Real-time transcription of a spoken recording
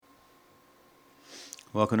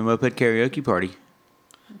Welcome to Moped Karaoke Party.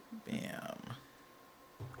 Bam.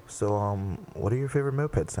 So, what are your favorite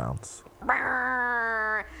moped sounds?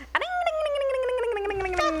 Back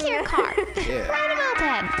your car. Yeah. Ride a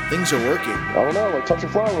moped. Things are working. I don't know, like touch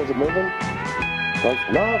your flying, was it moving?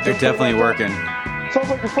 Like, no. They're definitely working Sounds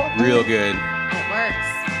like you're fucked. real good. It works.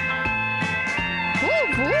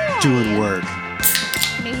 Ooh, boy. Doing work.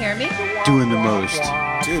 Can you hear me? Doing the most.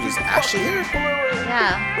 Dude, is Ashley here?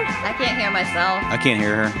 Yeah. I can't hear myself. I can't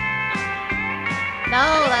hear her.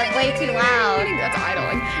 No, that's way too loud. That's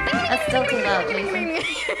idling. That's still too loud, Jason.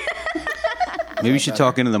 Maybe you should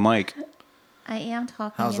talk into the mic. I am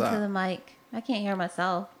talking How's into that? the mic. I can't hear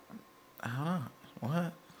myself. I don't know.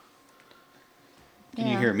 What? Can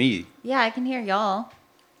you Yeah. hear me? Yeah, I can hear y'all.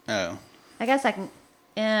 Oh. I guess I can.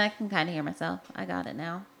 Yeah, I can kind of hear myself. I got it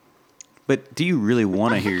now. But do you really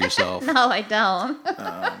want to hear yourself? No, I don't.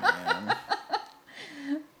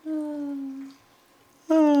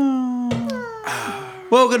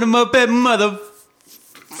 Welcome to Moped Mother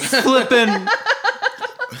Flippin'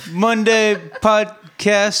 Monday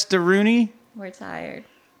podcast, Rooney. We're tired.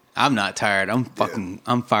 I'm not tired.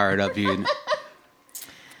 I'm fired up, dude.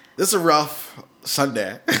 This is a rough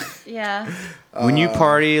Sunday. Yeah. When you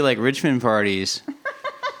party like Richmond parties,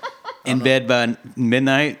 in bed by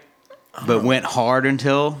midnight, but went hard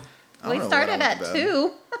until... We know started what I at was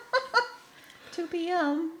 2. 2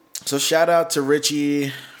 p.m. So shout out to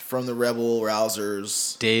Richie from the Rebel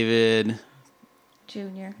Rousers. David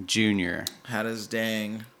Junior. Jr. Had his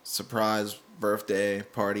dang surprise birthday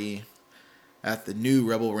party at the new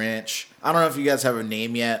Rebel Ranch. I don't know if you guys have a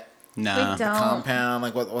name yet. Nah. We don't. Compound,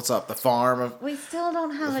 like what's up? The farm. We still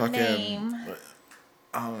don't have a fucking- name.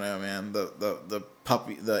 I don't know, man. The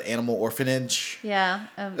puppy, the animal orphanage. Yeah,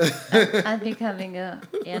 I'm becoming a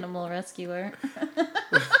animal rescuer.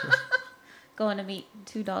 Going to meet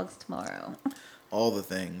 2 dogs tomorrow. All the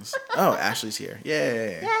things. Oh, Ashley's here.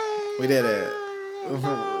 Yay. Yay! We did it.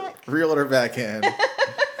 Reeled her back in.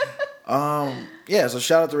 Yeah, so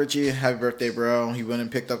shout out to Richie. Happy birthday, bro. He went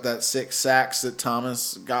and picked up that 6 sacks that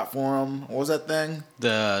Thomas got for him. What was that thing?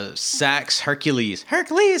 The Sax Hercules.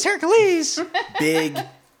 Hercules! Big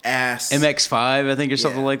ass. MX-5, I think, or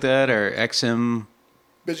something Yeah. like that, or XM.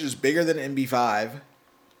 Bitch is bigger than an MB5.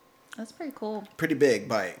 That's pretty cool. Pretty big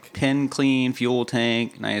bike. Pin clean, fuel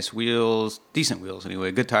tank, nice wheels, decent wheels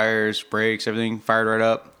anyway, good tires, brakes, everything fired right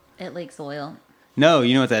up. It leaks oil. No,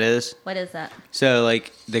 you know what that is? What is that? So,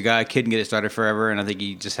 like, the guy couldn't get it started forever, and I think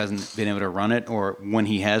he just hasn't been able to run it, or when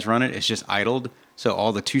he has run it, it's just idled. So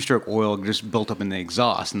all the 2-stroke oil just built up in the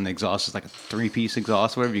exhaust, and the exhaust is like a 3-piece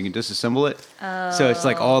exhaust, whatever. You can disassemble it. So it's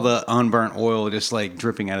like all the unburnt oil just like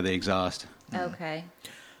dripping out of the exhaust. Okay.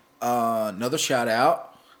 Another shout out.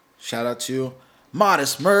 Shout out to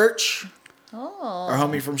Modest Merch. Oh. Our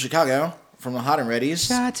homie from Chicago, from the Hot and Readies.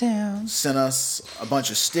 Shot-town. Sent us a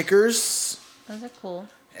bunch of stickers. Those are cool.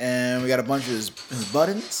 And we got a bunch of his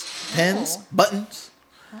buttons, pens, buttons.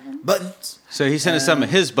 So he sent us some of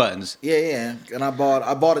his buttons. Yeah. And I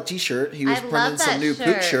bought a T-shirt. He was I love printing some that new shirt.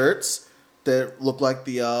 Pook shirts that look like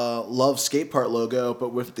the Love Skate Park logo, but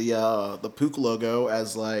with the Pook logo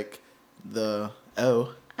as like the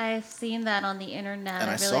O. I've seen that on the internet. And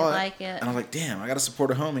I I really saw it, like it. and I was like, "Damn, I gotta support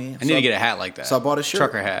a homie." I need to get a hat like that. So I bought a shirt.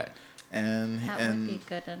 Trucker hat. and That would be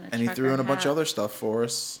good in a and he threw in a trucker bunch of hat. other stuff for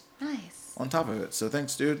us Nice. on top of it. So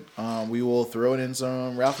thanks, dude. We will throw it in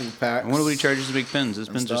some Ralphie packs. I wonder what he charges to make pins. Those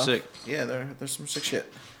and pins are stuff. sick. Yeah, there's some sick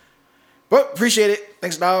shit. But appreciate it.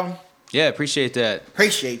 Thanks, dog. Yeah, appreciate that.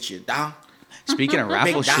 Appreciate you, dog. Speaking of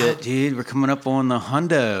raffle Big dog. shit, dude, we're coming up on the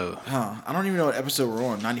hundo. I don't even know what episode we're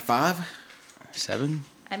on. 95? 7?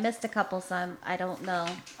 I missed a couple, so I don't know.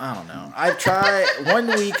 I don't know. I've tried. One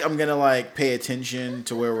week I'm going to like pay attention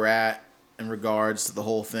to where we're at in regards to the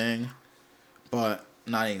whole thing. But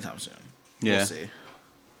not anytime soon. Yeah. We'll see.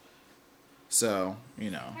 So, you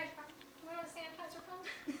know.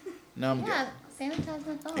 No, I'm Yeah, good. sanitize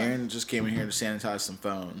my phone. Aaron just came in here to sanitize some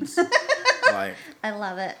phones. Like, I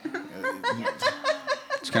love it.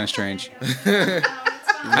 It's kind of strange.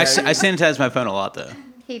 I sanitize my phone a lot, though.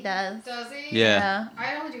 He does. Does he? Yeah.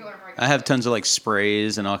 I only do it whenever I I have tons of, like,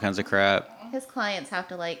 sprays and all kinds of crap. His clients have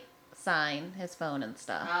to like sign his phone and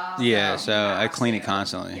stuff. Yeah, so you I have clean it to.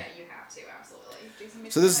 constantly. Yeah, you have to, absolutely. Jason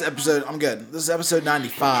makes so this is episode, I'm good. This is episode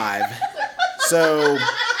 95. So,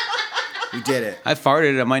 we did it. I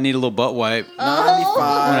farted. I might need a little butt wipe. Oh.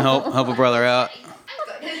 Want 95. to help a brother out? I'm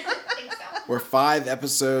good. Thanks, though. We're 5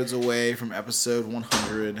 episodes away from episode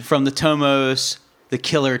 100. From the Tomos, the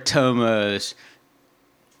killer Tomos,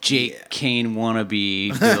 Jake Kane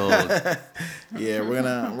wannabe build. Yeah, we're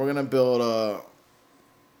gonna build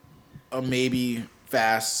a maybe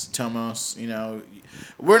fast Tomos. You know,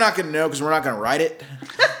 we're not going to know because we're not going to ride it.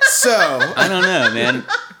 So I don't know, man.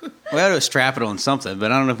 We got to strap it on something,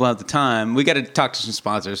 but I don't know if we'll have the time. We got to talk to some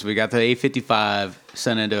sponsors. We got the A55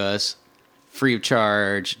 sent into us, free of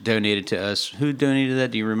charge, donated to us. Who donated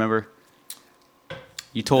that? Do you remember?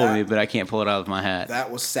 You told me, but I can't pull it out of my hat.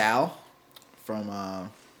 that was Sal from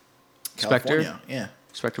Spectre? California. Yeah.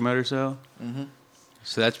 Spectre Motor Cell. Mm-hmm.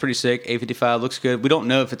 So that's pretty sick. A55 looks good. We don't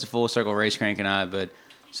know if it's a full circle race crank or not, but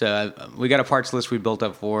so we got a parts list we built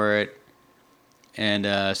up for it,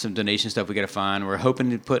 and some donation stuff we got to find. We're hoping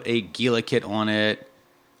to put a Gila kit on it.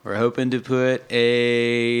 We're hoping to put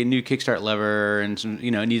a new kickstart lever and some.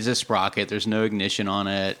 It needs a sprocket. There's no ignition on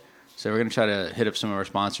it, so we're gonna try to hit up some of our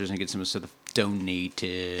sponsors and get some stuff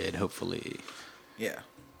donated, hopefully. Yeah.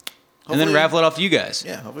 And then raffle it off to you guys.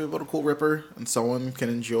 Yeah, hopefully we build a cool Ripper and someone can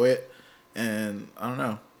enjoy it. And I don't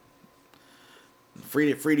know,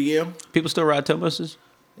 free to you. People still ride Tomoses?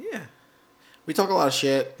 Yeah, we talk a lot of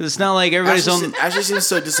shit. It's not like everybody's on. Ashley seems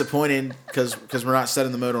so disappointed because we're not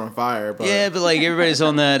setting the motor on fire. But Yeah, but like everybody's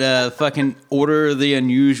on that fucking order the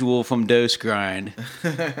unusual from Dose grind.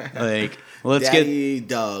 Like, let's Daddy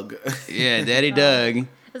Doug. get Daddy Doug.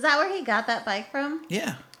 Is that where he got that bike from?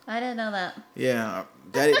 Yeah, I didn't know that. yeah.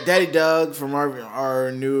 Daddy Doug from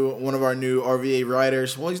our new RVA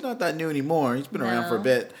riders. Well, he's not that new anymore. He's been around for a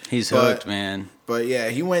bit. He's hooked, man. But yeah,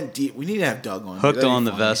 he went deep. We need to have Doug on. Hooked That'd be on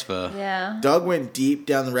the funny. Vespa. Yeah. Doug went deep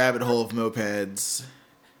down the rabbit hole of mopeds,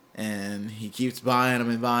 and he keeps buying them,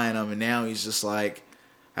 and now he's just like,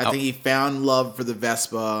 I think he found love for the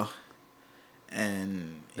Vespa,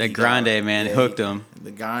 and That Grande, man, hooked him.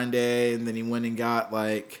 The Grande, and then he went and got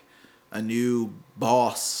like a new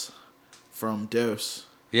Boss from Dose.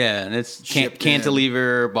 Yeah, and it's Shipped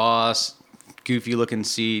cantilever, Boss, goofy looking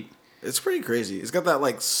seat. It's pretty crazy. It's got that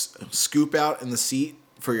like scoop out in the seat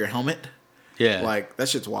for your helmet. Yeah. Like that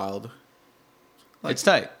shit's wild. It's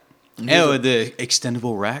tight. Oh, the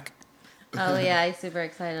extendable rack. Oh yeah, I'm super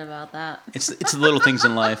excited about that. It's the little things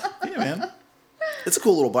in life. Yeah, man. It's a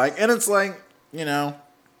cool little bike, and it's like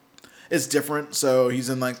it's different. So he's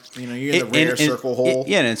in like you're in the rare circle hole.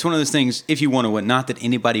 Yeah, and it's one of those things. If you want to, not that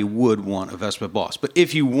anybody would want a Vespa Boss, but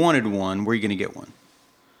if you wanted one, where are you going to get one?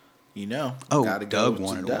 Oh, Doug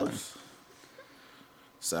wanted one.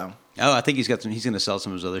 So. Oh, I think he's going to sell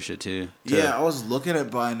some of his other shit too. Yeah, I was looking at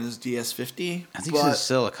buying his DS50. I think he's going to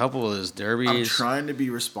sell a couple of his derbies. I'm trying to be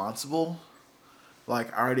responsible.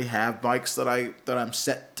 Like I already have bikes that I'm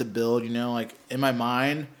set to build. Like in my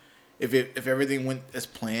mind, if everything went as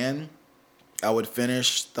planned, I would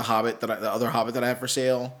finish the other Hobbit that I have for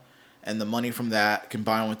sale, and the money from that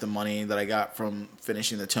combined with the money that I got from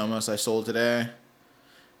finishing the Tomos I sold today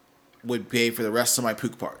would pay for the rest of my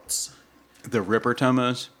Pook parts. The Ripper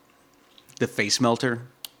Tomos, the face melter,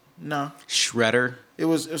 No, shredder. it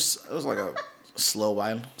was like a slow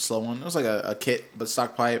one. It was like a kit, but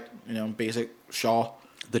stock pipe. Basic Shaw.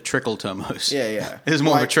 The trickle Tomos. Yeah. It was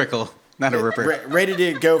more of a Like, trickle, not a Ripper. Ready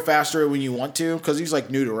to go faster when you want to, because he's like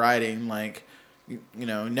new to riding. Like,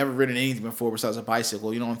 never ridden anything before besides a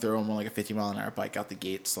bicycle. You don't want to throw him on like a 50-mile-an-hour bike out the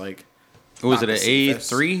gates. Like, What was it, not an the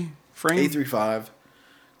safest. A3 frame? A35,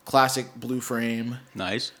 classic blue frame,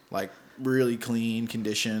 Nice. like really clean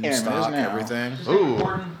condition, Yeah, it is stock, now. everything.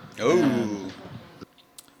 Oh.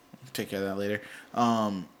 Take care of that later.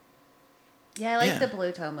 Yeah, I like Yeah. the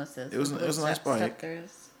blue Tomoses. It was a nice bike.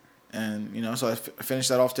 Scepters. And, so I finished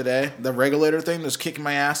that off today. The regulator thing was kicking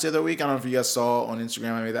my ass the other week. I don't know if you guys saw on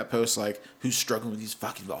Instagram. I made that post, like, who's struggling with these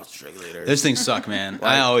fucking Voltage regulators? Those things suck, man.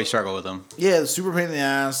 I always struggle with them. Yeah, it's super pain in the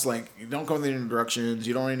ass. Like, you don't come with any directions.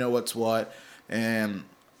 You don't really know what's what. And,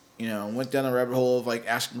 went down the rabbit hole of, like,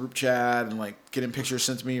 asking group chat and, like, getting pictures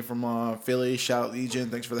sent to me from Philly. Shout out Legion.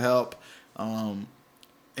 Thanks for the help. And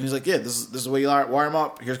he's like, yeah, this is the way you wire them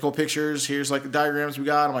up. Here's cool pictures. Here's, like, the diagrams we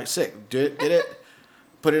got. I'm like, sick. Did it.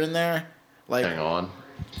 Put it in there. Like, Hang on.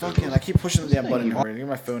 fucking, I keep pushing the damn button here. Get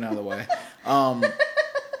my phone out of the way.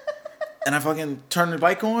 And I fucking turn the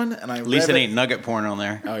bike on, and I At least rev it ain't nugget porn on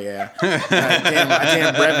there. Oh yeah. I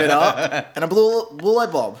can't rev it up, and I blew a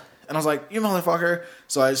light bulb, and I was like, "You motherfucker!"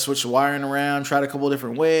 So I switched the wiring around, tried a couple of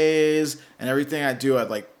different ways, and everything I do,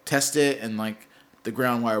 I'd like test it, and like the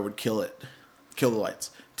ground wire would kill the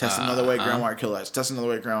lights. Test another way, ground wire, kill the lights. Test another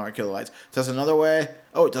way, ground wire, kill the lights. Test another way.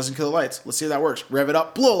 Oh, it doesn't kill the lights. Let's see if that works. Rev it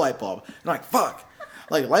up, blow a light bulb. And I'm like, fuck.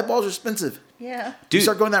 Like, light bulbs are expensive. Yeah. Dude, You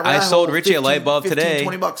start going that I rabbit sold hole, Richie a light bulb 15, today.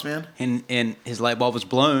 $20, man. And his light bulb was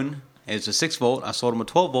blown. It's a 6-volt. I sold him a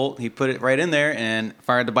 12-volt. He put it right in there and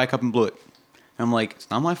fired the bike up and blew it. And I'm like, it's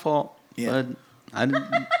not my fault. Yeah. But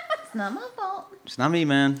It's not my fault. it's not me,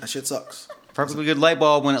 man. That shit sucks. Perfectly good light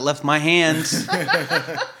bulb when it left my hands.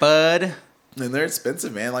 Bud. And they're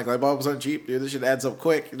expensive, man. Like light bulbs aren't cheap, dude. This shit adds up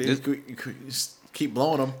quick. Dude. You just keep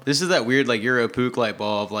blowing them. This is that weird like Europook light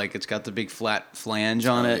bulb. Like it's got the big flat flange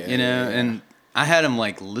on it, you know. Yeah. And I had them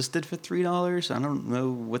like listed for $3. I don't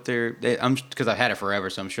know what I'm because I've had it forever,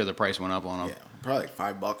 so I'm sure the price went up on them. Yeah, probably like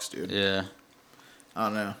 $5, dude. Yeah. I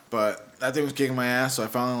don't know, but that thing was kicking my ass. So I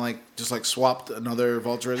finally just swapped another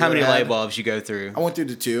Voltron. How many light bulbs you go through? I went through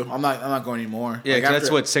the 2. I'm not going anymore. Yeah, Like, 'cause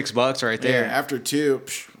that's what $6 right there. Yeah, after 2,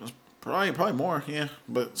 probably more. Yeah,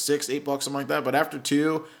 but $6-8, something like that. But after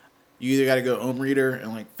 2, you either got to go Ohm Reader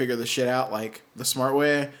and like figure the shit out like the smart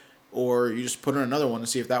way, or you just put on another one to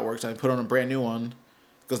see if that works. I put on a brand new one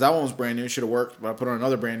because that one was brand new, should have worked. But I put on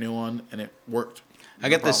another brand new one and it worked. I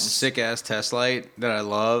got this sick ass test light that I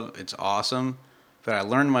love. It's awesome, but I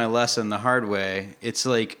learned my lesson the hard way. It's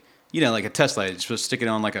like, you know, like a test light. It's supposed to stick it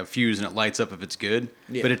on like a fuse and it lights up if it's good.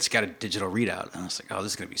 Yeah. But it's got a digital readout. And I was like, oh,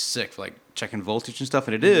 this is going to be sick for like checking voltage and stuff.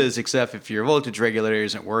 And it is, except if your voltage regulator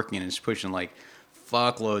isn't working and it's pushing like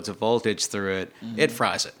fuckloads of voltage through it, it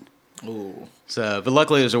fries it. Ooh. So, but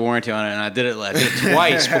luckily there's a warranty on it, and I did it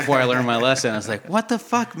twice before I learned my lesson. I was like, what the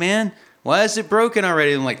fuck, man? Why is it broken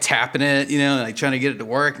already? I'm like tapping it, you know, like trying to get it to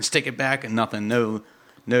work and stick it back and nothing. No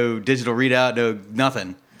digital readout, no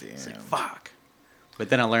nothing. Damn. It's like, fuck. But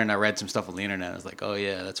then I read some stuff on the internet. I was like, oh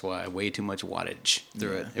yeah, that's why way too much wattage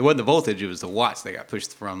through it. It wasn't the voltage, it was the watts that got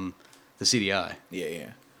pushed from the CDI.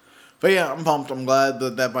 Yeah. But yeah, I'm pumped. I'm glad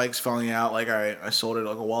that bike's finally out. Like I sold it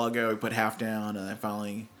like a while ago. We put half down, and I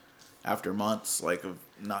finally, after months like of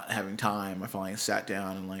not having time, I finally sat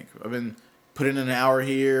down and like I've been putting in an hour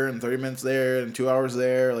here and 30 minutes there and 2 hours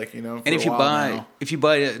there. Like, you know. For and if you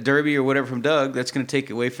buy a Derby or whatever from Doug, that's going to take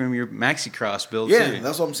away from your Maxi Cross build too. Yeah,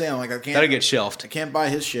 that's what I'm saying. Like I can't. That'll get shelved. I can't buy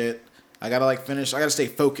his shit. I gotta like finish. I gotta stay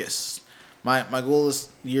focused. My goal this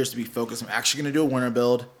year is to be focused. I'm actually gonna do a winter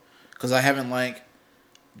build because I haven't like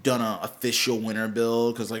done a official winter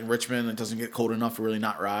build because like Richmond, it doesn't get cold enough to really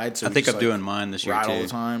not ride. So I think I'm doing mine this year ride too. all the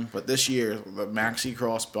time. But this year, the Maxi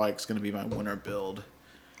Cross bike's gonna be my winter build.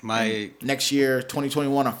 And next year,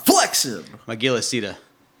 2021, I'm flexing. My Gilasita.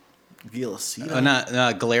 Gilasita? Not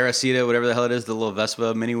Galeracita, whatever the hell it is, the little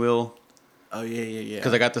Vespa mini wheel. Oh yeah.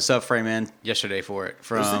 Because I got the subframe in yesterday for it Those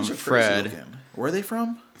from things are crazy Fred. looking. Where are they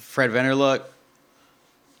from? Fred Vanderluck,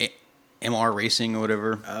 MR Racing or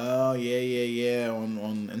whatever. Oh yeah.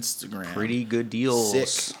 On Instagram. Pretty good deals.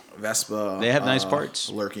 Sick Vespa. They have nice parts.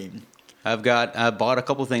 Lurking. I bought a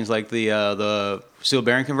couple things like the seal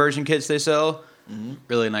bearing conversion kits they sell. Mm-hmm.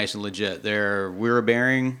 Really nice and legit. Their Weir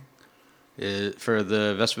bearing for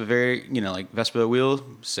the Vespa like Vespa wheel,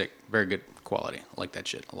 sick, very good quality. I like that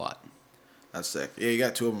shit a lot. That's sick. Yeah, you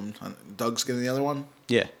got 2 of them. Doug's getting the other one.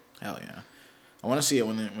 Yeah. Hell yeah. I want to see it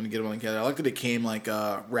when you get them together. I like that it came like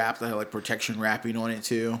wrapped. That had like protection wrapping on it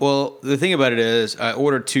too. Well, the thing about it is, I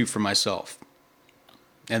ordered 2 for myself,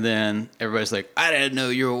 and then everybody's like, "I didn't know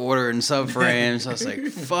you were ordering subframes." I was like,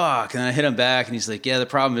 "Fuck!" And then I hit him back, and he's like, "Yeah, the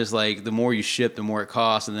problem is like the more you ship, the more it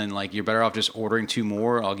costs, and then like you're better off just ordering 2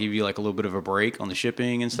 more. I'll give you like a little bit of a break on the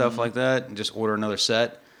shipping and stuff like that, and just order another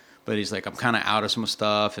set." But he's like, I'm kind of out of some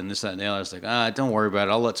stuff and this, that, and the other. I was like, don't worry about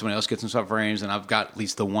it. I'll let somebody else get some subframes, and I've got at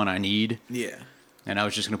least the one I need. Yeah. And I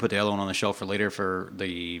was just going to put the other one on the shelf for later for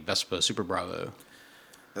the Vespa Super Bravo.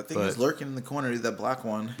 That thing is lurking in the corner, dude, that black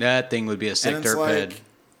one. That thing would be a sick dirt ped.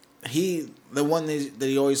 The one that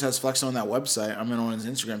he always has flexing on that website, I mean on his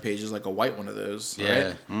Instagram page, is like a white one of those. Yeah.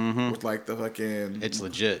 Right? Mm-hmm. With like the fucking... It's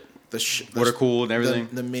legit. Water cooled and everything.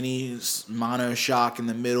 The mini mono shock in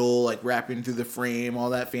the middle, like wrapping through the frame,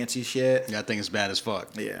 all that fancy shit. That thing is bad as fuck.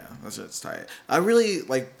 Yeah, it's tight. I really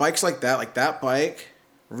like bikes like that. Like that bike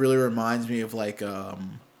really reminds me of like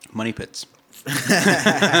Money Pits. Yeah,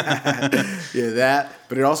 that.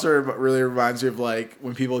 But it also really reminds me of like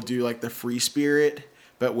when people do like the Free Spirit,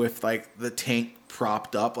 but with like the tank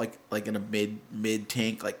propped up, like in a mid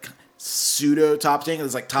tank, like pseudo top tank.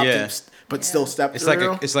 It's like top tank, but still step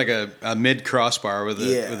through. It's like a mid crossbar with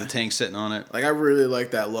a tank sitting on it. Like I really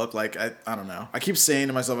like that look. Like I don't know. I keep saying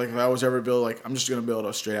to myself, like if I was ever build, like I'm just gonna build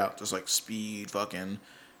a straight out, just like speed, fucking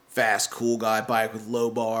fast, cool guy bike with low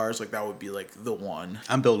bars. Like that would be like the one.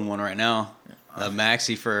 I'm building one right now. A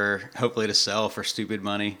Maxi for hopefully to sell for stupid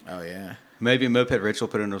money. Oh yeah. Maybe Moped Rich will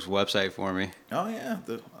put it on his website for me. Oh yeah,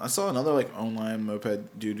 I saw another like online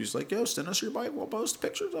moped dude who's like, "Yo, send us your bike. We'll post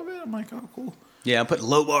pictures of it." I'm like, "Oh, cool." Yeah, I'm putting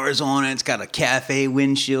low bars on it. It's got a cafe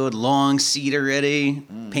windshield, long seat already,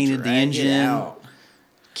 painted the engine,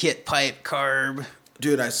 kit pipe carb.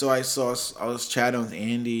 Dude, I was chatting with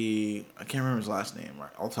Andy. I can't remember his last name right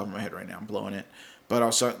off the top of my head right now. I'm blowing it, but I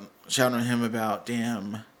was chatting with him about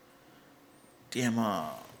damn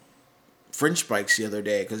French bikes the other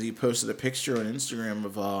day because he posted a picture on Instagram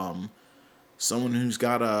of someone who's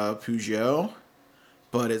got a Peugeot,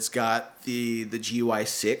 but it's got the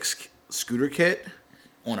GY6 scooter kit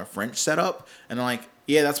on a French setup, and like,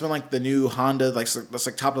 yeah, that's been like the new Honda, like that's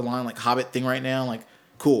like top of the line like Hobbit thing right now. Like,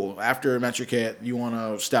 cool. After a Metro Kit, you want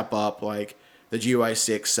to step up. Like the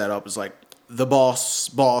GY6 setup is like the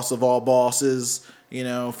boss of all bosses, you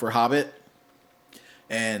know, for Hobbit.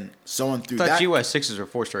 And someone threw I thought that. GY6s are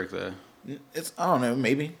 4-stroke though. It's, I don't know,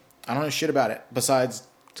 maybe. I don't know shit about it besides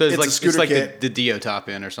So it's a like scooter kit. the Dio top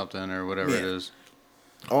end or something or whatever it Yeah. is.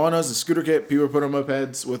 All I know is the scooter kit. People put on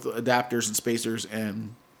mopeds with adapters and spacers,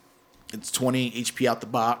 and it's 20 HP out the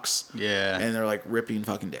box. Yeah. And they're like ripping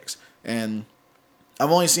fucking dicks. And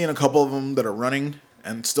I've only seen a couple of them that are running,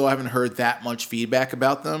 and still haven't heard that much feedback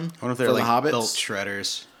about them. I wonder if they're for like the Hobbits. belt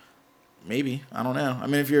shredders. Maybe, I don't know. I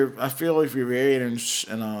mean, I feel if you're very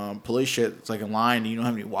in police shit, it's like in line, and you don't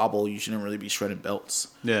have any wobble, you shouldn't really be shredding belts.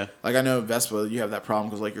 Yeah. Like I know Vespa, you have that problem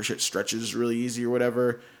because like your shit stretches really easy or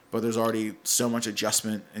whatever. But there's already so much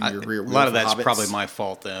adjustment in your rear wheel. A lot of for that's Hobbits. probably my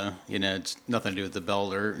fault, though. You know, it's nothing to do with the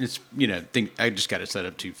belt, or it's I just got it set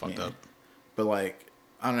up too fucked up. But like,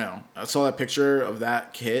 I don't know. I saw that picture of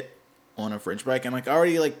that kit on a French bike, and like I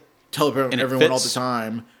already like tell And it everyone all the fits?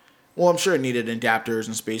 time. Well, I'm sure it needed adapters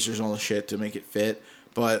and spacers and all the shit to make it fit.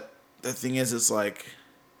 But the thing is, it's like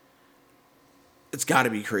it's got to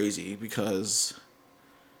be crazy because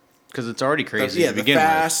It's already crazy the to begin with.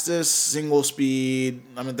 fastest single speed.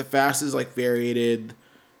 I mean, the fastest like variated,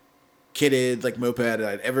 kitted like moped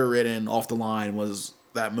I'd ever ridden off the line was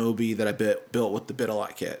that Moby that I built with the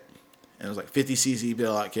Bit-A-Lot kit, and it was like 50cc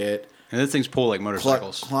Bit-A-Lot kit. And those things pull like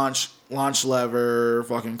motorcycles. Launch lever,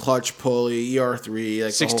 fucking clutch pulley, ER3,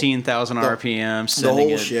 like 16,000 RPM, the sending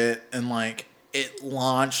whole it. shit, and like it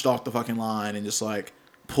launched off the fucking line and just like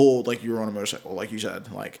pulled like you were on a motorcycle, like you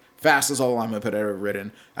said, like fastest all line moped I've ever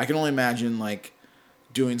ridden. I can only imagine like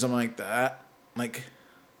doing something like that, like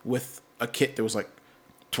with a kit that was like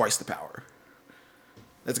twice the power.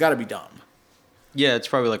 That's got to be dumb. Yeah, it's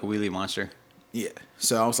probably like a wheelie monster. Yeah.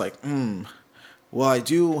 So I was like, well, I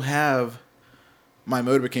do have my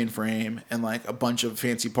Motorbicane frame and like a bunch of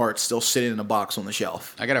fancy parts still sitting in a box on the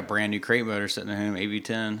shelf. I got a brand new crate motor sitting at home,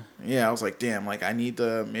 AV10. Yeah, I was like, damn, like I need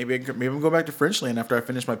to maybe I'm go back to Frenchland after I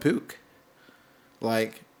finish my Pook.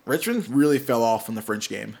 Like Richmond really fell off from the French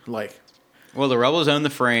game. Like Well, the Rebels own the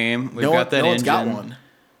frame. We've got that no one's engine. got one.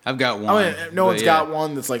 I've got one. I mean, no but one's got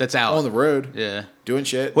one that's like That's out. on the road Yeah. doing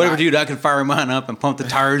shit. Whatever, dude. I can fire mine up and pump the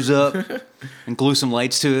tires up and glue some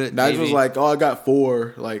lights to it. Nigel was maybe. like, oh, I got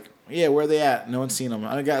 4. Like, yeah, where are they at? No one's seen them.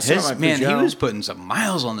 I got some. His, man, he was putting some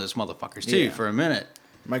miles on those motherfuckers too Yeah. for a minute.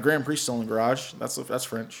 My Grand Prix still in the garage. That's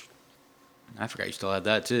French. I forgot you still had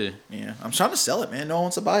that too. Yeah, I'm trying to sell it, man. No one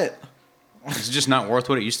wants to buy it. It's just not worth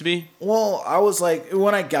what it used to be. Well, I was like,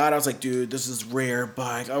 when I got it, I was like, dude, this is rare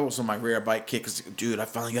bike. I was on my rare bike kick because, dude, I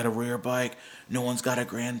finally got a rare bike. No one's got a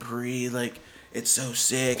Grand Prix. Like, it's so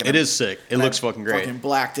sick. And It is sick. It looks fucking great. Fucking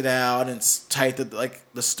blacked it out, and it's tight. That like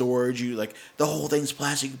the storage, you like the whole thing's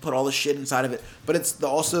plastic. You can put all the shit inside of it. But it's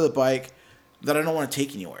also the bike that I don't want to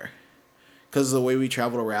take anywhere because the way we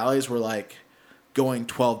travel to rallies, we're like going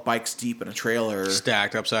 12 bikes deep in a trailer.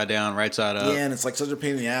 Stacked upside down, right side up. Yeah, and it's like such a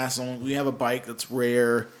pain in the ass. And we have a bike that's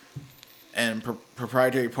rare and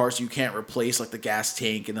proprietary parts you can't replace, like the gas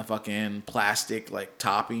tank and the fucking plastic like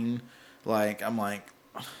topping. Like I'm like,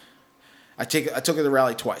 I took it to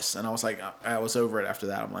rally twice, and I was like, I was over it after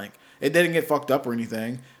that. I'm like, it didn't get fucked up or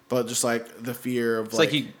anything, but just like the fear of It's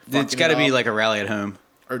like it's fucking got to it be up like a rally at home.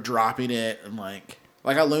 or dropping it, and like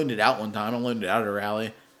I loaned it out one time. I loaned it out at a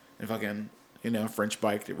rally, and fucking. French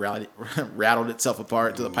bike that rattled itself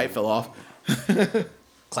apart till the pipe fell off.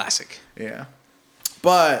 Classic. Yeah.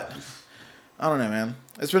 But, I don't know, man.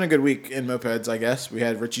 It's been a good week in mopeds, I guess. We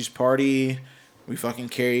had Richie's party. We fucking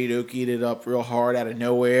karaoke'd it up real hard out of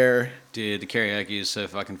nowhere. Dude, the karaoke is so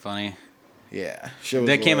fucking funny. Yeah. Shit was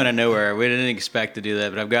That came lit. out of nowhere. We didn't expect to do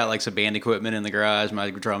that, but I've got like some band equipment in the garage.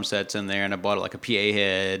 My drum set's in there, and I bought like a PA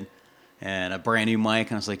head and a brand new mic.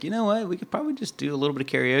 And I was like, you know what? We could probably just do a little bit of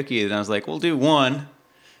karaoke. And I was like, we'll do one.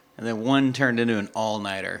 And then one turned into an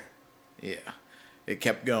all-nighter. Yeah. It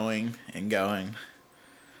kept going and going.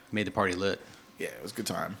 Made the party lit. Yeah, it was a good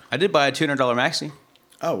time. I did buy a $200 maxi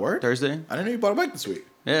Oh, word? Thursday. I didn't know you bought a bike this week.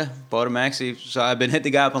 Yeah, bought a maxi. So I've been hitting the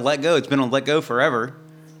guy up on Let Go. It's been on Let Go forever.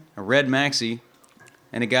 A red maxi.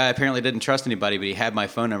 And the guy apparently didn't trust anybody, but he had my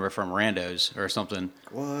phone number from Randos or something.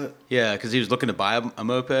 What? Yeah, because he was looking to buy a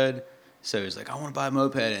moped. So he was like, I want to buy a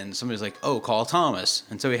moped. And somebody was like, oh, call Thomas.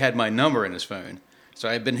 And so he had my number in his phone. So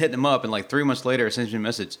I've been hitting him up, and like 3 months later, it sends me a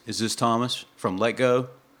message. Is this Thomas from Let Go?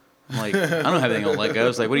 I'm like, I don't have anything on Let Go.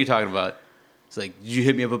 It's like, what are you talking about? It's like, did you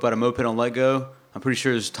hit me up about a moped on Let Go? I'm pretty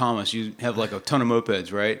sure this is Thomas. You have like a ton of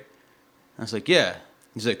mopeds, right? I was like, yeah.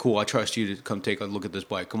 He's like, cool. I trust you to come take a look at this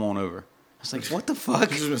bike. Come on over. I was like, what the fuck?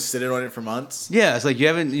 You've just been sitting on it for months. Yeah, it's like you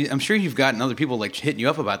haven't. I'm sure you've gotten other people like hitting you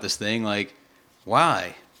up about this thing. Like,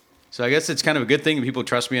 why? So I guess it's kind of a good thing that people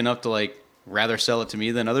trust me enough to like rather sell it to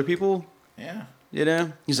me than other people. Yeah. You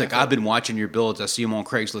know? He's like, I've been watching your builds. I see them on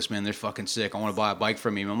Craigslist, man. They're fucking sick. I want to buy a bike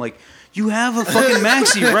from you. I'm like, you have a fucking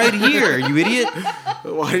Maxi right here, you idiot.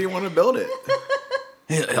 Why do you want to build it?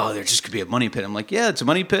 Oh, there just could be a money pit. I'm like, yeah, it's a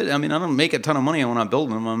money pit. I mean, I don't make a ton of money when I'm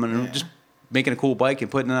building them. I'm just making a cool bike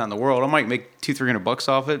and putting it out in the world. I might make $200-$300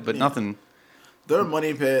 off it, but nothing. They're a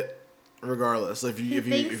money pit regardless. If you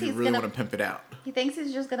really want to pimp it out. He thinks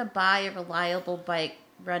he's just going to buy a reliable bike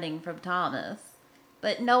running from Thomas.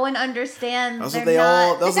 But no one understands. That's what they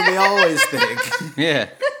always think. Yeah.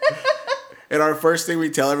 And our first thing we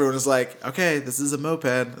tell everyone is like, okay, this is a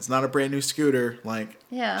moped. It's not a brand new scooter. Like,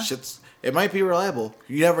 yeah. It might be reliable.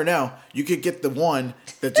 You never know. You could get the one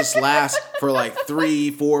that just lasts for like 3,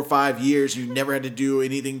 4, 5 years. You never had to do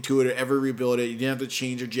anything to it or ever rebuild it. You didn't have to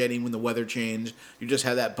change your jetting when the weather changed. You just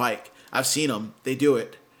had that bike. I've seen them. They do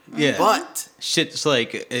it. Yeah. But shit's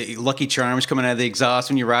like Lucky Charms coming out of the exhaust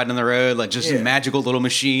when you're riding on the road. Like just a magical little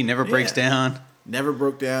machine. Never breaks down. Never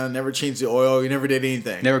broke down. Never changed the oil. You never did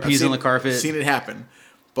anything. Never pees on the carpet. I've seen it happen.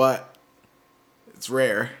 But it's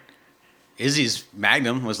rare. Izzy's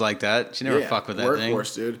Magnum was like that. She never fucked with that thing.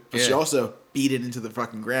 Workhorse, dude. But she also beat it into the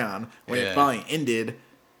fucking ground. When it finally ended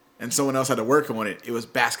and someone else had to work on it, it was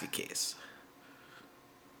basket case.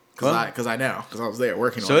 Because I know. Because I was there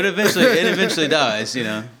working on it. So it eventually dies, you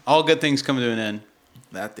know. All good things come to an end.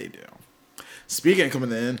 That they do. Speaking of coming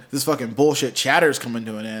to an end, this fucking bullshit chatter's coming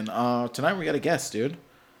to an end. Tonight we got a guest, dude.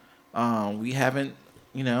 We haven't,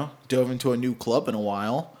 dove into a new club in a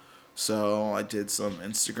while. So I did some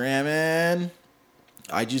Instagramming.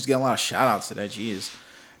 I just got a lot of shout outs today, jeez.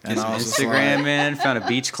 And I was Instagram, man. Found a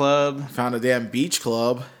beach club. Found a damn beach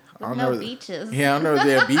club. I don't know beaches. Yeah, I don't know where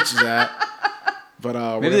the damn beach is at.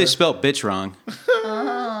 But maybe they spelled bitch wrong.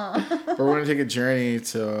 But we're gonna take a journey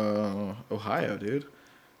to Ohio, dude.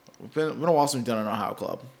 It's been a while since we've done an Ohio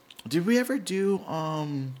club. Did we ever do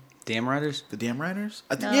Dam Riders? The Dam Riders?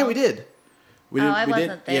 I think No. we did. I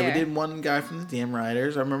wasn't there. Yeah, we did one guy from the Dam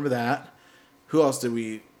Riders. I remember that. Who else did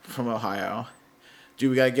we from Ohio?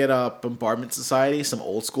 Dude, we gotta get a Bombardment Society, some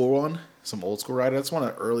old school rider. That's one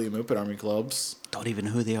of the early Moped Army clubs. Don't even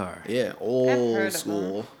know who they are. Yeah, old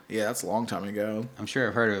school. Yeah, that's a long time ago. I'm sure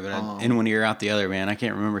I've heard of it. In one ear, out the other, man. I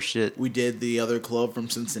can't remember shit. We did the other club from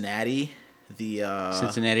Cincinnati. The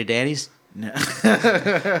Cincinnati Daddies? No.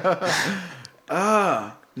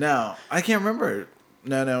 No. I can't remember.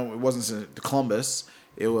 No, it wasn't Columbus.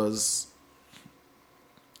 It was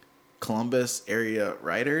Columbus Area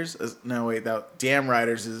Riders. No, wait, that Dam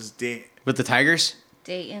Riders is With the Tigers?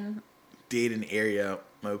 Dayton Area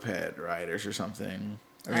Moped Riders or something.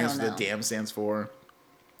 I think that's what the Dam stands for.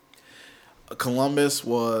 Columbus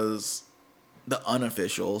was the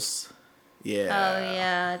unofficials. Yeah. Oh,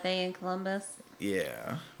 yeah. Are they in Columbus?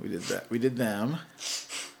 Yeah. We did that. We did them.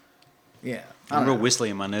 Yeah. I'm real whistly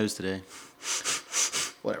in my nose today.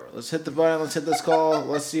 Whatever. Let's hit the button. Let's hit this call.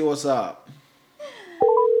 Let's see what's up.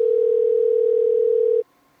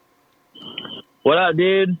 What up,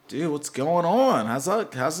 dude? Dude, what's going on? How's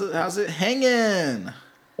it hanging?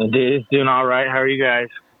 Dude, it's doing all right. How are you guys?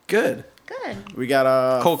 Good. Good. We got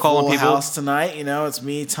a Cold calling full people house tonight. It's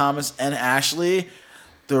me, Thomas, and Ashley,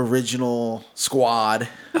 the original squad.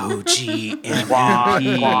 OG and Squad.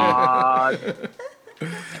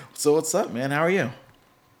 So what's up, man? How are you?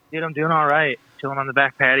 Dude, I'm doing all right. Chilling on the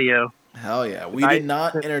back patio. Hell yeah. We did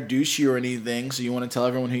not introduce you or anything, so you want to tell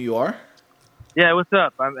everyone who you are? Yeah, what's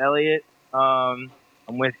up? I'm Elliot. I'm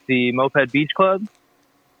with the Moped Beach Club.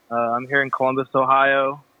 I'm here in Columbus,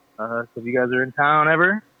 Ohio. So if you guys are in town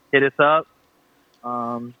ever, hit us up.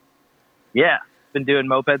 Yeah, been doing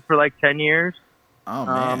mopeds for like 10 years. Oh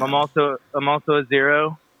man. I'm also a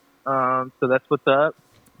Zero. So that's what's up.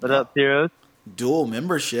 What up, Zeros? Dual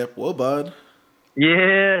membership. Whoa, bud.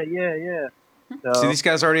 Yeah. So. See, these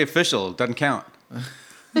guys are already official. Doesn't count.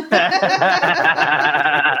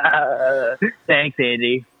 Thanks,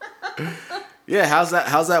 Andy. Yeah, how's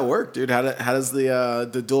that work, dude? How does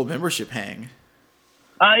the dual membership hang?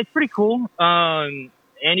 It's pretty cool.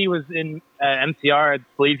 Andy was in MCR. I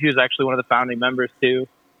believe he was actually one of the founding members too.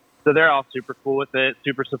 So they're all super cool with it,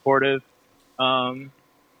 super supportive.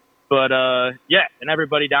 But yeah, and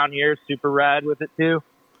everybody down here is super rad with it too.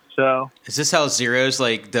 So is this how Zeros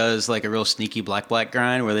does a real sneaky black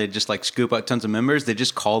grind where they just scoop out tons of members? They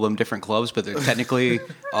just call them different clubs, but they're technically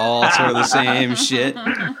all sort of the same shit.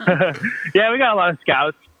 Yeah, we got a lot of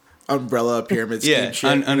scouts. umbrella pyramid scheme Yeah,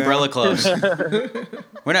 shit. umbrella clubs.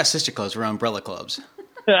 We're not sister clubs. We're umbrella clubs.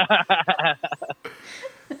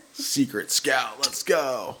 Secret Scout, let's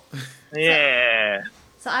go. Yeah.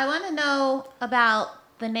 So I want to know about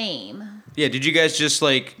the name. Yeah, did you guys just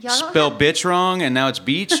like Y'all don't spell have- bitch wrong and now it's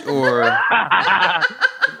beach, or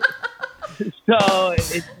So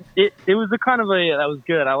it was a kind of a that was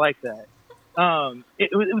good. I like that. It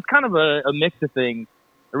was kind of a mix of things.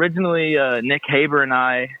 Originally, Nick Haber and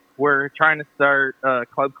I were trying to start a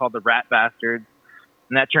club called the Rat Bastards,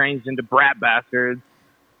 and that changed into Brat Bastards,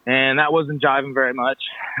 and that wasn't jiving very much.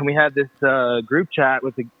 And we had this group chat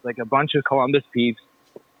with a bunch of Columbus peeps,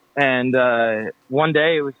 and one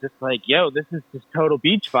day it was just like, "Yo, this is just total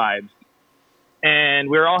beach vibes," and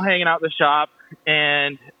we were all hanging out in the shop,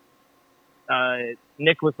 and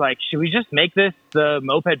Nick was like, "Should we just make this the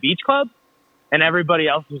Moped Beach Club?" And everybody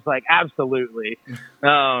else was like, "Absolutely."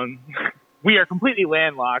 We are completely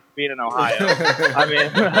landlocked being in Ohio. I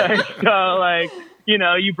mean,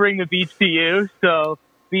 you bring the beach to you. So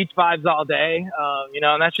beach vibes all day,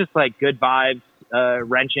 and that's just like good vibes,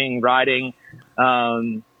 wrenching, riding,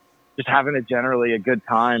 just having a good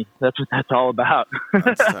time. That's what that's all about.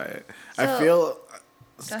 That's tight. I So- feel.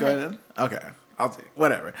 Go Go ahead. ahead. Okay, I'll do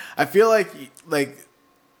whatever. I feel like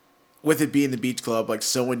with it being the beach club, like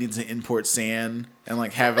someone needs to import sand and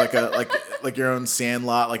like have like a like your own sand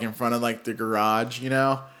lot like in front of like the garage,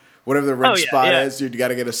 whatever the red Oh, yeah, spot yeah. is, dude. You got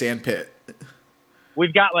to get a sand pit.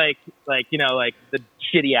 We've got like the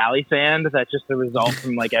shitty alley sand that's just the result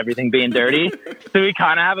from like everything being dirty. So we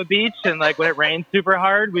kind of have a beach, and like when it rains super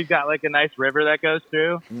hard, we've got like a nice river that goes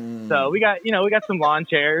through. So we got some lawn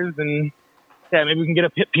chairs, and yeah, maybe we can get a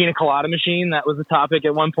pina colada machine. That was a topic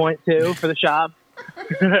at one point too for the shop.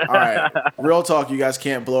 All right, real talk. You guys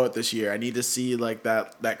can't blow it this year. I need to see like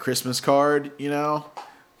that Christmas card,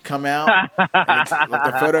 come out. Like,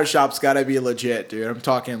 the Photoshop's got to be legit, dude. I'm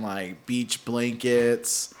talking like beach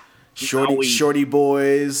blankets, Maui. shorty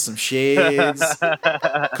boys, some shades,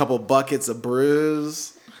 a couple buckets of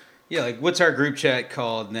brews. yeah, like what's our group chat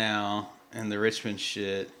called now? And the Richmond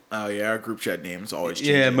shit. Oh yeah, our group chat name is always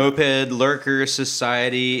changing. Yeah, Moped Lurker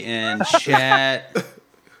Society and chat.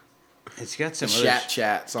 It's got some other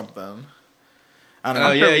chat something. I don't Oh,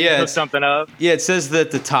 know. yeah, yeah, Hook it's- something up. Yeah, it says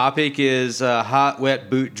that the topic is hot, wet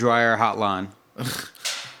boot dryer hotline.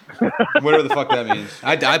 Whatever the fuck that means.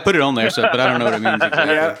 I put it on there, but I don't know what it means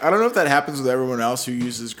exactly. Yeah, I don't know if that happens with everyone else who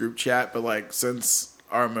uses group chat, but like since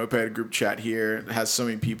our Moped group chat here has so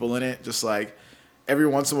many people in it, just like every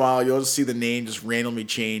once in a while you'll just see the name just randomly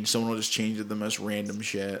change. Someone will just change it the most random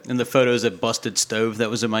shit. And the photos of busted stove that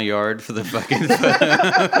was in my yard for the fucking.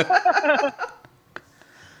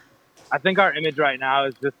 I think our image right now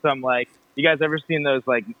is just some like, you guys ever seen those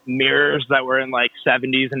like mirrors that were in like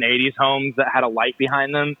 70s and 80s homes that had a light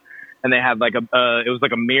behind them, and they had like it was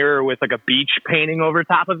like a mirror with like a beach painting over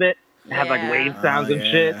top of it. It had like Yeah. wave sounds Oh, and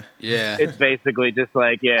yeah. shit. Yeah. It's basically just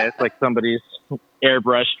like, it's like somebody's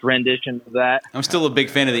airbrushed rendition of that. I'm still a big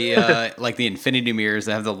fan of the like the infinity mirrors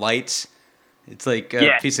that have the lights. It's like a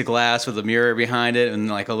Yeah. piece of glass with a mirror behind it and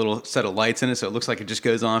like a little set of lights in it, so it looks like it just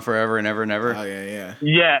goes on forever and ever and ever. Oh yeah.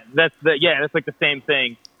 Yeah, that's like the same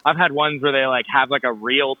thing. I've had ones where they like have like a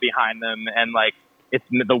reel behind them and like it's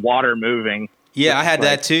the water moving. Yeah, I had Like-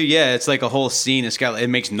 that too. Yeah, it's like a whole scene. It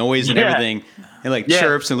makes noise and Yeah. everything. It like Yeah.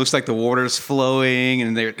 chirps and it looks like the water's flowing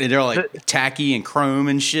and they're like tacky and chrome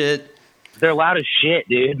and shit. They're loud as shit,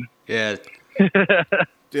 dude. Yeah.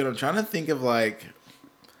 Dude, I'm trying to think of like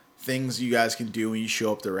things you guys can do when you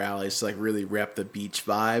show up to rallies to like really rep the beach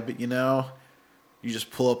vibe, You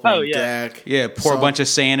just pull up on Oh, the yeah. deck. Yeah, pour a bunch of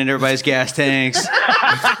sand in everybody's gas tanks.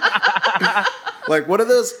 Like, what are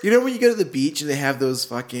those? When you go to the beach and they have those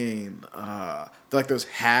fucking, they're like those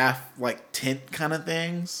half, like, tent kind of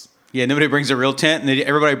things? Yeah, nobody brings a real tent, and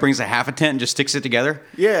everybody brings a half a tent and just sticks it together.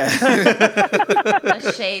 Yeah.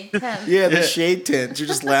 A shade tent. Yeah, the shade tent. You're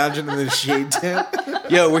just lounging in the shade tent.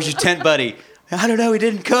 Yo, where's your tent buddy? I don't know. He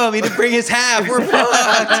didn't come. He didn't bring his half. We're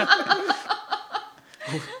fucked.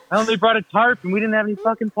 I only brought a tarp and we didn't have any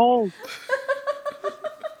fucking poles.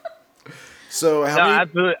 So, No,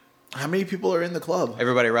 absolutely. how many people are in the club?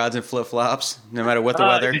 Everybody rides in flip flops, no matter what the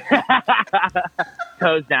weather.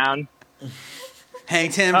 Toes down.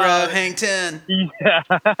 Hang 10, bro. Hang 10. Yeah.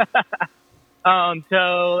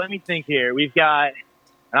 So let me think here. We've got,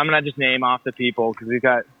 and I'm gonna just name off the people because we've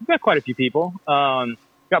got quite a few people.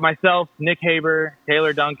 Got myself, Nick Haber,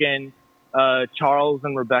 Taylor Duncan, Charles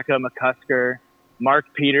and Rebecca McCusker, Mark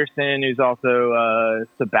Peterson, who's also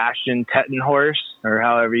Sebastian Tettenhorst, or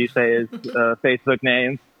however you say his Facebook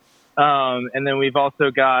name. And then we've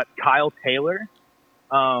also got Kyle Taylor,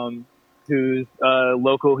 who who's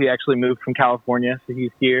local. He actually moved from California, so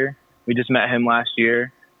he's here. We just met him last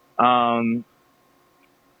year. Brain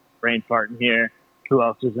farting here. Who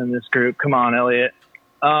else is in this group? Come on, Elliot.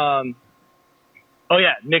 Oh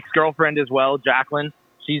yeah, Nick's girlfriend as well, Jacqueline.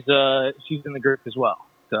 She's in the group as well.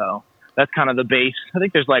 So that's kind of the base. I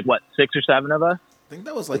think there's like 6 or 7 of us. I think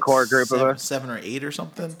that was like the core group of us. 7 or 8 or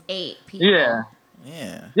something. 8 people. Yeah.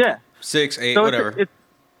 Yeah. 6, 8, So whatever.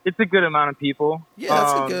 It's a good amount of people. Yeah,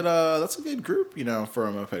 that's a good group, for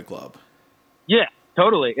a moped club. Yeah,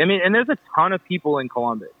 totally. I mean, and there's a ton of people in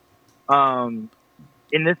Columbus.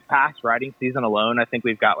 In this past riding season alone, I think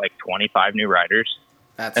we've got like 25 new riders.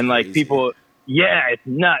 That's and like crazy. people, yeah, it's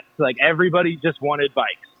nuts. Like everybody just wanted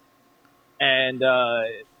bikes, and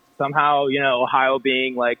somehow, Ohio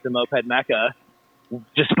being like the moped mecca,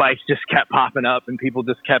 just bikes just kept popping up, and people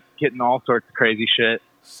just kept getting all sorts of crazy shit.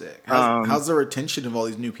 Sick. How's the retention of all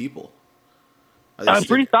these new people?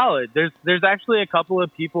 Pretty solid. There's actually a couple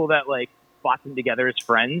of people that like bought them together as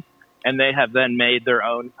friends, and they have then made their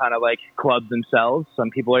own kind of like club themselves.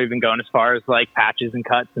 Some people are even going as far as like patches and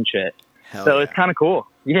cuts and shit. It's kind of cool.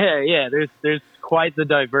 Yeah. There's quite the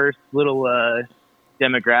diverse little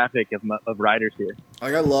demographic of riders here.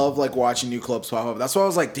 Like I love like watching new clubs pop up. That's why I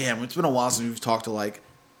was like, damn, it's been a while since we've talked to like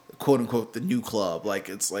quote unquote the new club. Like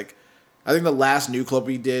it's like I think the last new club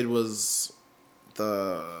we did was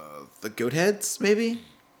the Goat Heads, maybe.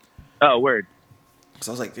 Oh, word.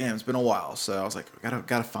 So I was like, damn, it's been a while. So I was like,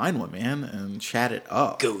 gotta find one, man, and chat it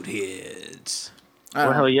up. Goat Heads.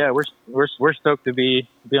 Well, hell yeah, we're stoked to be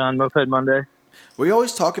on Moped Monday. We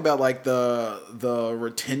always talk about like the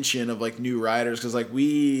retention of like new riders because like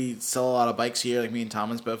we sell a lot of bikes here. Like me and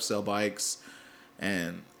Thomas both sell bikes,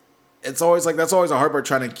 and it's always like that's always a hard part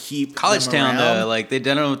trying to keep College them Town, around. though, like they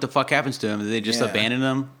don't know what the fuck happens to them. Do they just abandon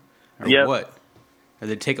them, or Yep. what? Or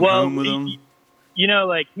they take them home with them?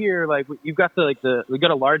 Like here, like you've got we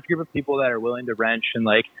got a large group of people that are willing to wrench and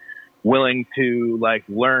like willing to like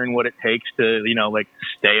learn what it takes to like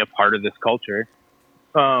stay a part of this culture,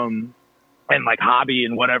 and like hobby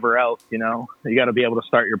and whatever else. You got to be able to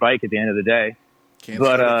start your bike at the end of the day. Can't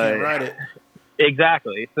ride it.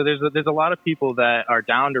 Exactly. So there's a lot of people that are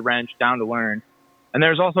down to wrench, down to learn, and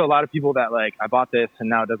there's also a lot of people that like I bought this and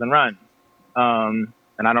now it doesn't run, and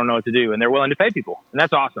I don't know what to do, and they're willing to pay people, and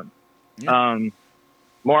that's awesome. Yeah.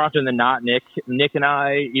 More often than not, Nick and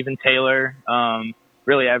I, even Taylor,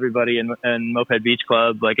 really everybody in Moped Beach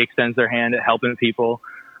Club like extends their hand at helping people,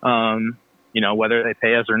 whether they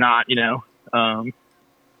pay us or not,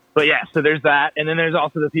 But yeah, so there's that, and then there's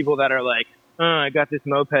also the people that are like, I got this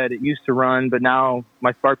moped, it used to run, but now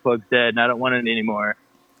my spark plug's dead and I don't want it anymore.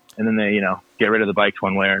 And then they, get rid of the bikes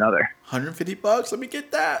one way or another. $150, let me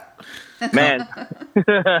get that. Man.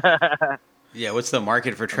 Yeah, what's the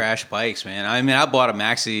market for trash bikes, man? I mean, I bought a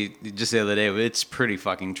Maxi just the other day, but it's pretty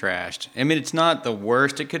fucking trashed. I mean, it's not the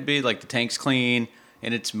worst it could be. Like, the tank's clean,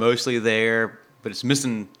 and it's mostly there, but it's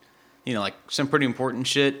missing, like, some pretty important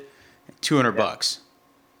shit. $200.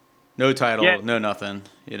 No title, no nothing,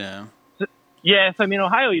 Yes, I mean,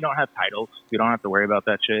 Ohio, you don't have titles. You don't have to worry about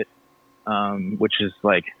that shit, which is,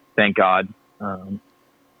 like, thank God.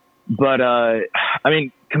 But I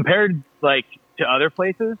mean, compared, like, to other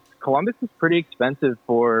places, Columbus is pretty expensive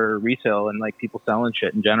for resale and like people selling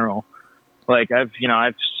shit in general. Like I've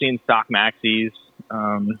seen stock Maxis,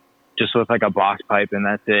 just with like a boss pipe and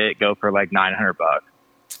that's it, go for like $900.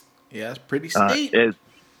 Yeah, it's pretty steep.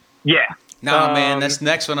 Yeah. Nah, man, that's the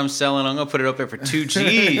next one I'm selling. I'm gonna put it up there for $2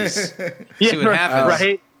 G's. Yeah, See what happens.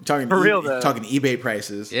 Right? Talking for real though. Talking eBay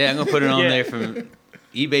prices. Yeah, I'm gonna put it on Yeah. there from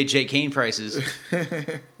eBay Jake Kane prices.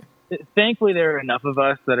 Thankfully, there are enough of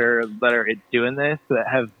us that are doing this, that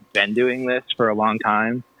have been doing this for a long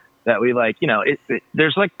time, that we like,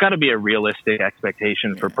 there's like got to be a realistic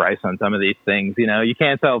expectation for price on some of these things. You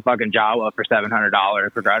can't sell fucking Jawa for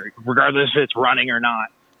 $700 regardless if it's running or not.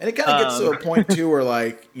 And it kind of gets to a point too where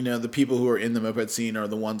like, the people who are in the moped scene are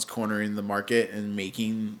the ones cornering the market and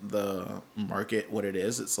making the market what it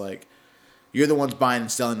is. It's like you're the ones buying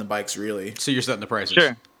and selling the bikes really. So you're setting the prices.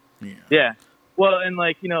 Sure. Yeah. Well, and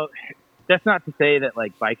like, that's not to say that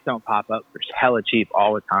like bikes don't pop up for hella cheap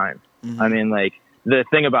all the time. Mm-hmm. I mean, like the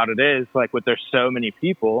thing about it is like there's so many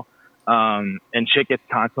people, and shit gets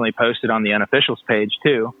constantly posted on the unofficials page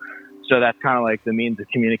too. So that's kind of like the means of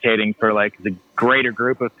communicating for like the greater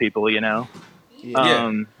group of people, Yeah.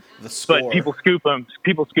 The score. But people scoop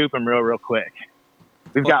them real quick.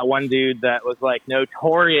 We've got one dude that was like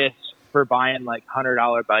notorious for buying like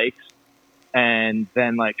 $100 bikes and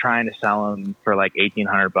then like trying to sell them for like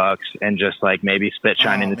 $1,800 and just like maybe spit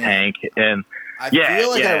shine in the tank. And I feel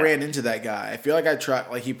like I ran into that guy. I feel like I tried,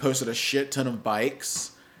 like he posted a shit ton of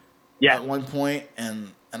bikes Yeah. at one point,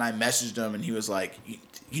 and I messaged him, and he was like,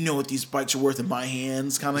 "You know what these bikes are worth in my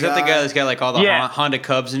hands?" Kind of Is that the guy that's got like all the Yeah. Honda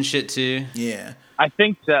Cubs and shit too? Yeah. I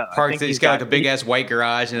think so. I Parked. think He's got like a big ass white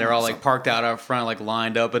garage, and they're all like parked out front, like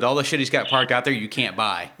lined up. But all the shit he's got parked out there, you can't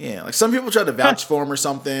buy. Yeah, like some people tried to vouch for him or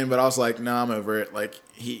something, but I was like, no, I'm over it. Like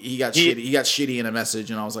he got shitty. He got shitty in a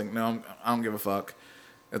message, and I was like, no, I don't give a fuck.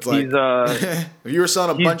 It's like He's if you were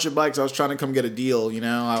selling a bunch of bikes, I was trying to come get a deal. You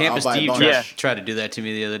know, Tampa I'll buy a Steve bunch. Yeah. tried to do that to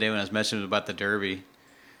me the other day when I was messaging him about the Derby.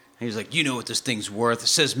 He was like, "You know what this thing's worth? It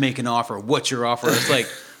says make an offer. What's your offer?" It's like,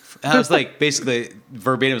 I was like, basically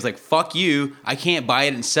verbatim, it was like, "Fuck you! I can't buy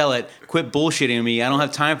it and sell it. Quit bullshitting me. I don't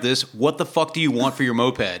have time for this. What the fuck do you want for your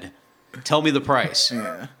moped? Tell me the price."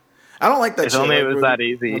 Yeah. I don't like that. If shit, only it like, was when- that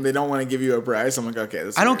easy. When they don't want to give you a price, I'm like, okay,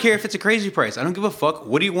 this. I don't care if it's a crazy price. I don't give a fuck.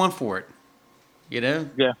 What do you want for it? You know?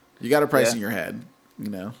 yeah. You got a price Yeah. in your head. You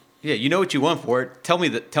know. Yeah, you know what you want for it. Tell me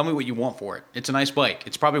what you want for it. It's a nice bike.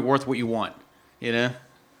 It's probably worth what you want. You know?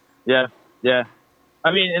 Yeah, yeah.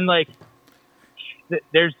 I mean, and like,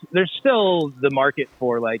 there's still the market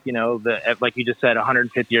for like the like you just said, $150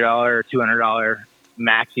 or $200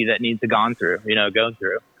 maxi that needs to going through.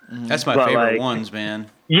 That's my But, favorite like- ones, man.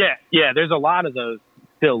 Yeah, yeah. There's a lot of those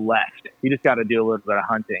still left. You just got to do a little bit of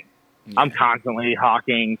hunting. I'm constantly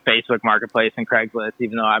hawking Facebook Marketplace and Craigslist,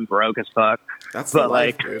 even though I'm broke as fuck. That's But, the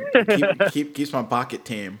life, like- dude. Keeps my pocket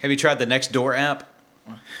tame. Have you tried the Nextdoor app?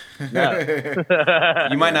 No.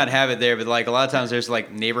 You might not have it there, but like a lot of times there's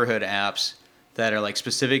like neighborhood apps that are like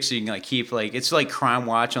specific, so you can like keep like it's like Crime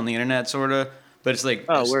Watch on the internet, sort of. But it's like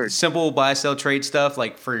word. simple buy, sell, trade stuff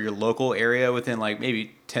like for your local area within like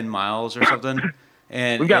maybe 10 miles or something.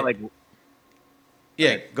 And We've got like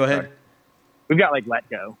go ahead. Sorry. We've got like Let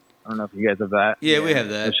Go. I don't know if you guys have that. Yeah, we have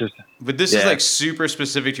that. It's just But this is Yeah. like super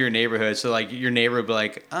specific to your neighborhood. So like your neighbor would be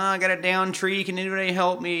like, "Oh, I got a down tree. Can anybody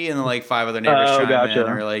help me?" And then like 5 other neighbors Oh, chime gotcha.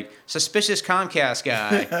 in, or like suspicious Comcast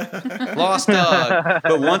guy, lost dog.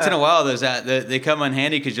 But once in a while, there's that they come in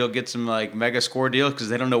handy because you'll get some like mega score deals because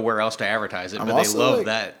they don't know where else to advertise it. But they love like,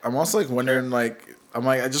 that. I'm also like wondering, like,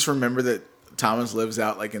 I just remember that Thomas lives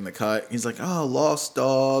out like in the cut. He's like, oh, lost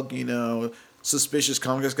dog, suspicious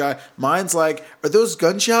Comcast guy. Mine's like, are those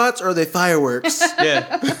gunshots or are they fireworks?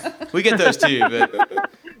 Yeah, we get those too. But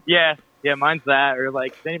yeah. Mine's that, or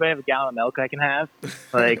like, does anybody have a gallon of milk I can have?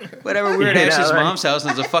 Like, whatever. We're at You know, Ashley's like- mom's house,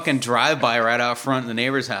 and there's a fucking drive-by right out front of the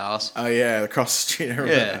neighbor's house. Oh yeah, across the street. I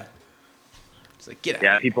remember Yeah. that. It's like get out.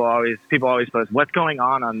 yeah, people always post what's going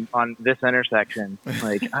on this intersection.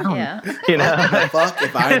 Like, I don't, Yeah. Fuck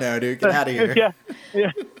if I know, dude. Get out of here.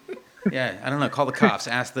 yeah. Yeah, I don't know. Call the cops.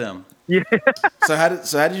 Ask them. So how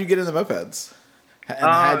did you get into mopeds? And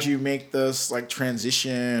how did you make this like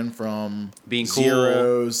transition from Being cool.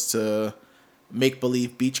 zeros to make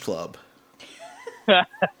believe beach club?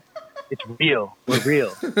 It's real. We're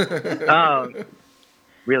real.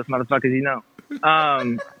 Realest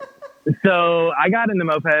motherfuckers, So I got into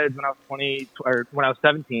mopeds when I was when I was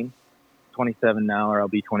 17, 27 now, or I'll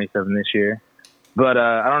be 27 this year. But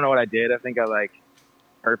I don't know what I did. I think I like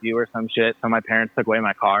curfew or some shit. So my parents took away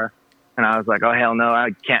my car, and I was like, oh hell no, I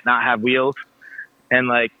can't not have wheels. And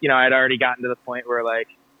like, I'd already gotten to the point where like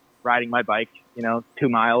riding my bike, 2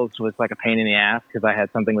 miles was like a pain in the ass because I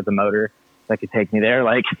had something with the motor that could take me there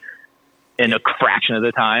like in a fraction of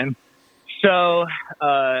the time. So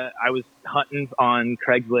I was hunting on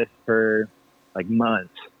Craigslist for like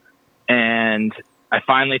months, and I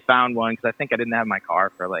finally found one because I think I didn't have my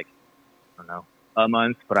car for like, I don't know, a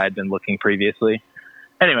month, but I had been looking previously.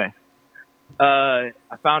 Anyway, I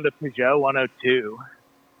found a Peugeot 102,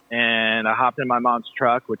 and I hopped in my mom's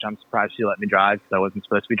truck, which I'm surprised she let me drive because I wasn't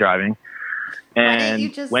supposed to be driving. Why didn't And you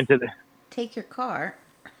just went to the. take your car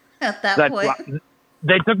at that That's point? why-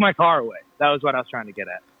 they took my car away. That was what I was trying to get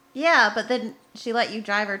at. Yeah, but then she let you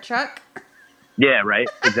drive her truck. Yeah, right.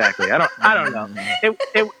 Exactly. I don't know.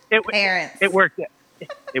 It Parents. It worked.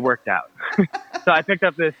 It worked out. So I picked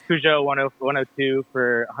up this Peugeot 102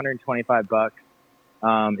 for $125.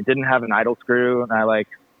 It didn't have an idle screw, and I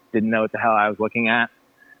didn't know what the hell I was looking at.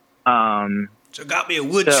 So got me a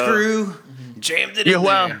wood screw, jammed it in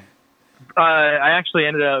well, there. I actually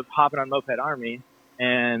ended up hopping on Moped Army,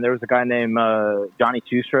 and there was a guy named Johnny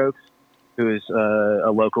Two Strokes, who is a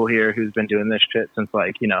local here who's been doing this shit since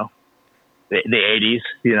the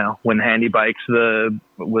 80s, when Handy Bikes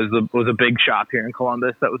was a big shop here in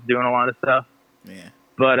Columbus that was doing a lot of stuff. Yeah.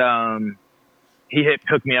 But he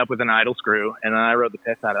hooked me up with an idle screw, and then I rode the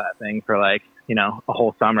piss out of that thing for a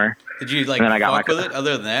whole summer. Did you and then I got fuck my with it?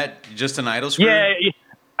 Other than that, just an idle screw? Yeah.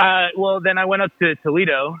 Well, then I went up to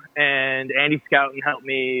Toledo, and Andy Scouten helped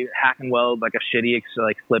me hack and weld like a shitty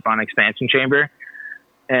slip-on expansion chamber.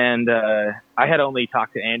 and I had only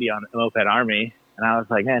talked to Andy on Moped Army, and I was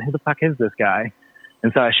like, man, who the fuck is this guy?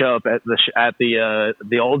 And so I show up at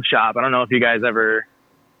the old shop. I don't know if you guys ever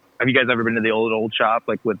been to the old shop,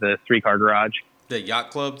 like with the 3-car garage? The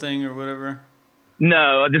yacht club thing or whatever?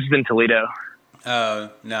 No, this is in Toledo. No,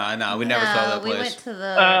 we never saw that place. We went to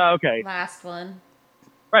the okay. last one.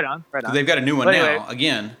 Right on. They've got a new one But anyway, now,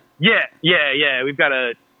 again. Yeah. We've got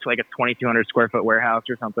a 2,200 square foot warehouse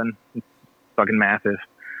or something. It's fucking massive.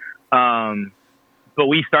 But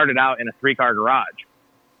we started out in a 3-car garage.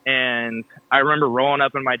 And I remember rolling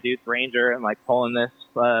up in my Duke's Ranger and like pulling this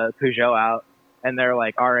Peugeot out, and they're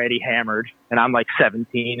like already hammered, and I'm like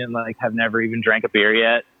 17 and like have never even drank a beer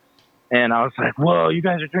yet. And I was like, "Whoa, you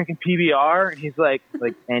guys are drinking PBR?" And he's like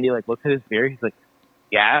Andy like looks at his beer. He's like,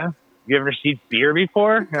 "Yeah, you ever seen beer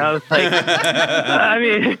before?" And I was like, "I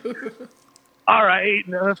mean, all right,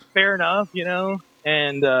 no, fair enough, you know."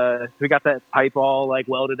 And we got that pipe all like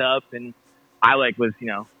welded up, and I like was, you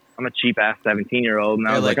know, I'm a cheap ass 17-year-old, and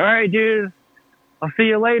I was like, "All right, dude, I'll see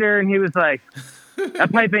you later." And he was like,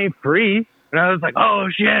 "That pipe ain't free." And I was like, "Oh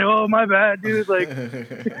shit! Oh my bad, dude!" Like,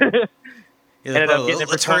 ended up getting it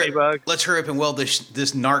for $20. Let's hurry up and weld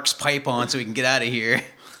this narcs pipe on so we can get out of here.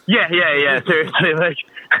 Yeah. Seriously, like,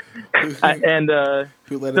 Who let in the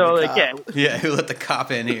cop? Yeah, who let the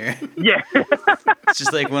cop in here? Yeah. It's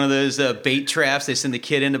just like one of those bait traps. They send the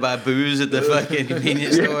kid in to buy booze at the fucking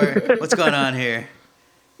convenience store. What's going on here?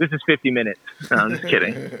 This is 50 minutes. No, I'm just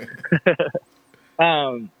kidding.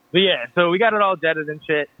 But yeah, so we got it all jetted and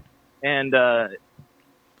shit. And I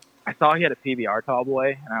saw he had a PBR tall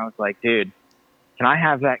boy, and I was like, "Dude, can I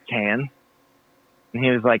have that can?" And he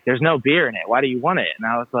was like, "There's no beer in it. Why do you want it?" And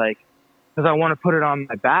I was like, "Because I want to put it on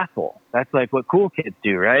my baffle. That's like what cool kids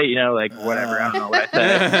do, right? You know, like whatever. I don't know what I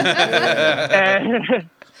said."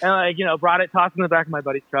 and like, you know, brought it, tossed it in the back of my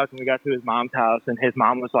buddy's truck, and we got to his mom's house, and his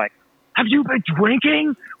mom was like, "Have you been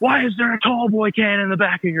drinking? Why is there a tall boy can in the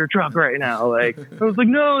back of your truck right now?" Like, I was like,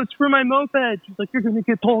 "No, it's for my moped." She's like, "You're going to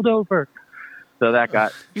get pulled over." So that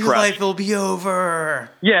got Your crushed. life will be over.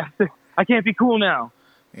 Yeah, I can't be cool now.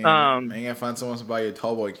 Man, I ain't gonna find someone to buy you a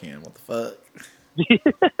tall boy can. What the fuck?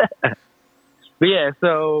 But yeah,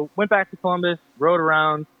 so went back to Columbus, rode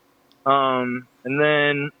around, and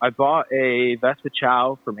then I bought a Vespa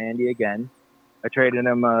Chow from Andy again. I traded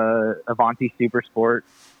him a Avanti Super Sport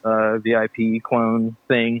VIP clone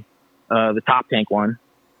thing, the top tank one,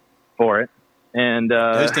 for it. And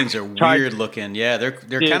those things are weird looking. Yeah, they're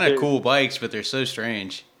kind of cool bikes, but they're so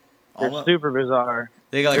strange. They're super bizarre.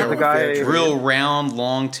 They got like There's a real round,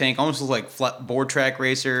 long tank, almost looks like flat board track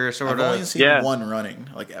racer sort I've of. only seen one running,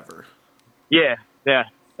 like ever. Yeah. That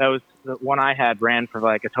was the one I had, ran for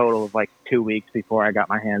like a total of like 2 weeks before I got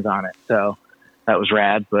my hands on it. So that was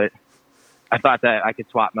rad, but I thought that I could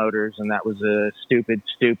swap motors, and that was a stupid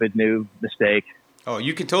new mistake. Oh,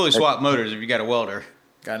 you can totally swap motors if you got a welder.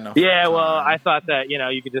 Got enough. Yeah, well, I thought that, you know,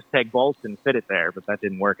 you could just take bolts and fit it there, but that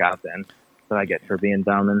didn't work out then. So I get for being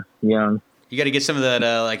dumb and young. You got to get some of that,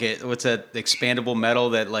 what's that expandable metal,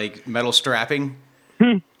 that like metal strapping?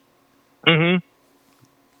 Mm-hmm.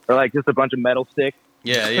 Or like just a bunch of metal sticks.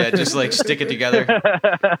 Yeah, just like stick it together.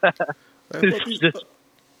 I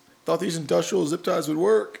thought these industrial zip ties would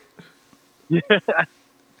work. Yeah.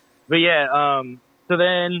 But yeah, so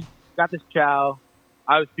then got this Chow.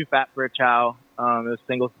 I was too fat for a Chow. It was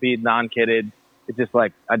single speed, non-kitted. It just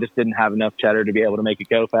like, I just didn't have enough cheddar to be able to make it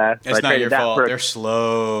go fast. That's so not your fault. They're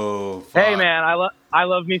slow. Hey man, I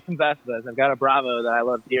love me some Vespas. I've got a Bravo that I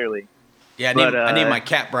love dearly. Yeah, I need my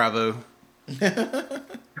cat Bravo. What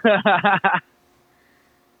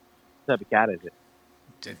type of cat is it?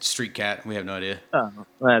 It's street cat. We have no idea. Oh,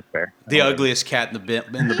 well, that's fair. The ugliest cat in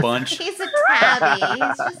the bunch. He's a tabby.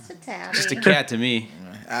 He's just a tabby. Just a cat to me.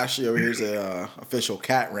 Ashley over here is a official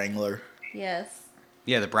cat wrangler. Yes.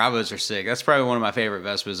 Yeah, the Bravos are sick. That's probably one of my favorite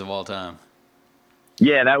Vespas of all time.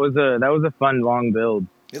 Yeah, that was a fun long build.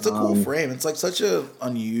 It's a cool frame. It's like such a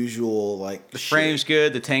unusual like. The frame's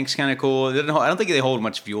good. The tank's kind of cool. I don't think they hold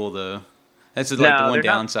much fuel though. That's like the one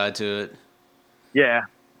downside to it. Yeah,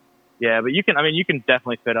 but you can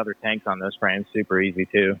definitely fit other tanks on those frames super easy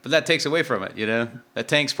too. But that takes away from it, you know. That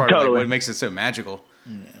tank's part of like what makes it so magical.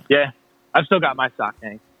 Yeah, I've still got my stock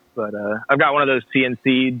tank, but I've got one of those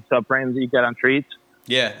CNC subframes that you get on treats.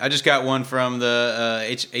 Yeah, I just got one from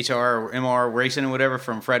the HR or MR Racing or whatever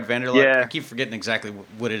from Fred Vanderlip. Yeah. I keep forgetting exactly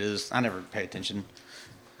what it is. I never pay attention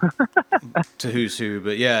to who's who.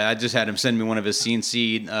 But yeah, I just had him send me one of his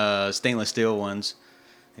CNC stainless steel ones.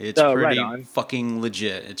 It's pretty fucking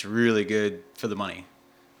legit. It's really good for the money.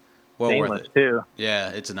 Well stainless worth it. Too. Yeah,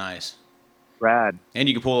 it's nice. Rad. And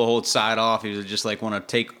you can pull the whole side off. You just like want to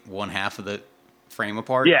take one half of the frame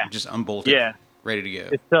apart. Yeah. Just unbolted. Yeah. Ready to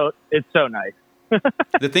go. It's so nice.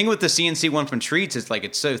 The thing with the CNC one from Treats is like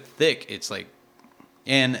it's so thick. It's like,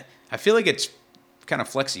 and I feel like it's kind of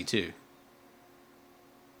flexy too.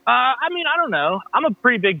 I mean, I don't know. I'm a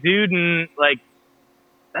pretty big dude, and like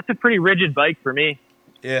that's a pretty rigid bike for me.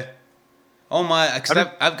 Yeah. Oh my! Cause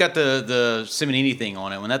I've got the Simonini thing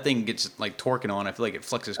on it. When that thing gets like torquing on, I feel like it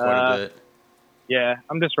flexes quite a bit. Yeah,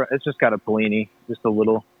 it's just got a Polini, just a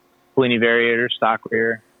little Polini variator, stock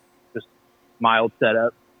rear, just mild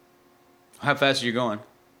setup. How fast are you going?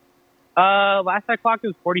 Last I clocked it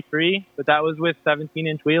was 43, but that was with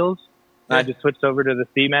 17-inch wheels. And I just switched over to the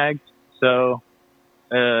C-Mags. So,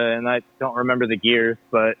 and I don't remember the gears,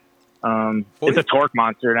 but it's a torque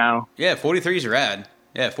monster now. Yeah, 43 is rad.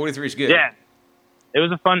 Yeah, 43 is good. Yeah, it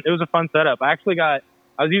was a fun setup. I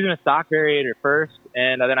was using a stock variator first,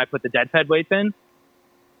 and then I put the dead ped weights in,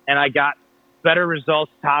 and I got better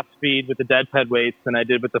results top speed with the dead ped weights than I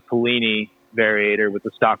did with the Polini variator with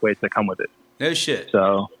the stock weights that come with it. No shit.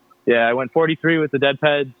 So, yeah, I went 43 with the dead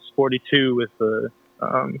peds, 42 with the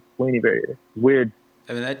Polini variator. Weird.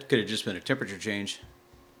 I mean, that could have just been a temperature change.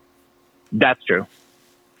 That's true.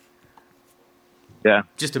 Yeah.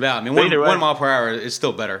 Just about. I mean, 1 mile per hour is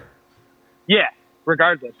still better. Yeah,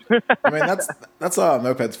 regardless. I mean, that's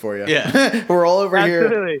mopeds for you. Yeah. We're all over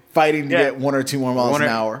Absolutely. here fighting to get 1 or 2 more miles an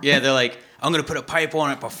hour. Yeah, they're like, I'm going to put a pipe on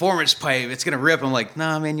it, performance pipe. It's going to rip. I'm like,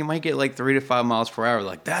 nah, man, you might get like 3 to 5 miles per hour.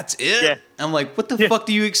 Like, that's it? Yeah. I'm like, what the fuck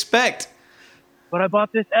do you expect? But I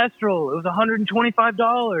bought this Estral. It was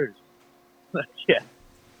 $125. Yeah.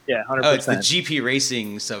 Yeah, 100%. Oh, it's the GP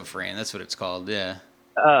Racing subframe. That's what it's called. Yeah.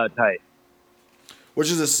 Tight. Which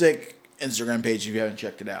is a sick Instagram page if you haven't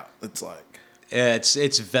checked it out. It's like... Yeah,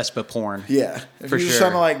 it's Vespa porn. Yeah. If For you're just sure.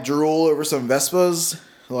 trying to like drool over some Vespas,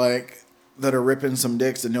 like, that are ripping some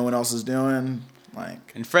dicks that no one else is doing,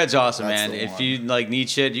 like... And Fred's awesome, That's man. the If one. you like need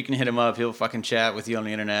shit, you can hit him up. He'll fucking chat with you on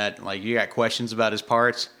the internet. Like, you got questions about his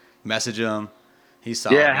parts, message him. He's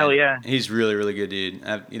solid. Yeah, man. hell yeah. He's really, really good dude.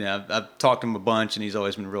 I've talked to him a bunch, and he's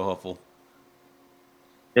always been real helpful.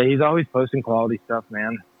 Yeah, he's always posting quality stuff,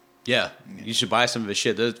 man. Yeah, you should buy some of his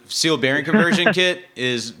shit. The seal bearing conversion kit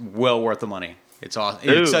is well worth the money. It's awesome.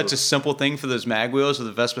 Ooh. It's such a simple thing for those mag wheels with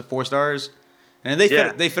the Vespa 4-stars, and they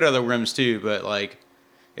fit other rims too. But like,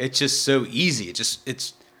 it's just so easy.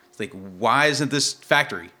 It's like, why isn't this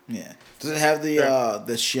factory? Yeah. Does it have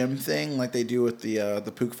the shim thing like they do with the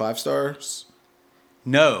Puch 5-stars?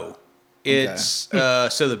 No. It's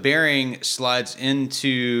so the bearing slides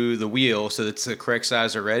into the wheel, so it's the correct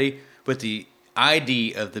size already. But the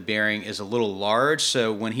ID of the bearing is a little large,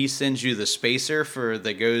 so when he sends you the spacer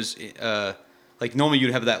that goes, like normally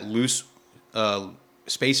you'd have that loose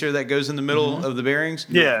spacer that goes in the middle of the bearings.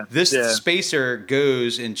 Yeah. This spacer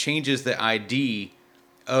goes and changes the ID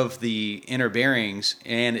of the inner bearings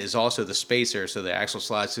and is also the spacer, so the axle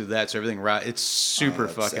slides through that, so everything right. It's super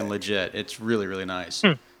fucking sick. legit. It's really, really nice.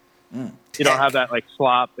 You don't have that like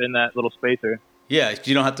slop in that little spacer. Yeah,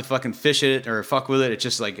 you don't have to fucking fish it or fuck with it. It's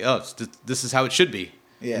just like, this is how it should be.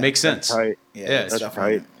 Yeah. It makes sense. Right. Yeah, it's it's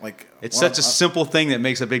definitely right. like It's such a simple thing that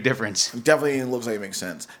makes a big difference. definitely looks like it makes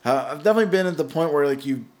sense. I've definitely been at the point where like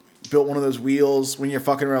you built one of those wheels when you're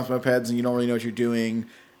fucking around with mopeds and you don't really know what you're doing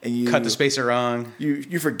and you Cut the spacer wrong.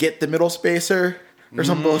 You forget the middle spacer or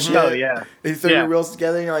some bullshit. Oh, yeah. And you throw Yeah. your wheels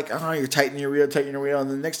together and you're like, oh, you're tightening your wheel, and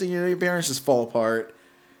the next thing you know, your bearings just fall apart.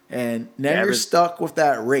 And now Yeah, you're but- stuck with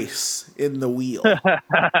that race in the wheel.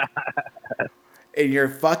 And you're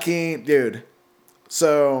fucking dude.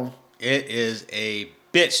 So It is a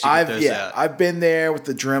bitch to get those out. I've been there with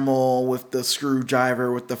the Dremel, with the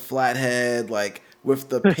screwdriver, with the flathead, like with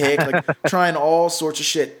the pick, like trying all sorts of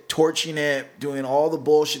shit, torching it, doing all the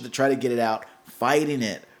bullshit to try to get it out, fighting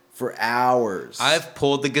it for hours. I've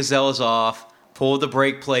pulled the gazelles off, pulled the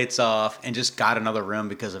brake plates off, and just got another rim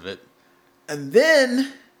because of it. And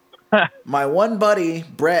then my one buddy,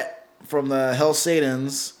 Brett from the Hell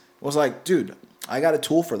Satans, was like, dude, I got a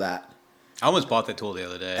tool for that. I almost bought that tool the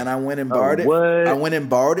other day. And I went and borrowed it. what? I went and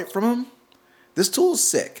borrowed it from him. This tool is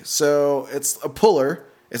sick. So it's a puller.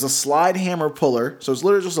 It's a slide hammer puller. So it's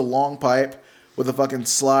literally just a long pipe with a fucking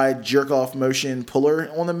slide jerk off motion puller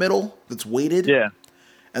on the middle that's weighted. Yeah.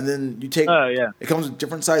 And then you take. Oh, yeah. It comes with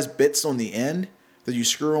different size bits on the end that you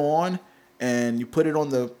screw on, and you put it on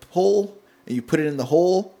the pole, and you put it in the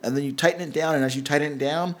hole, and then you tighten it down. And as you tighten it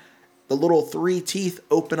down, the little 3 teeth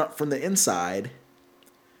open up from the inside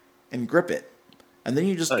and grip it. And then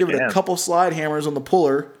you just give it a damn. couple slide hammers on the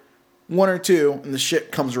puller, 1 or 2, and the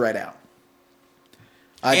shit comes right out.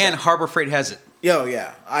 and Harbor Freight has it.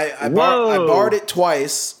 Yeah. I Whoa. borrowed it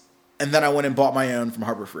twice, and then I went and bought my own from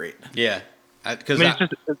Harbor Freight. Yeah. I mean, it's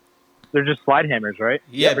just they're just slide hammers, right?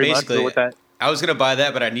 Yeah, Pretty much. basically. So with that, I was gonna buy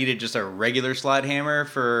that, but I needed just a regular slide hammer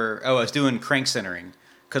for. Oh, I was doing crank centering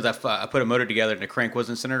because I put a motor together and the crank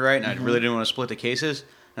wasn't centered right, and I really didn't want to split the cases.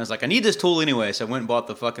 And I was like, I need this tool anyway, so I went and bought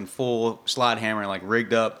the fucking full slide hammer and like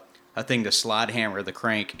rigged up a thing to slide hammer the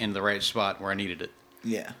crank in the right spot where I needed it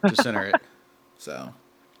Yeah. to center it. So,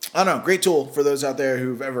 I don't know. Great tool for those out there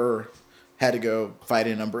who've ever had to go fight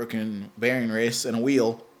an unbroken bearing race and a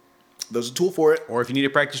wheel. There's a tool for it. Or if you need to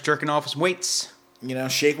practice jerking off some weights. You know,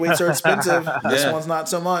 shake weights are expensive. This Yeah. one's not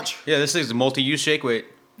so much. Yeah, this is a multi-use shake weight.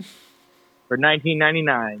 for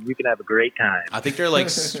 $19.99, you can have a great time. I think they're like, I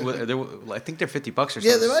think they're $50 or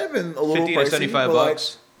something. Yeah, they might have been a little 50 pricey, to 75 but, like,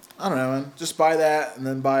 bucks. I don't know, man. Just buy that and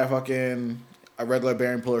then buy a regular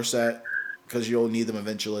bearing puller set because you'll need them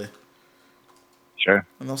eventually. Sure.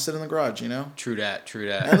 And they'll sit in the garage, you know? True that.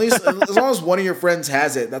 At least as long as one of your friends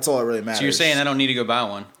has it, that's all that really matters. So you're saying I don't need to go buy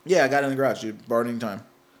one? Yeah, I got it in the garage, dude. Borrow any time.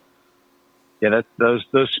 Yeah, that's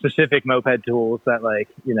those specific moped tools that, like,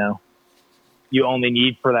 you know, you only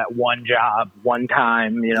need for that one job, one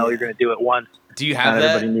time. You know, you're going to do it once. Do you have Not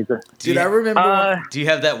that? everybody needs it. Dude, I remember. Do you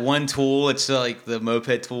have that one tool? It's like the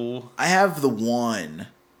moped tool. I have the one.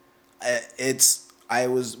 When I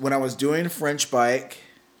was doing my French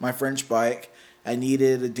bike, I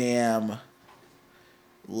needed a damn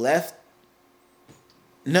left.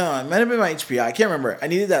 No, it might have been my HPI. I can't remember. I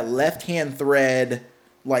needed that left-hand thread,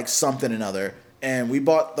 like something another. And we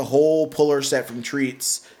bought the whole puller set from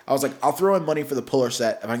Treats. I was like, I'll throw in money for the puller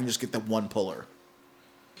set if I can just get the one puller.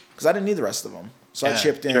 Because I didn't need the rest of them. So I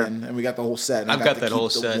chipped in, and we got the whole set. And I've I got to that keep whole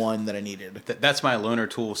the set. one that I needed. That's my loaner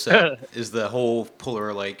tool set. Is the whole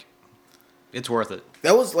puller, like, it's worth it.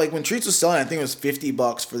 That was like when Treats was selling, I think it was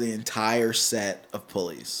 $50 for the entire set of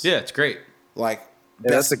pulleys. Yeah, it's great. Like,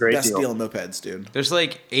 that's a great best deal. deal in mopeds, dude. There's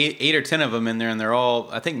like eight or 10 of them in there, and they're all,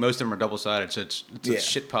 I think most of them are double sided, so it's a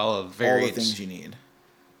shit pile of All the variants. things you need.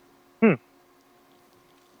 I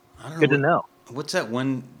don't know Good to know. What's that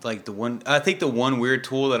one, like I think the one weird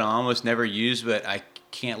tool that I almost never use, but I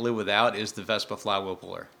can't live without is the Vespa flywheel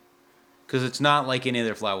puller. Because it's not like any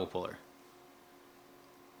other flywheel puller.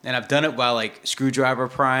 And I've done it by like screwdriver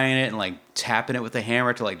prying it and like tapping it with a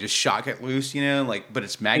hammer to like just shock it loose, you know, like, but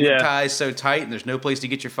it's magnetized so tight and there's no place to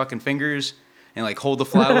get your fucking fingers and like hold the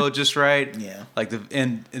flywheel just right. Yeah. Like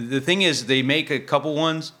and the thing is they make a couple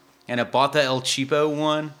ones and I bought the El Cheapo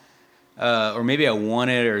one. Or maybe I won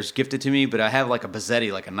it or it's gifted to me, but I have like a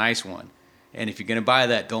Bazzetti, like a nice one. And if you're going to buy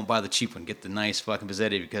that, don't buy the cheap one. Get the nice fucking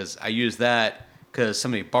Bazzetti because I used that because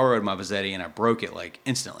somebody borrowed my Bazzetti and I broke it like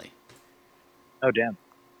instantly. Oh, damn.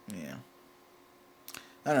 Yeah.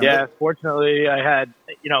 I don't know. Yeah, fortunately, I had,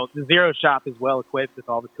 you know, the Zero shop is well equipped with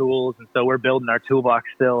all the tools, and so we're building our toolbox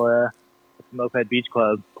still at the Moped Beach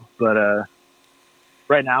Club. But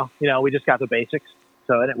right now, you know, we just got the basics,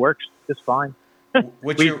 and it works just fine.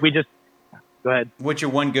 We just go ahead. What's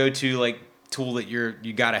your one go-to like tool that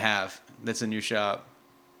you got to have that's in your shop?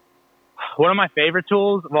 One of my favorite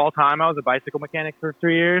tools of all time. I was a bicycle mechanic for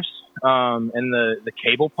 3 years, and the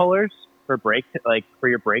cable pullers for for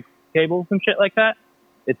your brake cables and shit like that.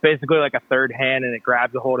 It's basically like a third hand, and it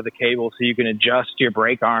grabs a hold of the cable so you can adjust your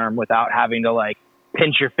brake arm without having to like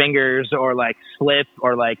pinch your fingers or like slip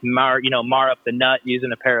or like mar up the nut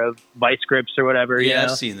using a pair of vice grips or whatever. Yeah, you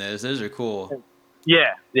know? I've seen those. Those are cool.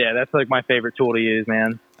 Yeah, that's like my favorite tool to use,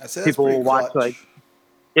 man. People pretty will watch clutch. like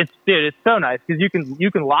it's so nice because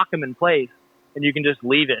you can lock them in place and you can just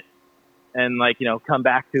leave it and like, you know, come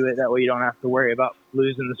back to it. That way you don't have to worry about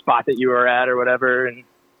losing the spot that you were at or whatever. And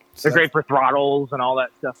they're great for throttles and all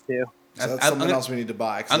that stuff too. So that's something else we need to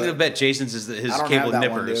buy. I'm going to bet Jason's is his I don't cable have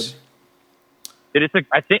that one, nippers. Dude,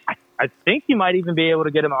 I think you might even be able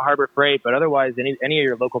to get them at Harbor Freight, but otherwise any of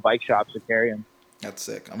your local bike shops would carry them. That's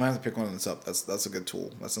sick. I'm gonna have to pick one of this up. That's a good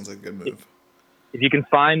tool. That sounds like a good move. If you can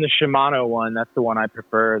find the Shimano one, that's the one I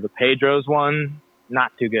prefer. The Pedro's one,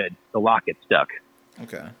 not too good. The locket stuck.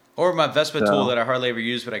 Okay. Or my Vespa tool that I hardly ever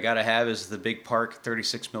use, but I got to have is the Big Park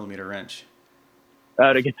 36 millimeter wrench.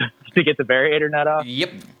 To get the variator nut off.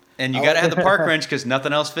 Yep. And you got to have the park wrench because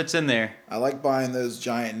nothing else fits in there. I like buying those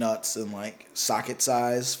giant nuts in like socket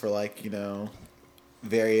size for like, you know,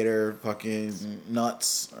 variator fucking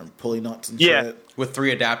nuts or pulley nuts and shit. With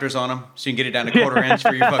 3 adapters on them, so you can get it down to quarter inch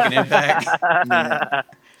for your fucking impact. Yeah.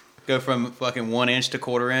 Go from fucking 1 inch to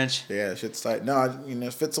quarter inch. Yeah, shit's tight. No, you know,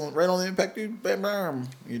 it fits right on the impact, dude. Bam, bam.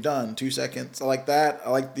 You're done. 2 seconds. I like that. I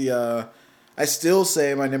like the. I still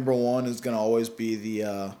say my number one is gonna always be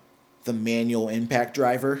the manual impact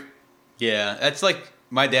driver. Yeah, that's like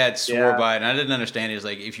my dad swore by it, and I didn't understand it. He's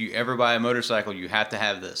like, if you ever buy a motorcycle, you have to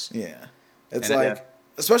have this. Yeah, it's like,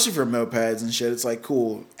 especially for mopeds and shit. It's like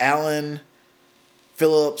cool. Alan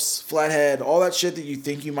Phillips, flathead, all that shit that you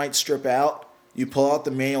think you might strip out, you pull out the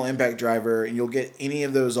manual impact driver and you'll get any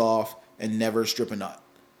of those off and never strip a nut.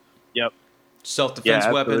 Yep. Self-defense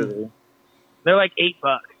weapon. Absolutely. They're like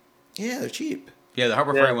 $8. Yeah, they're cheap. Yeah, the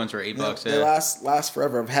Harbor Freight ones were $8. They last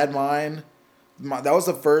forever. I've had mine. That was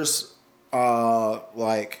the first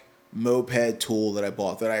like moped tool that I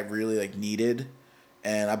bought that I really like needed,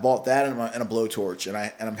 and I bought that and a blowtorch, and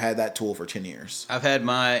I've had that tool for 10 years. I've had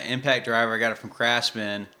my impact driver. I got it from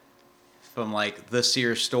Craftsman, from like the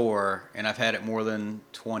Sears store, and I've had it more than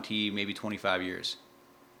 20, maybe 25 years.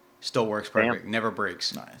 Still works perfect. Damn. Never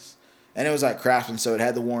breaks. Nice. And it was like Craftsman, so it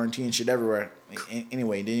had the warranty and shit everywhere.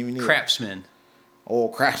 Anyway, didn't even need Craftsman. it. Oh,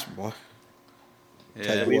 Craftsman, boy.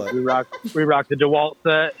 Yeah. you what. We rock the DeWalt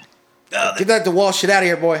set. Get that DeWalt shit out of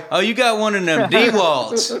here, boy. Oh, you got one of them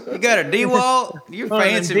DeWalts. You got a DeWalt? You're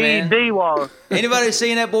fancy, man. DeWalt. Anybody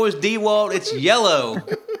seen that boy's DeWalt? It's yellow.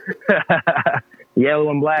 Yellow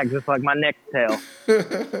and black, just like my next tail.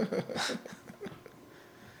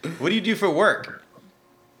 What do you do for work?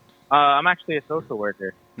 I'm actually a social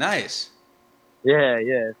worker. Nice.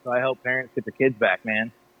 Yeah. So I help parents get their kids back,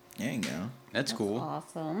 man. There you go. That's cool.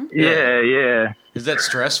 Awesome. Yeah. Is that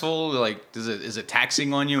stressful? Like, is it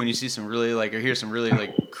taxing on you when you see some really like or hear some really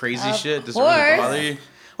like crazy Of shit? Does it really course. bother you?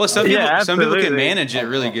 Well, some Yeah, people can absolutely. manage it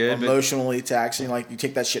really good. But Emotionally taxing, like you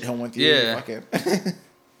take that shit home with you. Yeah. Fuck it.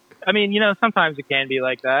 I mean, sometimes it can be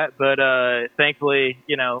like that, but thankfully,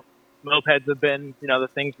 mopeds have been, the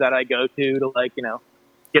things that I go to like,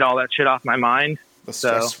 get all that shit off my mind. The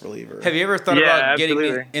stress reliever. have you ever thought Yeah, about getting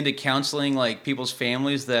absolutely. into counseling like people's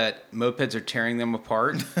families that mopeds are tearing them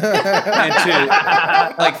apart, and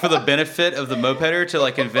to like for the benefit of the mopeder to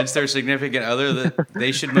like convince their significant other that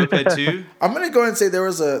they should moped too? I'm gonna go ahead and say there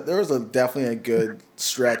was a definitely a good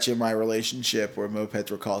stretch in my relationship where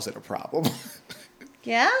mopeds were causing a problem.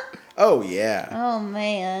 Yeah? Oh yeah. Oh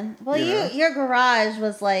man. Well, Yeah. your garage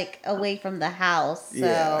was like away from the house,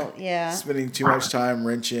 so yeah. Spending too much time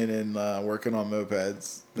wrenching and working on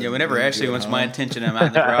mopeds. Yeah, whenever Than Ashley doing wants home. my attention, I'm out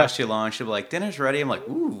in the garage too long. She'll be like, "Dinner's ready." I'm like,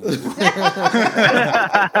 "Ooh."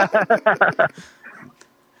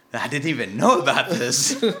 I didn't even know about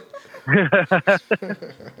this. This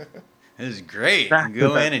is great.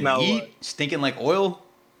 Go in and Smell eat, what? stinking like oil.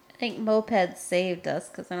 I think mopeds saved us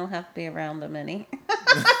because I don't have to be around them any.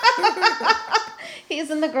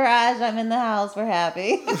 He's in the garage. I'm in the house. We're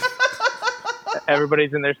happy.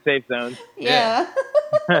 Everybody's in their safe zone. Yeah.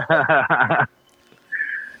 I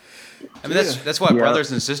mean, that's why Yeah.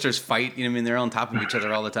 brothers and sisters fight. You know, what I mean, they're on top of each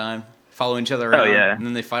other all the time, following each other around, yeah. and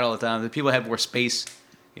then they fight all the time. The people have more space.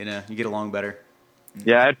 You get along better.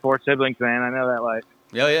 Yeah, I had 4 siblings, man. I know that life.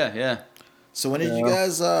 Oh yeah. So when did you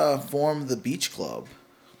guys form the beach club?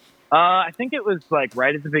 I think it was like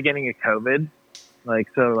right at the beginning of COVID.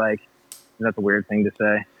 That's a weird thing to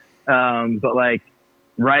say. But like,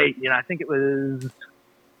 right, I think it was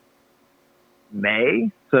May.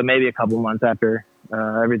 So maybe a couple months after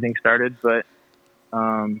everything started. But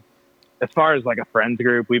as far as like a friends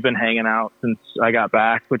group, we've been hanging out since I got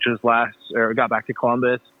back, got back to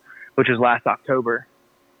Columbus, which was last October.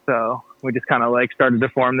 So we just kind of like started to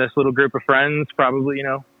form this little group of friends, probably,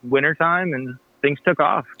 wintertime, and things took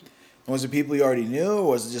off. Was it people you already knew, or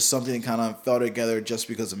was it just something that kind of fell together just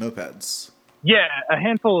because of mopeds? Yeah, a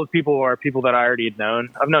handful of people are people that I already had known.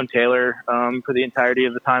 I've known Taylor for the entirety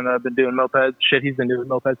of the time that I've been doing mopeds. Shit, he's been doing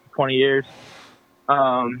mopeds for 20 years.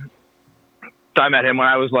 I met him when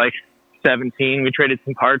I was like 17. We traded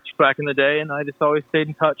some parts back in the day, and I just always stayed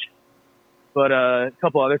in touch. But a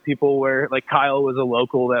couple other people were, like Kyle was a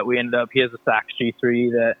local that we ended up, he has a Sachs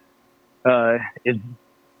G3 that is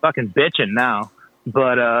fucking bitching now.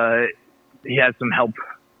 But he had some help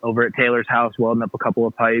over at Taylor's house welding up a couple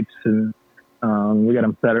of pipes, and we got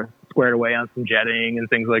him squared away on some jetting and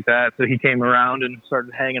things like that. So he came around and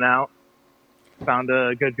started hanging out, found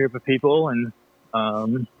a good group of people, and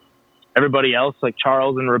everybody else, like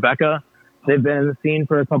Charles and Rebecca, they've been in the scene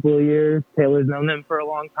for a couple of years. Taylor's known them for a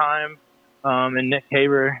long time. And Nick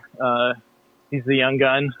Haber, he's the young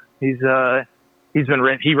gun. He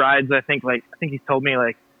rides, I think he's told me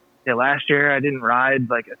like, yeah, last year I didn't ride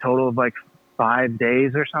like a total of like 5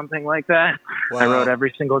 days or something like that. Wow. I rode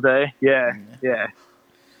every single day. Yeah.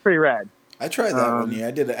 Pretty rad. I tried that one year.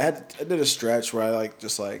 I did a stretch where I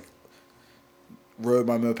just rode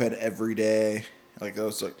my moped every day. Like I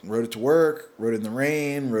was rode it to work, rode it in the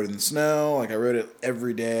rain, rode it in the snow. Like I rode it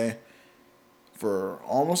every day for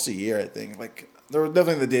almost a year, I think. Like there were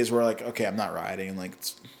definitely the days where like, okay, I'm not riding. Like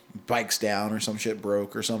bike's down or some shit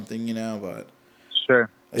broke or something, but Sure.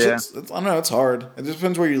 Yeah. I don't know. It's hard. It just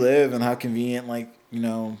depends where you live and how convenient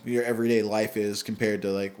your everyday life is compared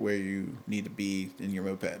to like where you need to be in your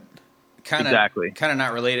moped. Kind of Exactly.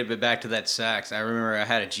 not related, but back to that sax. I remember I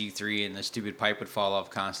had a G3 and the stupid pipe would fall off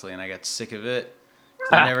constantly, and I got sick of it.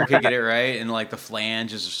 I never could get it right, and like the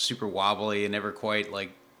flange is super wobbly and never quite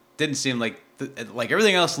like didn't seem like like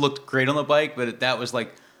everything else looked great on the bike, but that was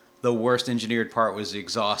like the worst engineered part was the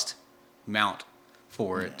exhaust mount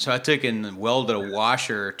for it. So I took and welded a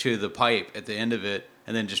washer to the pipe at the end of it,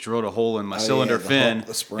 and then just drilled a hole in my cylinder fin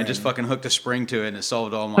the spring. and just fucking hooked a spring to it, and it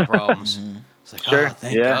solved all my problems. It's like, Sure. oh,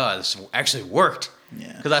 thank Yeah. God, this actually worked.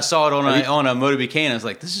 Yeah. Because I saw it on a Moto BK, and I was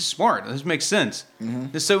like, this is smart. This makes sense.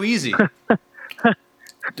 It's so easy.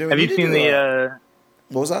 Dude, we Have you need to seen do the?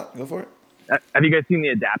 what was that? Go for it. Have you guys seen the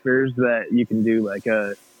adapters that you can do like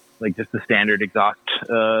just the standard exhaust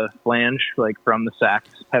flange like from the Sax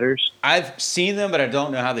headers? I've seen them, but I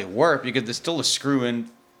don't know how they work because there's still a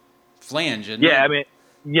screw-in flange. Isn't Yeah, it? I mean,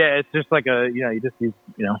 yeah, it's just like you just use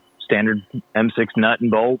standard M6 nut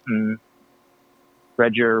and bolt and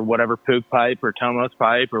thread your whatever Pook pipe or Tomos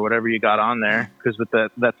pipe or whatever you got on there. Because with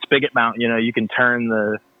that spigot mount, you can turn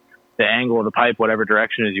the angle of the pipe whatever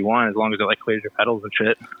direction as you want, as long as it like clears your pedals and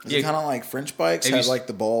shit. Is it kind of like French bikes Have you have s- like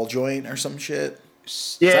the ball joint or some shit? I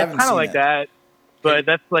Yeah, it's haven't kind of seen like it. that. But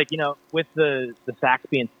that's like, with the Sax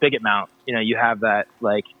being spigot mount, you have that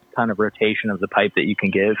like kind of rotation of the pipe that you can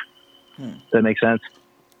give. Does that make sense?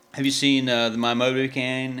 Have you seen my Moto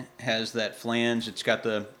can has that flange? It's got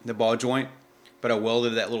the ball joint, but I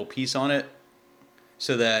welded that little piece on it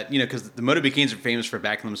so that, because the Moto Canes are famous for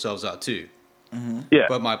backing themselves out too. Yeah.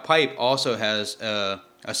 But my pipe also has a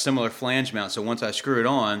similar flange mount. So once I screw it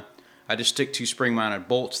on, I just stick 2 spring-mounted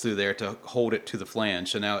bolts through there to hold it to the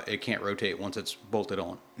flange. So now it can't rotate once it's bolted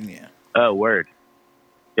on. Yeah. Oh, word.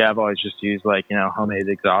 Yeah, I've always just used like, homemade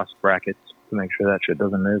exhaust brackets to make sure that shit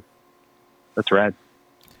doesn't move. That's rad.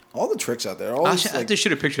 All the tricks out there. I Always have to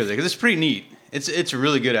shoot a picture of it because it's pretty neat. It's a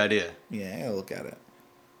really good idea. yeah, I gotta look at it.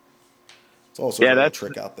 It's also Yeah, a that's-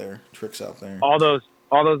 tricks out there. All those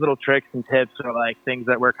little tricks and tips are like things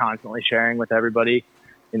that we're constantly sharing with everybody.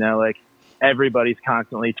 Like everybody's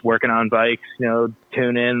constantly working on bikes,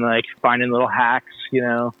 tuning, like finding little hacks,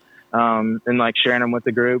 and like sharing them with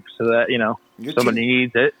the group so that, You're somebody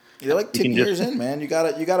needs it. You're like 10 can years in, man. You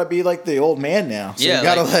gotta be like the old man now. So Yeah, you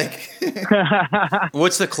gotta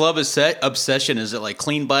What's the club obsession? Is it like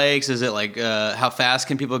clean bikes? Is it like how fast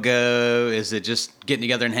can people go? Is it just getting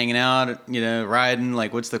together and hanging out, riding?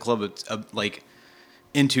 Like what's the club like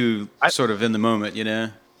into sort of in the moment,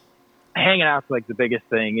 Hanging out's like the biggest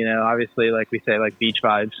thing, obviously, like we say, like beach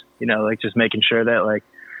vibes, like just making sure that like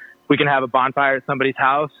we can have a bonfire at somebody's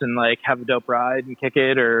house and like have a dope ride and kick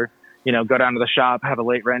it, or go down to the shop, have a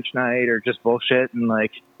late wrench night, or just bullshit and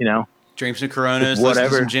like, Drink some Coronas, listen to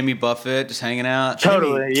Whatever. some Jimmy Buffett, just hanging out.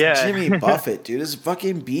 Totally, yeah. Jimmy Buffett, dude. It's a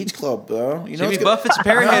fucking beach club, bro. Jimmy Buffett's a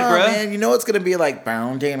Parrothead, bro. Man, it's gonna be like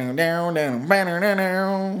down, down, down, down,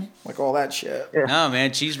 down, like all that shit. No, man,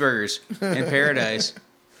 cheeseburgers in paradise.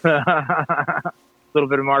 A little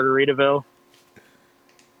bit of Margaritaville.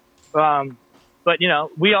 But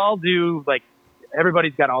we all do, like,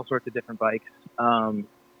 everybody's got all sorts of different bikes.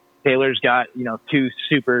 Taylor's got 2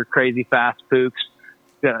 super crazy fast Pooks,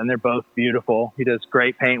 and they're both beautiful. He does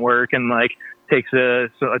great paint work and like takes a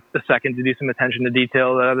second to do some attention to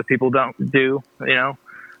detail that other people don't do.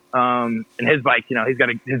 And his bike, he's got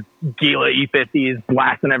his Gila E50. He's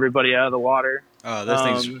blasting everybody out of the water. Oh, those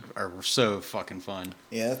things are so fucking fun.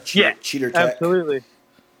 Yeah, Yeah, cheater tech. absolutely.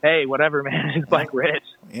 Hey, whatever, man. His bike rips.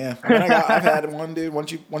 Yeah, I mean, I've had one, dude.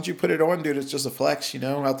 Once you put it on, dude, it's just a flex,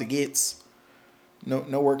 out the gates. No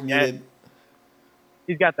work needed.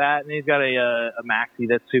 He's got that, and he's got a maxi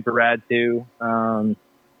that's super rad too. I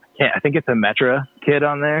think it's a Metra kit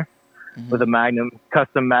on there with a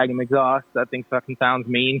custom Magnum exhaust. That thing fucking sounds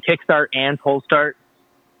mean. Kickstart and pull start.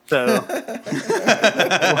 So yeah,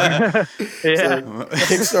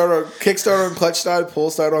 Kickstarter on clutch side, pull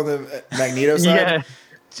side on the Magneto side. yeah,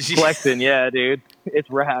 flexing, yeah, dude, it's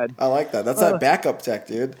rad. I like that. That's that backup tech,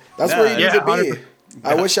 dude. That's where you yeah, need to 100%. be.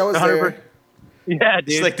 I wish I was there. 100%. Yeah, dude.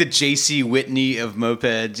 It's like the JC Whitney of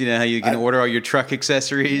mopeds. How you can order all your truck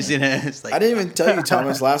accessories. It's like I didn't even tell you,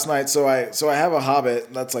 Thomas, last night. So I have a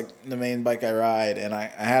Hobbit. That's like the main bike I ride, and I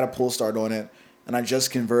had a pull start on it, and I just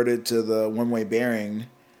converted to the one-way bearing,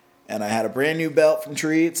 and I had a brand new belt from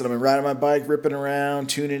Treats, and I've been riding my bike, ripping around,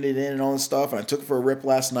 tuning it in, and all this stuff. And I took it for a rip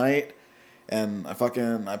last night, and I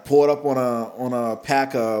pull it up on a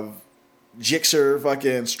pack of Gixxer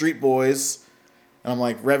fucking Street Boys. And I'm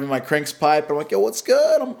like revving my cranks pipe. I'm like, yo, what's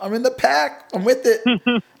good? I'm in the pack. I'm with it.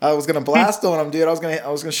 I was gonna blast on him, dude. I was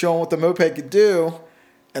gonna show him what the moped could do.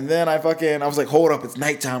 And then I was like, hold up, it's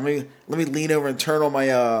nighttime. Let me lean over and turn on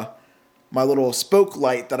my my little spoke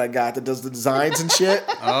light that I got that does the designs and shit.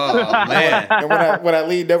 Oh man! And when I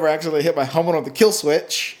leaned over, I actually hit my helmet on the kill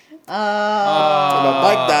switch. And my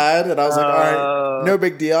bike died, and I was like, all right, no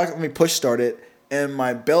big deal. Let me push start it, and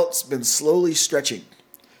my belt's been slowly stretching.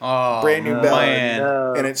 Oh, Brand new belt, man.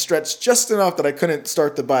 and it stretched just enough that I couldn't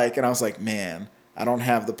start the bike, and I was like, man, I don't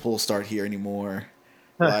have the pull start here anymore.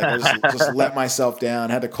 Like I just let myself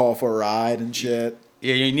down. Had to call for a ride and shit.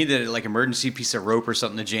 Yeah, you need a like emergency piece of rope or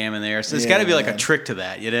something to jam in there. So there's got to be like a trick to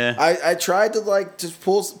that, you know? I tried to like just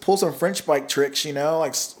pull some French bike tricks, you know,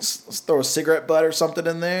 like throw a cigarette butt or something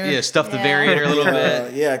in there. Yeah, stuff the variator a little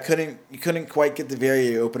bit. Yeah, you couldn't quite get the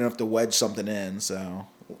variator open enough to wedge something in, so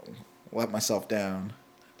let myself down.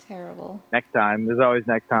 Terrible. Next time. There's always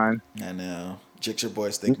next time. I know. Jixer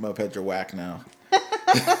boys think mopeds are whack now.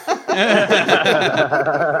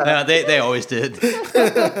 No, they always did.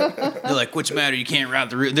 They're like, what's the matter? You can't ride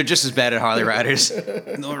the real. They're just as bad at Harley riders.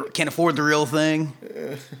 Can't afford the real thing.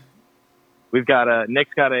 We've got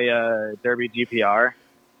Nick's got a Derby GPR,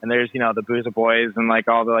 and there's the Boozer Boys and like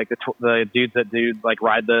all the dudes that do like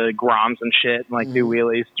ride the Groms and shit and like do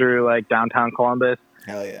wheelies through like downtown Columbus.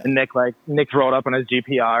 Hell yeah. And Nick's rolled up on his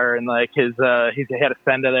GPR and like he had a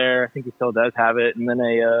Fenda there. I think he still does have it, and then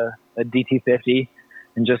a DT50,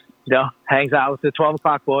 and just hangs out with the 12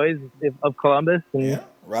 o'clock boys of Columbus and Yeah,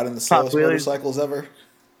 riding the slowest motorcycles ever.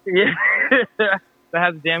 Yeah, that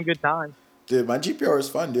has a damn good time. Dude, my GPR is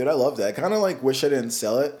fun, dude. I love that. I kind of like wish I didn't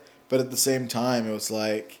sell it, but at the same time, it was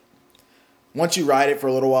like once you ride it for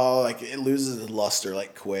a little while, like it loses its luster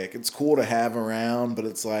like quick. It's cool to have around, but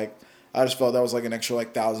it's like I just felt that was like an extra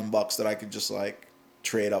like $1,000 that I could just like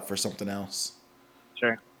trade up for something else.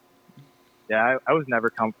 Sure. Yeah, I was never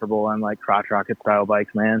comfortable on like crotch rocket style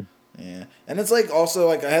bikes, man. Yeah, and it's like also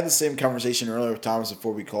like I had the same conversation earlier with Thomas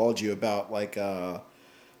before we called you about like the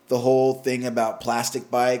whole thing about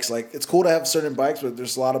plastic bikes. Like it's cool to have certain bikes, but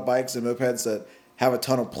there's a lot of bikes and mopeds that have a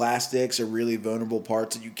ton of plastics or really vulnerable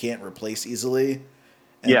parts that you can't replace easily.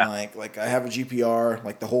 And yeah, like I have a GPR,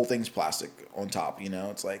 like the whole thing's plastic on top.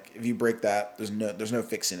 It's like if you break that, there's no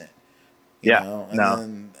fixing it. You know?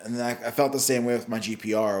 And then I felt the same way with my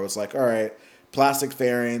GPR. I was like, all right, plastic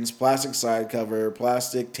fairings, plastic side cover,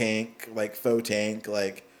 plastic tank, like faux tank,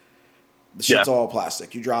 like the shit's all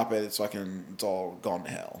plastic. You drop it, it's all gone to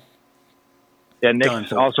hell. Yeah,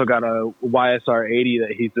 Nick's also got a YSR 80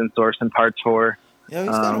 that he's been sourcing parts for. Yeah, he's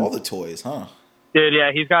got all the toys, huh? Dude,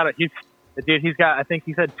 yeah, he's got I think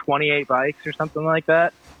he said 28 bikes or something like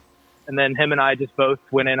that. And then him and I just both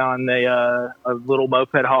went in on a little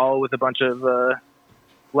moped haul with a bunch of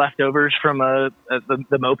leftovers from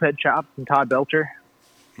the moped shop from Todd Belcher.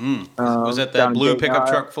 Was that blue pickup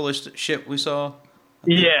truck full of shit we saw?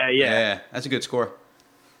 Yeah. That's a good score.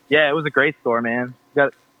 Yeah, it was a great score, man. We got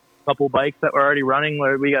a couple bikes that were already running.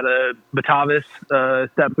 Where we got a Batavis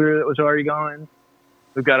step through that was already going.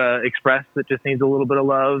 We've got a Express that just needs a little bit of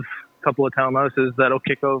love. A couple of Tomoses that'll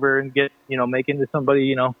kick over and get make into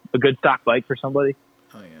somebody a good stock bike for somebody.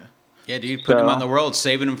 Oh yeah. Yeah, dude, putting them on the world,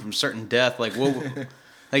 saving them from certain death. Like,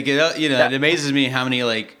 it amazes me how many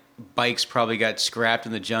like bikes probably got scrapped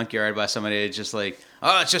in the junkyard by somebody that's just like,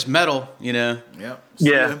 oh, it's just metal, Yep.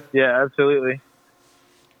 Yeah, absolutely.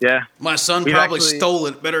 Yeah. My son probably stole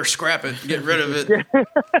it. Better scrap it. Get rid of it.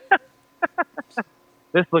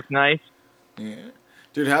 This looks nice. Yeah.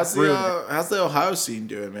 Dude, how's the Ohio scene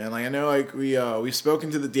doing, man? Like I know, like we've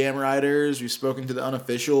spoken to the Dam Riders, we've spoken to the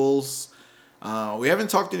Unofficials. We haven't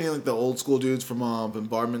talked to any like the old school dudes from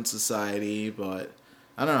Bombardment Society, but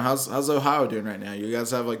I don't know how's Ohio doing right now. You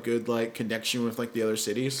guys have like good like connection with like the other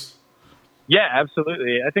cities? Yeah,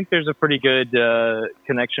 absolutely. I think there's a pretty good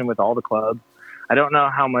connection with all the clubs. I don't know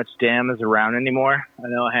how much Dam is around anymore. I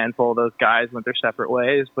know a handful of those guys went their separate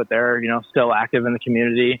ways, but they're still active in the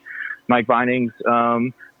community. Mike Vinings is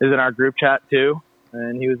in our group chat too,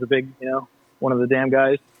 and he was a big, one of the Dam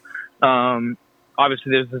guys.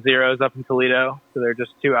 Obviously, there's the Zeros up in Toledo, so they're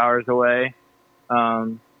just 2 hours away.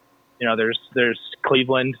 There's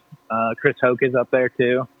Cleveland. Chris Hoke is up there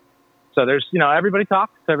too. So there's, everybody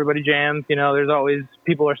talks, everybody jams. There's always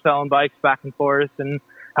people are selling bikes back and forth and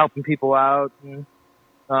helping people out. And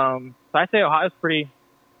so I say Ohio's pretty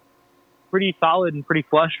solid and pretty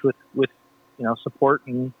flush with support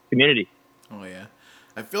and community. Oh yeah,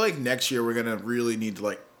 I feel like next year we're gonna really need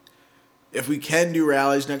to if we can do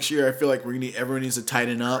rallies next year. I feel like everyone needs to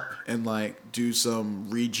tighten up and like do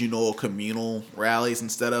some regional communal rallies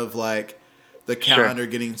instead of like the calendar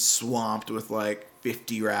getting swamped with like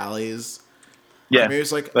 50 rallies. Yeah, maybe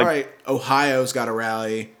it's like all right, Ohio's got a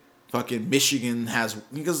rally, fucking Michigan has,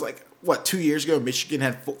 because like what, 2 years ago, Michigan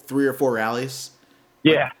had 3 or 4 rallies.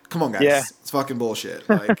 Yeah. Come on, guys. Yeah. It's fucking bullshit.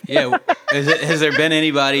 Like, Yeah, has there been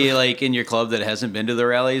anybody like in your club that hasn't been to the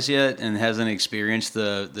rallies yet and hasn't experienced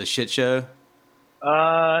the shit show?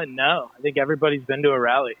 No. I think everybody's been to a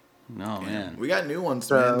rally. No, man. we got new ones,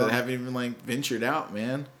 So- man, that haven't even like ventured out,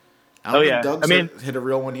 man. I don't Oh, think yeah. Doug's I mean- hit a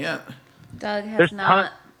real one yet. Doug has There's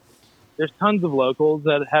not. There's tons of locals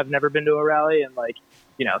that have never been to a rally and like,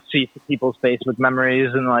 you know, see people's Facebook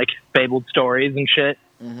memories and like fabled stories and shit.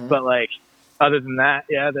 But like, other than that,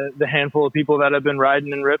 yeah, the handful of people that have been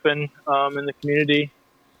riding and ripping in the community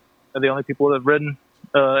are the only people that have ridden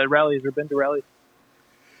at rallies or been to rallies.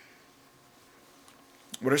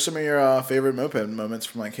 What are some of your favorite moped moments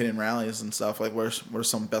from like hitting rallies and stuff? Like, what are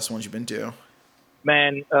some best ones you've been to?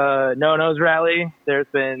 Man, No Nose Rally, there's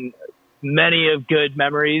been many of good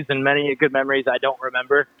memories and many good memories I don't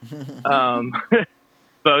remember.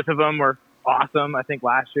 Both of them were awesome. I think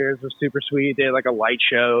last year's was super sweet. They had like a light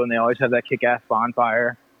show and they always have that kick-ass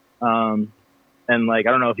bonfire. And like,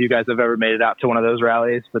 I don't know if you guys have ever made it out to one of those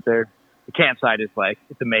rallies, but the campsite is like,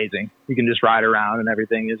 it's amazing. You can just ride around and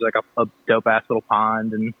everything. There's like a dope ass little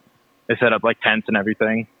pond and they set up like tents and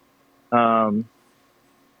everything. MCR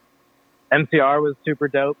was super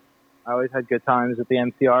dope. I always had good times at the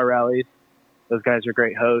MCR rallies. Those guys are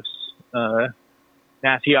great hosts.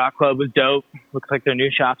 Nasty Yacht Club was dope. Looks like their new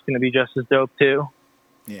shop's going to be just as dope too.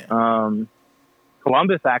 Yeah.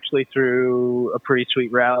 Columbus actually threw a pretty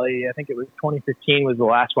sweet rally. I think it was 2015 was the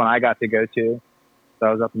last one I got to go to. So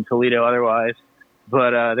I was up in Toledo otherwise.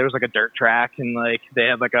 But there was like a dirt track and like they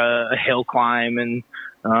had like a hill climb and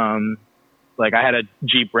like I had a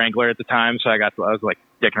Jeep Wrangler at the time, so I was like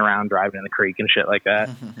dicking around driving in the creek and shit like that.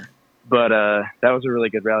 But that was a really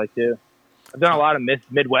good rally too. I've done a lot of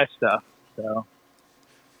Midwest stuff. So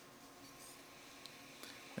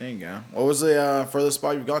There you go. What was the furthest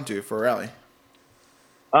spot you've gone to for a rally?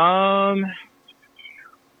 let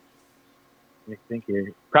me think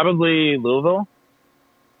here. Probably Louisville.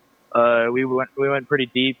 We went pretty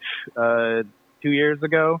deep 2 years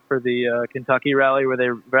ago for the Kentucky rally where they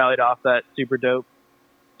rallied off that super dope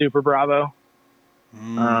Super Bravo.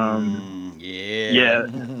 Yeah.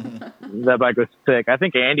 That bike was sick. I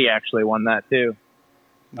think Andy actually won that too.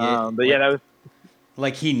 But yeah, that was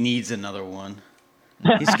Like he needs another one.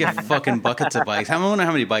 He's got fucking buckets of bikes. I wonder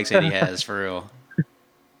how many bikes Eddie has for real.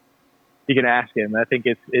 you can ask him. I think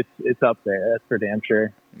it's up there. That's for damn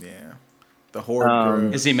sure. Yeah. The Horde crew.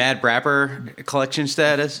 Is he Mad Brapper collection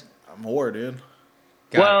status? I'm Horde, dude.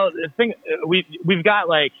 Got Well, the thing we've got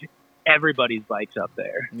like everybody's bikes up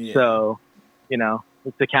there, Yeah. so you know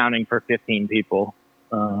it's accounting for 15 people,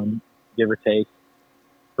 give or take.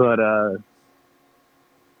 But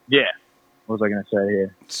yeah, what was I gonna say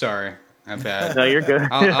here? Sorry, I'm bad. No, you're good.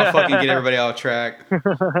 I'll fucking get everybody off track.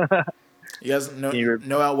 You guys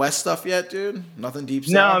know out west stuff yet, dude? Nothing deep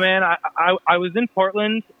No, south? man. I was in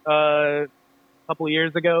Portland a couple of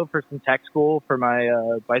years ago for some tech school for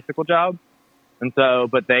my bicycle job. And so,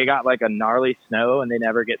 but they got like a gnarly snow and they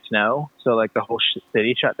never get snow. So like the whole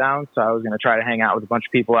city shut down. So I was going to try to hang out with a bunch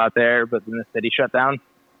of people out there, but then the city shut down.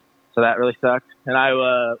 So that really sucked. And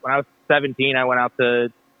when I was 17, I went out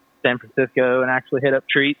to San Francisco and actually hit up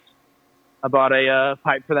Treats. I bought a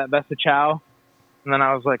pipe for that Vesta Chow. And then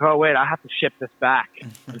I was like, oh, wait, I have to ship this back.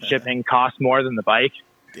 And shipping costs more than the bike.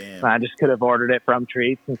 Damn. And I just could have ordered it from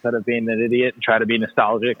Treats instead of being an idiot and try to be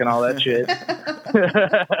nostalgic and all that shit.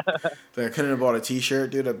 I couldn't have bought a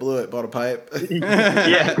t-shirt, dude. I blew it. Bought a pipe.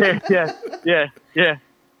 Yeah.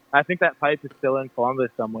 I think that pipe is still in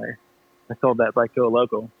Columbus somewhere. I sold that bike to a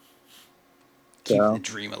local. Keep So. the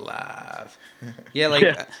dream alive. Yeah, like,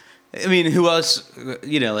 I mean, who else,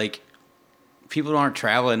 like, people aren't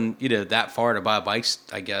traveling, that far to buy bikes,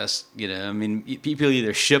 I guess, I mean, people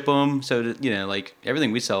either ship them, so, like,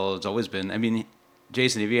 everything we sell has always been, I mean,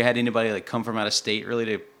 Jason, have you had anybody, like, come from out of state, really,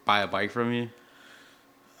 to buy a bike from you?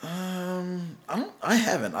 I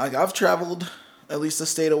haven't. I've traveled at least a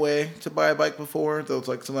state away to buy a bike before. That was,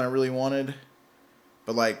 like, something I really wanted.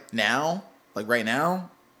 But, like, right now,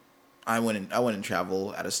 I wouldn't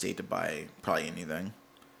travel out of state to buy probably anything.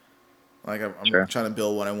 Like, I'm Sure. trying to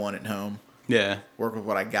build what I want at home. Yeah. Work with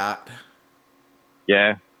what I got.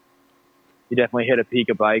 Yeah. You definitely hit a peak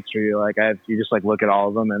of bikes where you're like, you just like look at all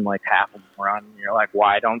of them and like half of them run. And you're like,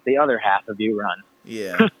 why don't the other half of you run?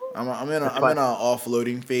 Yeah, I'm in a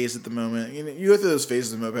offloading phase at the moment. You go through those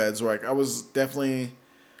phases of mopeds where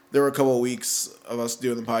there were a couple of weeks of us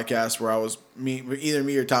doing the podcast where either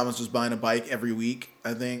me or Thomas was buying a bike every week,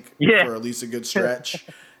 I think, for at least a good stretch.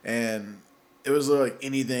 And it was like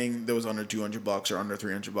anything that was under $200 or under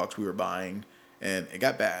 $300 we were buying, and it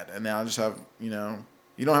got bad. And now I just have,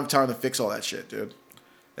 You don't have time to fix all that shit, dude.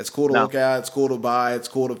 It's cool to No. look at. It's cool to buy. It's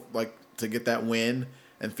cool to to get that win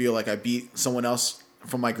and feel like I beat someone else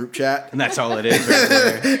from my group chat. And that's all it is. Right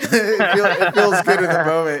there. It feels good in the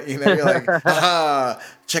moment. You know, you're like, haha,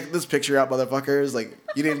 check this picture out, motherfuckers. Like,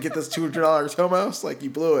 you didn't get this $200 Tomos. Like, you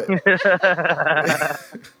blew it.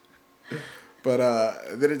 But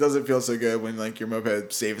then it doesn't feel so good when like your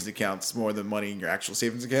moped savings account's more than money in your actual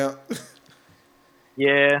savings account.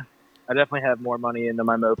 Yeah, I definitely have more money into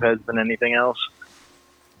my mopeds than anything else.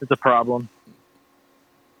 It's a problem.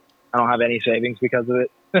 I don't have any savings because of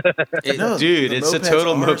it. Dude, it's a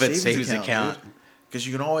total moped savings account. Because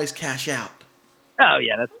you can always cash out. Oh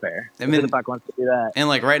yeah, that's fair. I mean- Who the fuck wants to do that? And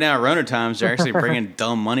like right now, at Rona times, they're actually bringing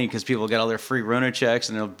dumb money because people get all their free Rona checks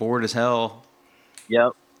and they're bored as hell.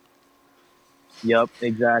 Yep,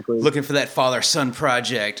 exactly. Looking for that father-son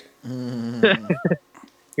project.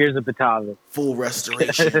 Here's a Batava. Full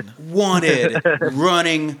restoration. Wanted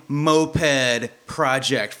running moped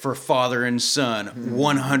project for father and son.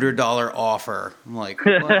 $100 offer. I'm like,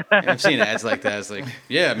 what? I've seen ads like that. It's like,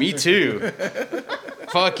 yeah, me too.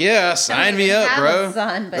 Fuck yeah, sign me up, Have bro. a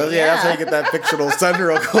son, but Yeah, that's how you get that fictional son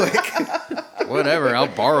real quick. Whatever, I'll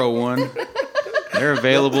borrow one. They're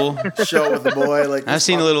available. Show it with the boy. Like I've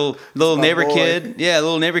seen a little my neighbor boy. kid. Yeah, a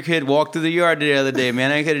little neighbor kid walk through the yard the other day,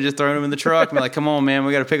 man. I could have just thrown him in the truck and be like, come on, man,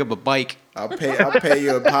 we got to pick up a bike. I'll pay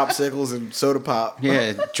you in popsicles and soda pop.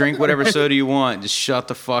 Yeah, drink whatever soda you want. Just shut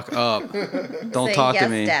the fuck up. Don't Say talk yes, to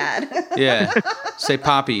me. Dad. Yeah, say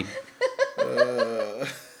Poppy.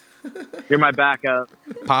 You're my backup.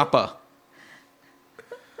 Papa.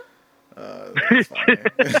 That's funny.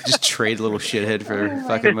 Just trade little shithead for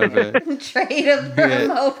fucking moped. Trade him for Yeah. a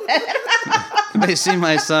moped. Anybody see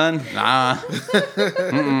my son? Nah.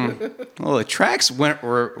 Mm-mm. Well, the tracks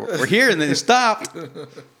were here and then it stopped.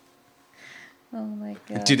 Oh my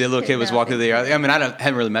god. Dude, that little kid was walking through the yard. I mean,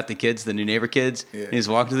 hadn't really met the kids, the new neighbor kids. Yeah. And he's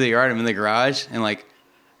walking through the yard. I'm in the garage, and like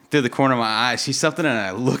through the corner of my eye, I see something, and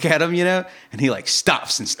I look at him, and he like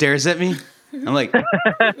stops and stares at me. I'm like,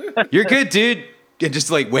 "You're good, dude." And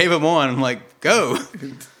just like wave him on. I'm like, "Go."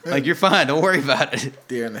 Like, you're fine. Don't worry about it.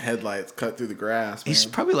 Deer in the headlights cut through the grass. He's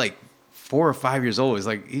man. probably like 4 or 5 years old.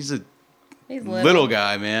 He's a He's little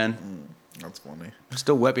guy, man. That's funny.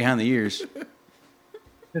 Still wet behind the ears.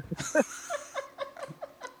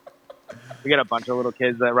 We got a bunch of little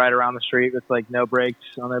kids that ride around the street with like no brakes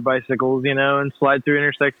on their bicycles, and slide through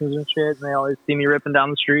intersections and shit. And they always see me ripping down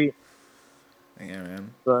the street. Yeah,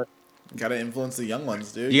 man. But Gotta influence the young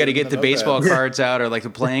ones, dude. You got to them get the mopeds. baseball cards out or like the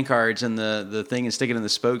playing cards and the thing and stick it in the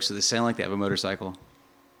spokes so they sound like they have a motorcycle.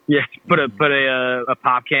 yeah, put a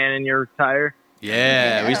pop can in your tire.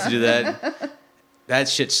 Yeah, we used to do that. That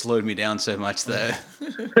shit slowed me down so much, though.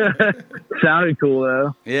 Sounded cool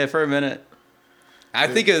though. Yeah, for a minute. I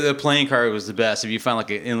think the playing card was the best. If you find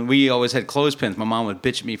and we always had clothespins. My mom would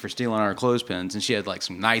bitch at me for stealing our clothespins, and she had like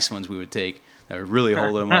some nice ones we would take that would really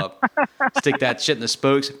hold them up. Stick that shit in the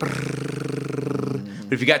spokes. But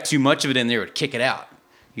if you got too much of it in there, it would kick it out.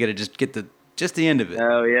 You got to just get just the end of it.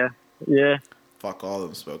 Oh yeah. Fuck all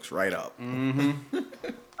them spokes right up.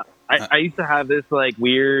 I used to have this like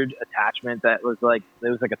weird attachment that was like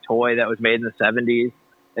a toy that was made in the 70s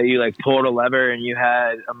that you like pulled a lever and you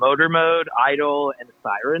had a motor mode, idle, and a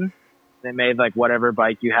siren. They made like whatever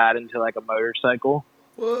bike you had into like a motorcycle.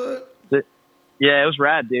 What? Yeah, it was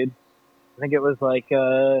rad, dude. I think it was like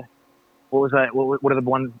what was that? What are the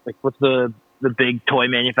ones like? What's the big toy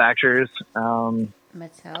manufacturers?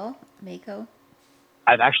 Mattel? Mako?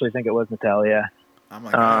 I actually think it was Mattel. Yeah. I'm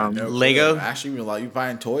like, I have no clue. Lego? Ashley, you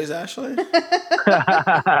buying toys, Ashley?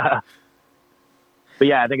 But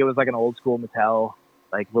yeah, I think it was like an old school Mattel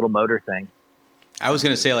like little motor thing. I was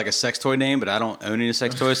going to say like a sex toy name, but I don't own any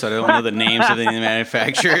sex toys, so I don't know the names of the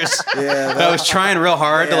manufacturers. Yeah, I was trying real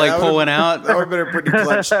hard to like that pull would've- one out. That would have been a pretty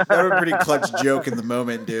clutch. That would have been a pretty clutch joke in the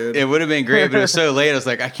moment, dude. It would have been great, but it was so late. I was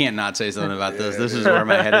like, I can't not say something about this. This is where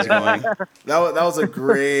my head is going. That was a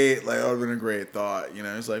great, that would have been a great thought.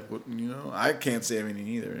 It's like, I can't say anything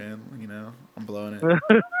either, man. I'm blowing it.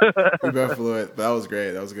 We both blew it, but that was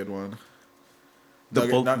great. That was a good one.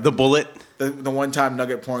 The bullet. The one time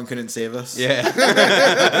nugget porn couldn't save us. Yeah.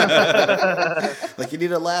 Like, you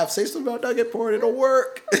need a laugh. Say something about nugget porn. It'll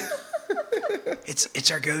work. It's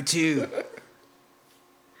our go-to.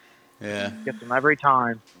 Yeah. Get them every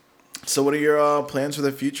time. So what are your plans for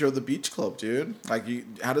the future of the beach club, dude? Like,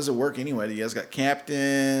 how does it work anyway? Do you guys got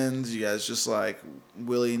captains? You guys just like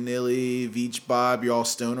willy-nilly, beach bob? You all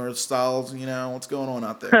stoner styles? What's going on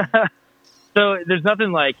out there? So there's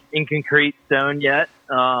nothing like in concrete stone yet.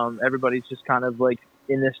 Everybody's just kind of like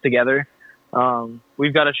in this together.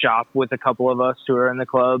 We've got a shop with a couple of us who are in the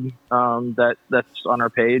club that's on our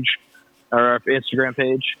page, or our Instagram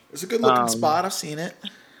page. It's a good looking spot. I've seen it.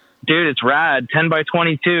 Dude, it's rad. 10 by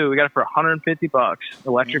 22. We got it for $150,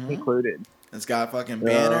 electric included. It's got fucking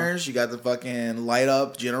banners. You got the fucking light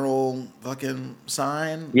up general fucking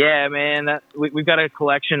sign. Yeah, man. We've got a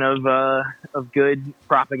collection of good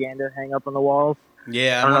propaganda hang up on the walls.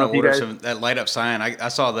 Yeah, I want to order some that light up sign. I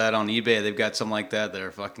saw that on eBay. They've got something like that.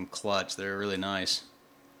 They're fucking clutch. They're really nice.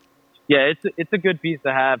 Yeah, it's a good piece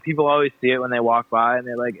to have. People always see it when they walk by, and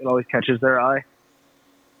it always catches their eye.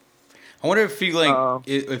 I wonder if you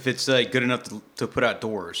if it's like good enough to put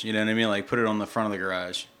outdoors. You know what I mean? Like put it on the front of the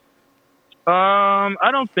garage.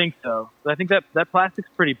 I don't think so. I think that plastic's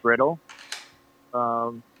pretty brittle.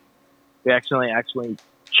 We actually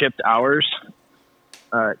chipped ours.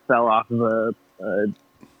 It fell off of a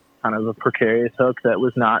kind of a precarious hook that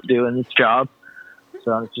was not doing its job.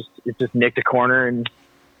 So it just nicked a corner and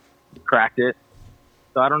cracked it.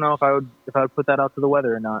 So I don't know if I would put that out to the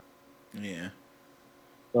weather or not. Yeah.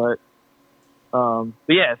 But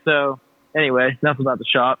yeah, so anyway, enough about the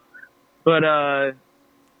shop. But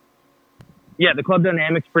yeah, the club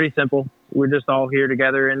dynamic's pretty simple. We're just all here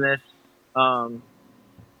together in this.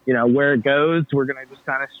 Where it goes, we're gonna just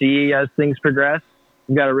kind of see as things progress.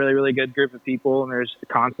 We've got a really, really good group of people, and there's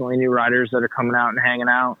constantly new riders that are coming out and hanging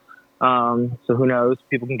out. So who knows?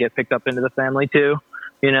 People can get picked up into the family too.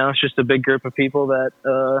 It's just a big group of people that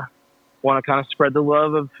want to kind of spread the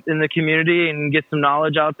love in the community and get some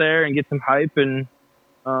knowledge out there and get some hype and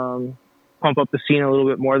pump up the scene a little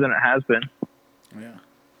bit more than it has been. Yeah.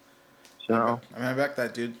 So I back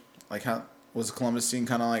that, dude. Like, how was the Columbus scene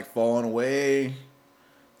kind of like falling away?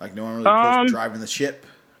 Like no one really driving the ship,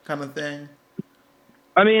 kind of thing.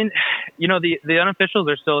 I mean, the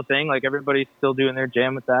unofficials are still a thing. Like everybody's still doing their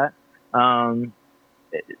jam with that.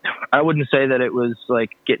 I wouldn't say that it was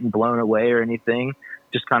like getting blown away or anything.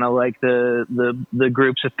 Just kind of like the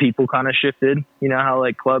groups of people kind of shifted. You know how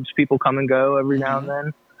like clubs people come and go every now and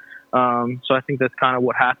then. So I think that's kind of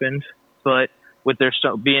what happened. But with there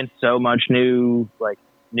being so much new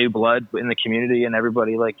blood in the community and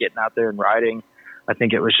everybody like getting out there and riding, I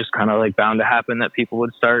think it was just kind of like bound to happen that people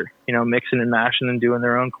would start, mixing and mashing and doing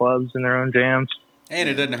their own clubs and their own jams. And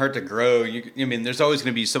it doesn't hurt to grow. There's always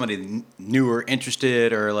going to be somebody newer,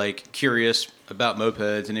 interested, or like curious about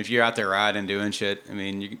mopeds. And if you're out there riding, doing shit,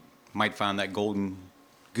 you might find that golden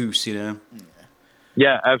goose.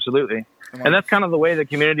 Yeah, absolutely. And that's kind of the way the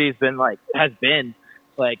community has been.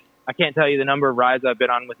 Like, I can't tell you the number of rides I've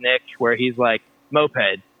been on with Nick where he's like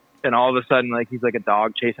moped, and all of a sudden, like he's like a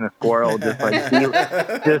dog chasing a squirrel,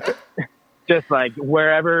 just like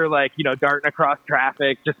wherever, like, darting across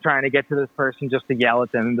traffic, just trying to get to this person just to yell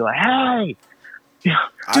at them and be like, hey, do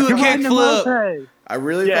a kickflip. I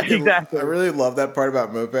really love that part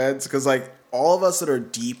about mopeds, because like all of us that are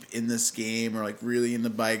deep in this game are like really into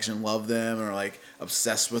bikes and love them, or like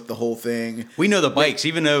obsessed with the whole thing. We know the bikes,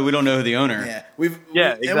 even though we don't know the owner. Yeah,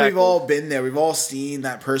 exactly. And we've all been there. We've all seen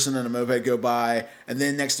that person in a moped go by, and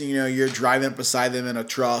then next thing you know, you're driving up beside them in a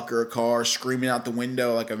truck or a car, screaming out the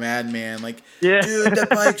window like a madman, like, yeah. Dude, that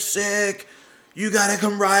bike's sick. You gotta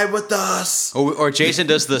come ride with us. Or Jason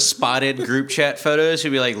does the spotted group chat photos.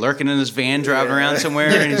 He'll be like lurking in his van, driving around somewhere,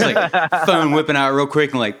 and he's like phone whipping out real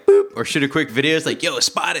quick and like boop, or shoot a quick video. It's like, yo,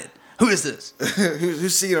 spotted. Who is this?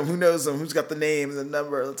 Who's seen him? Who knows him? Who's got the name and the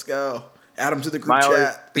number? Let's go. Add him to the group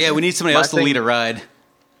chat. Yeah, we need somebody else to lead a ride.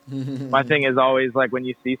 My thing is always like when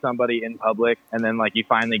you see somebody in public and then like you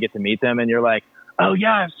finally get to meet them and you're like, oh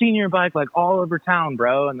yeah, I've seen your bike like all over town,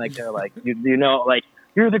 bro. And like they're like, like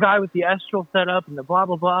you're the guy with the Estral setup and the blah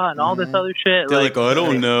blah blah and all this other shit. They're like, oh, I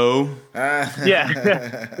don't know. Yeah.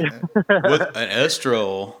 What an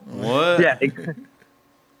Estral? What? Yeah.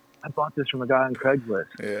 I bought this from a guy on Craigslist.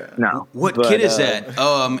 Yeah. No. What kid is that?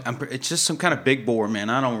 Oh, it's just some kind of big bore, man.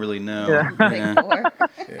 I don't really know. Big four.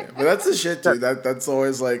 Yeah. But that's the shit, dude. That's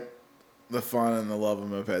always like the fun and the love of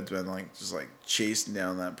mopeds, been like just like chasing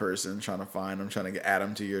down that person, trying to find them, trying to add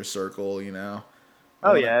them to your circle,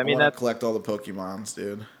 Oh yeah, I mean that's collect all the Pokemons,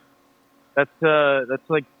 dude. That's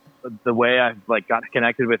like the way I like got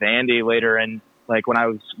connected with Andy later, and like when I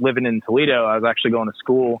was living in Toledo, I was actually going to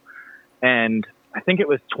school, and I think it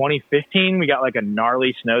was 2015. We got like a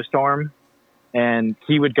gnarly snowstorm, and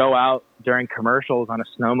he would go out during commercials on a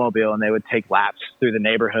snowmobile, and they would take laps through the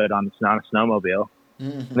neighborhood on a snowmobile.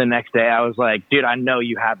 Mm-hmm. The next day, I was like, dude, I know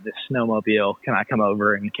you have this snowmobile. Can I come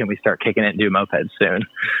over and can we start kicking it and do mopeds soon?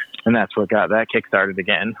 And that's what got that kick-started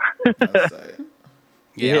again.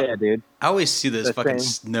 Yeah, dude. I always see those fucking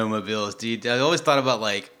snowmobiles, dude. I always thought about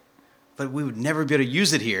like but we would never be able to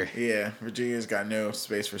use it here. Yeah, Virginia's got no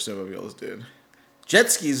space for snowmobiles, dude.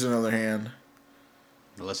 Jet skis, on the other hand,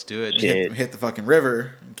 Let's do it. Yeah. hit the fucking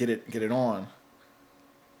river, get it on.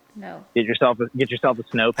 No. Get yourself a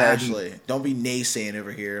snow pad. Ashley, don't be naysaying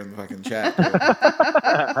over here in the fucking chat. dude.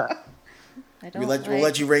 I don't We'll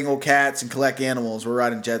let you wrangle cats and collect animals. We're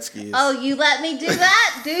riding jet skis. Oh, you let me do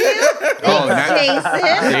that, do you? Oh, Thanks,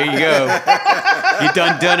 Jason. there you go. You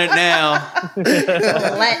done it now.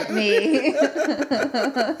 Let me.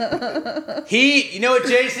 You know what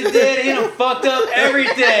Jason did? He done fucked up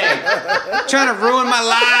everything. Trying to ruin my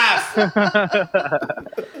life.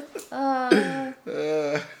 Love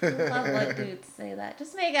when dudes say that.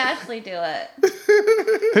 Just make Ashley do it.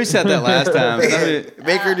 Who said that last time?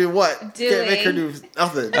 Make her do what? Dewey. Can't make her do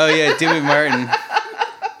nothing. Oh yeah, Dewey Martin.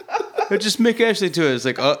 Just make Ashley do it. It's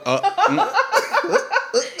like,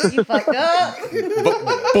 You fucked up.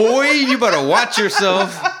 boy, you better watch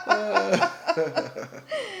yourself.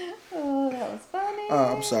 Oh, that was funny.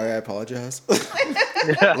 I'm sorry. I apologize.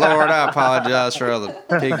 Lord, I apologize for all the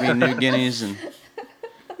pygmy New Guineas. And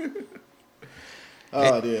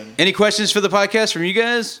Oh, dude. any questions for the podcast from you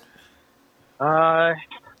guys?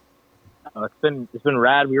 It's been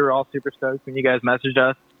rad. We were all super stoked when you guys messaged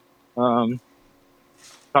us.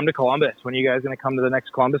 Come to Columbus. When are you guys going to come to the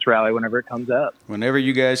next Columbus rally? Whenever it comes up. Whenever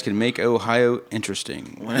you guys can make Ohio interesting.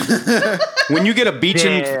 When you get a beach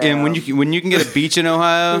and when you can get a beach in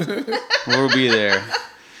Ohio, we'll be there.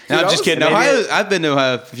 No, I'm just kidding. Ohio. I've been to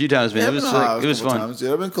Ohio a few times, man. Yeah, It was I've been to Ohio it was a couple fun. times,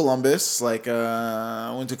 dude. I've been to Columbus.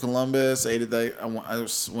 I went to Columbus. I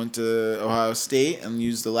went to Ohio State and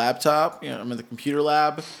used the laptop. I'm in the computer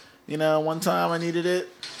lab. One time I needed it.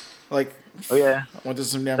 Oh yeah, I went to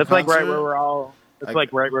some damn that's concert. like right where we're all. It's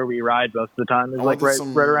like right where we ride most of the time. It's I like went to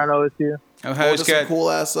right around OSU. I went Ohio's to some got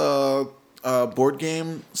cool ass board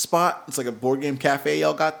game spot. It's like a board game cafe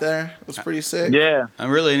y'all got there. It was pretty sick. Yeah,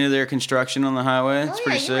 I'm really into their construction on the highway. It's Oh, yeah,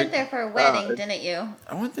 pretty you sick. went there for a wedding, didn't you?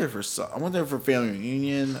 I went there for family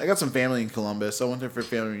reunion. I got some family in Columbus. So I went there for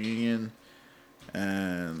family reunion.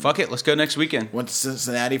 And Fuck it, let's go next weekend. went to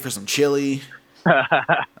Cincinnati for some chili. I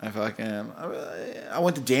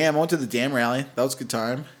went to Dam. I went to the Dam rally. That was a good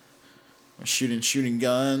time. Shooting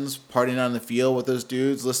guns, partying out in the field with those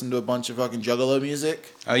dudes, listening to a bunch of fucking Juggalo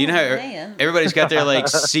music. Oh, you know how man. everybody's got their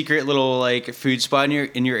secret little food spot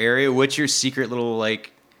in your area. What's your secret little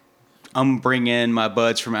I'm bringing my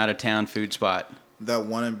buds from out of town food spot? That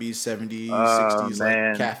wannabe 70s, Oh, 60s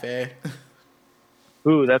man. cafe.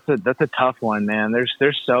 ooh, that's a tough one, man.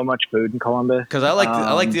 There's so much food in Columbus. Because I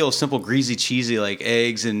like the old simple greasy cheesy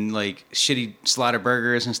eggs and shitty slider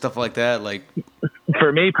burgers and stuff like that.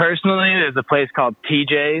 For me personally, there's a place called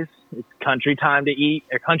TJ's. It's Country Time to Eat,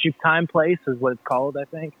 or Country Time Place is what it's called, I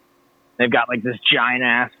think. They've got this giant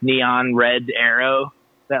ass neon red arrow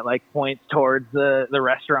that points towards the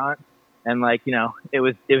restaurant. And it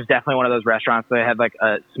was definitely one of those restaurants that had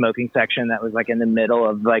a smoking section that was in the middle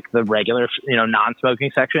of the regular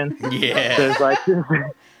non-smoking section. Yeah.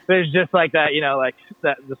 There's just that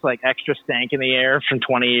that just extra stank in the air from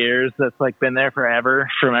 20 years that's been there forever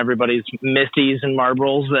from everybody's Misties and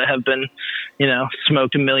Marlboros that have been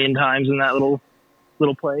smoked a million times in that little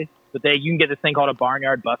place. But you can get this thing called a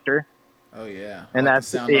Barnyard Buster. Oh yeah, And I like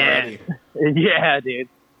that's the sound yeah, already. yeah, dude.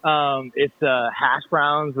 It's hash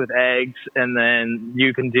browns with eggs, and then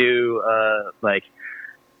you can do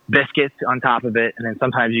biscuits on top of it, and then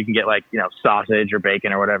sometimes you can get sausage or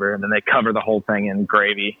bacon or whatever, and then they cover the whole thing in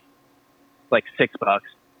gravy. $6.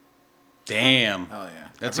 Damn. Oh yeah,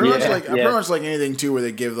 That's I pretty yeah. much I pretty much like anything too where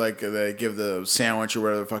they give the sandwich or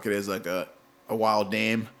whatever the fuck it is a wild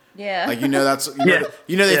name. Yeah. They know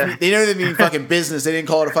they mean fucking business. They didn't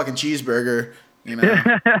call it a fucking cheeseburger.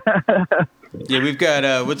 Yeah, we've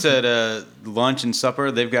got what's that lunch and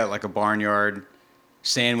supper? They've got a barnyard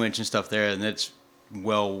sandwich and stuff there, and it's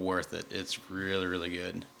well worth it. It's really, really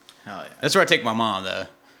good. Hell yeah. That's where I take my mom though.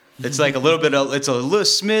 It's a little bit of, it's a little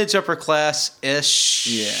smidge upper class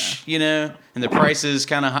ish. Yeah. And the price is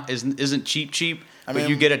kind of isn't cheap. But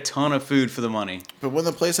you get a ton of food for the money. But when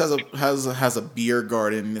the place has a beer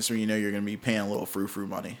garden, that's where you're going to be paying a little frou-frou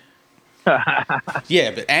money.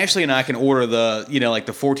 Yeah, but Ashley and I can order the the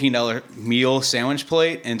 $14 meal sandwich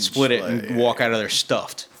plate and split it and walk out of there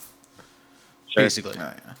stuffed. Sure. Basically.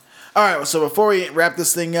 Oh, yeah. All right, so before we wrap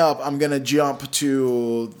this thing up, I'm going to jump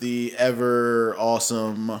to the ever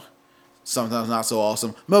awesome, sometimes not so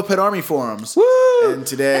awesome, Moped Army forums. Woo! And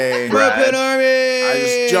today, Moped Army! I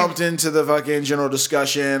just jumped into the fucking general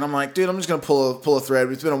discussion. I'm like, dude, I'm just going to pull a thread.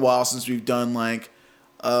 It's been a while since we've done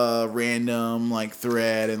a random like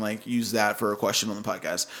thread and like use that for a question on the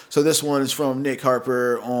podcast. So this one is from Nick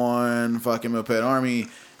Harper on fucking Moped Army,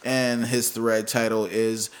 and his thread title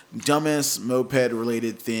is dumbest moped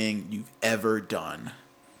related thing you've ever done.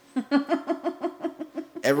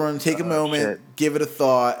 Everyone take a moment, shit. give it a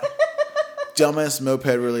thought. Dumbest moped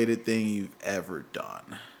related thing you've ever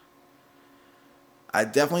done. I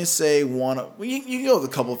definitely say one. Well, you can go with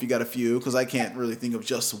a couple if you got a few, because I can't really think of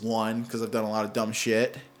just one because I've done a lot of dumb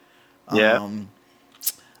shit. Yeah.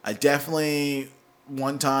 I definitely,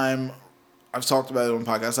 one time, I've talked about it on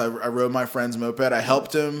podcasts, I rode my friend's moped. I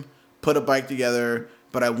helped him put a bike together,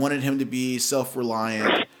 but I wanted him to be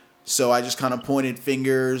self-reliant. So I just kind of pointed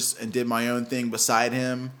fingers and did my own thing beside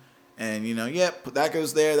him. And, yep, that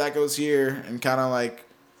goes there, that goes here. And kind of like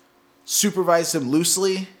supervised him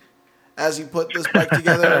loosely as he put this bike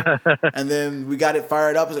together. And then we got it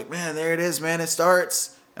fired up. I was like, man, there it is, man, it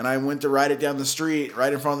starts. And I went to ride it down the street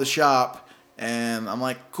right in front of the shop. And I'm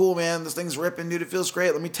like, cool, man, this thing's ripping, dude, it feels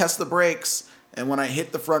great. Let me test the brakes. And when I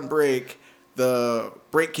hit the front brake, the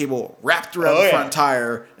brake cable wrapped around the front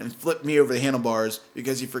tire and flipped me over the handlebars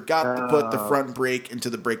because he forgot to put the front brake into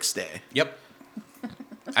the brake stay. Yep.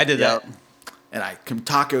 I did that. And I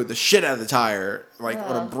tacoed the shit out of the tire, like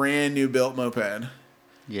on a brand new built moped.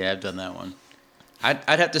 Yeah, I've done that one. I'd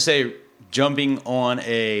have to say jumping on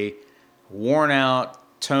a worn out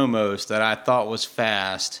Tomos that I thought was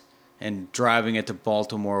fast and driving it to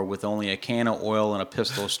Baltimore with only a can of oil and a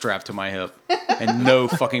pistol strapped to my hip and no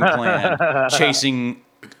fucking plan, chasing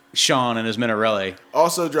Sean and his Minarelli.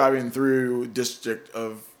 Also driving through District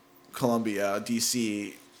of Columbia,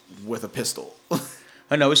 D.C. with a pistol.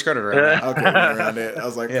 Oh no, we skirted around that. Okay, around it. I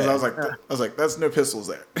was like, Yeah. I was like, that's no pistols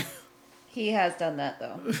there. He has done that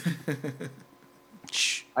though.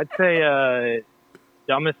 Shh. I'd say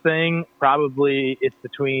dumbest thing, probably it's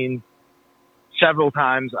between several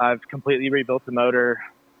times I've completely rebuilt the motor,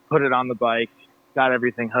 put it on the bike, got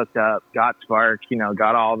everything hooked up, got spark,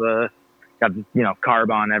 got all the, carb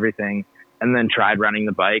on everything, and then tried running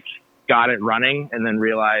the bike, got it running, and then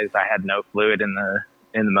realized I had no fluid in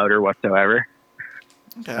the motor whatsoever.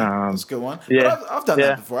 Okay, that's a good one. Yeah. But I've done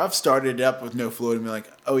that before. I've started it up with no fluid and be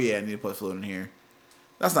like, oh yeah, I need to put fluid in here.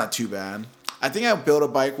 That's not too bad. I think I built a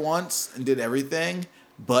bike once and did everything,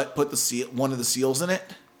 but put one of the seals in it.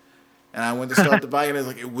 And I went to start the bike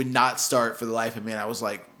and it would not start for the life of me. And I was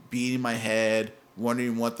like beating my head,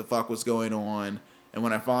 wondering what the fuck was going on. And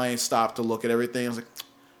when I finally stopped to look at everything, I was like,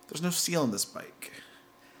 there's no seal in this bike.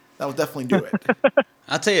 That will definitely do it.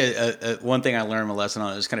 I'll tell you one thing I learned a lesson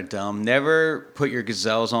on. It was kind of dumb. Never put your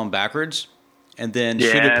gazelles on backwards and then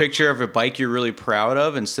shoot a picture of a bike you're really proud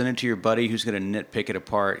of and send it to your buddy who's going to nitpick it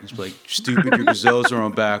apart. He's like, stupid, your gazelles are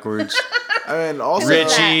on backwards. I mean, also,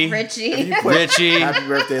 Richie. if you put, Richie. happy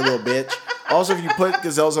birthday, little bitch. Also, if you put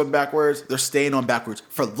gazelles on backwards, they're staying on backwards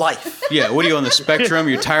for life. Yeah, what are you on the spectrum?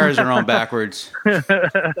 Your tires are on backwards.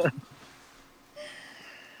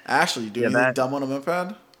 Ashley, you do anything dumb on a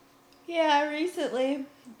moped? Yeah, recently,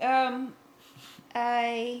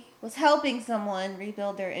 I was helping someone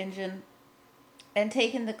rebuild their engine and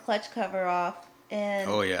taking the clutch cover off,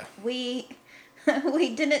 and we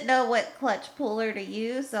didn't know what clutch puller to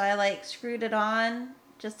use, so I screwed it on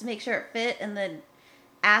just to make sure it fit, and then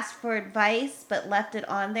asked for advice, but left it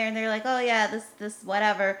on there, and they're like, "Oh yeah, this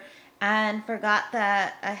whatever," and forgot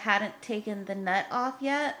that I hadn't taken the nut off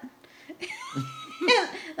yet.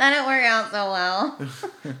 That didn't work out so well.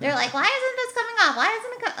 They're like, why isn't this coming off? Why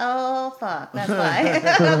isn't it Oh, fuck. That's why. I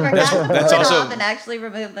forgot to pull it off and actually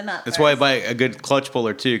remove the nut. That's why I buy a good clutch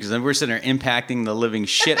puller, too, because then we're sitting there impacting the living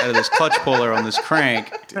shit out of this clutch puller on this crank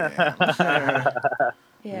with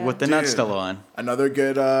the nut still on. Another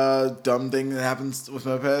good dumb thing that happens with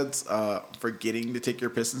mopeds, forgetting to take your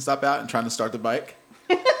piston stop out and trying to start the bike.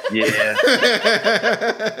 Yeah.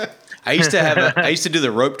 I used to do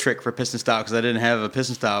the rope trick for piston stop because I didn't have a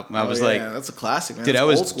piston stop. I was like, that's a classic, man. Dude, That's I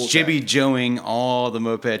was old school Jibby tech. Joeing all the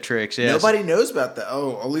moped tricks. Yeah, Nobody knows about that.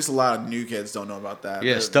 Oh, at least a lot of new kids don't know about that.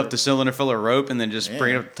 Yeah, stuff the cylinder full of rope and then just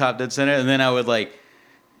bring it up the top dead center. And then I would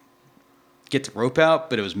get the rope out,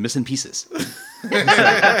 but it was missing pieces. Great.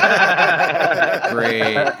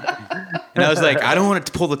 And I was like, I don't want it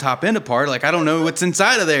to pull the top end apart. I don't know what's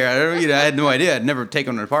inside of there. I had no idea. I'd never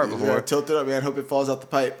taken it apart before. Yeah, tilt it up, man. Hope it falls out the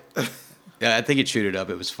pipe. Yeah, I think it chewed it up.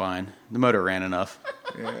 It was fine. The motor ran enough.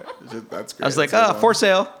 Yeah, that's great. I was like, for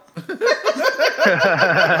sale.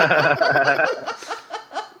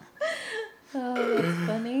 Oh, that's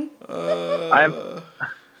funny. I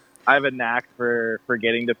have a knack for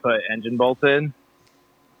forgetting to put engine bolts in.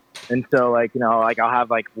 And so, I'll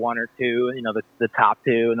have one or two, the top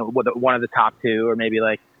two, and one of the top two, or maybe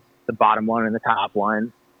the the bottom one and the top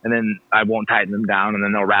one, and then I won't tighten them down, and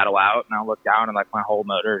then they'll rattle out, and I'll look down, and like my whole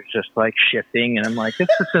motor is just like shifting, and I'm like, this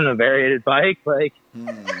isn't a variated bike, like.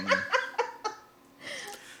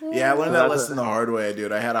 Yeah, I learned that lesson the hard way,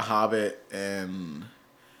 dude. I had a Hobbit, and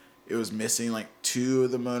it was missing like 2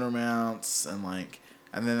 of the motor mounts, and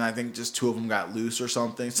then I think just 2 of them got loose or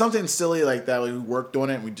something silly like that. We worked on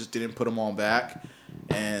it, and we just didn't put them all back,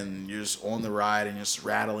 and you're just on the ride and just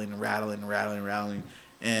rattling,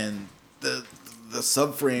 and the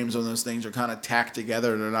subframes on those things are kind of tacked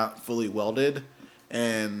together. They're not fully welded,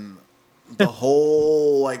 and the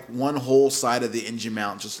whole one whole side of the engine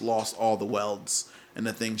mount just lost all the welds. And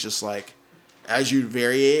the thing's just like, as you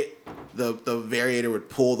variate, the variator would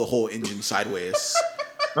pull the whole engine sideways.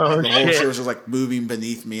 Oh, the whole shit. shit was just like moving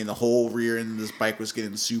beneath me, and the whole rear end of this bike was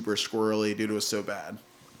getting super squirrely. Dude, it was so bad.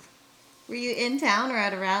 Were you in town or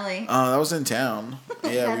at a rally? That was in town.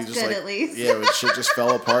 Yeah, That's good, at least. Yeah, shit just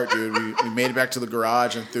fell apart, dude. We made it back to the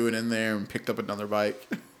garage and threw it in there and picked up another bike.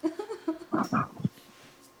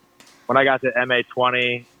 When I got to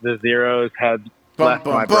MA20, the Zeros had left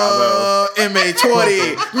my Bravo.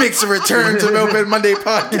 MA20 makes a return to Moped Monday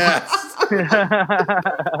podcast.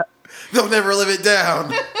 They'll never live it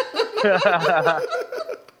down.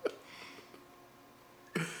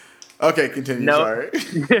 Okay, continue. No. Sorry.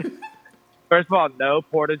 First of all, no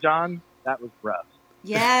Porta-John. That was rough.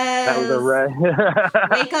 Yes. That was a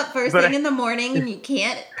Wake up first But thing in the morning and you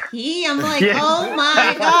can't pee. I'm like, oh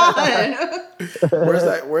my God.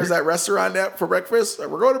 Where's that restaurant at for breakfast?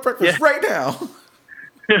 We're going to breakfast right now.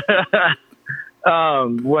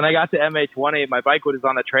 When I got to MA20, my bike was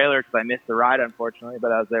on the trailer because I missed the ride, unfortunately,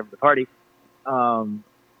 but I was there for the party. I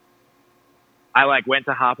went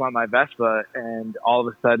to hop on my Vespa, and all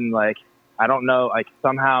of a sudden, I don't know,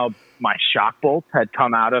 somehow my shock bolts had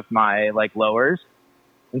come out of my lowers.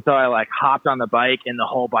 And so I hopped on the bike, and the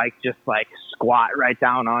whole bike just squat right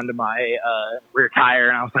down onto my rear tire.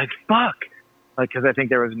 And I was like, fuck. Cause I think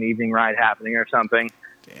there was an evening ride happening or something.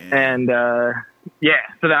 Damn. And,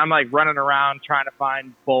 so then I'm running around trying to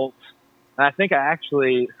find bolts. And I think I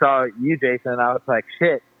actually saw you, Jason, and I was like,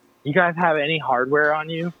 shit, you guys have any hardware on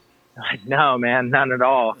you? I'm like, no, man, none at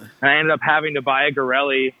all. And I ended up having to buy a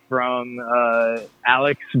Garelli from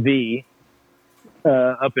Alex V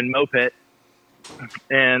up in Moped.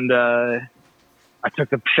 And I took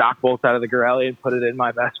the shock bolts out of the Garelli and put it in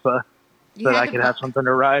my Vespa so that I could have something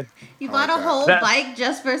to ride. You bought a whole bike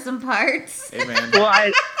just for some parts? Hey, man.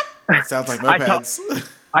 Well, it sounds like mopeds.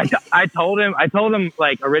 I told him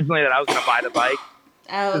originally that I was going to buy the bike.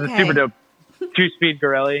 Oh, okay. It was a super dope 2-speed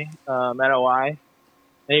Garelli NOI.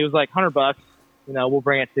 And he was like, $100, we'll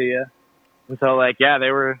bring it to you. And so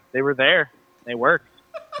they were there. They worked.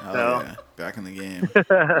 Oh, so. Yeah. Back in the game.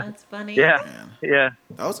 That's funny. Yeah. Man. Yeah.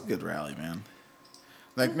 That was a good rally, man.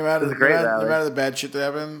 No matter the bad shit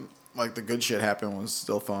that happened, the good shit happened was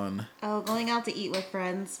still fun. Oh, going out to eat with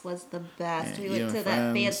friends was the best. Yeah, we went to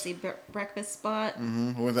that fancy breakfast spot.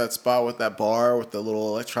 Mm-hmm. We went to that spot with that bar with the little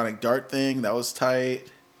electronic dart thing. That was tight.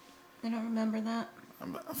 I don't remember that. Do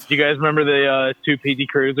you guys remember the 2 PT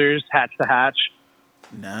Cruisers, hatch to hatch?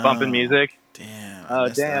 No. Bumping music? Damn. Oh,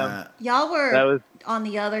 damn. That. Y'all were on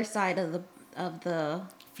the other side of the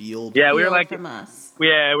field. Yeah, we were from us.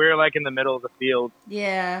 Yeah, we were in the middle of the field.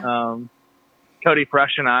 Yeah. Cody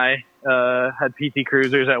Fresh and I had PT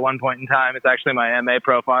Cruisers at one point in time. It's actually my MA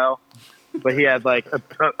profile. But he had a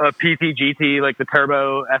PT GT, the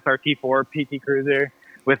turbo SRT4 PT Cruiser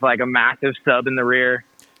with a massive sub in the rear.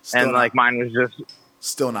 Still and mine was just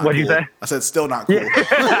still not. What cool. What'd you say? I said still not cool.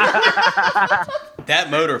 That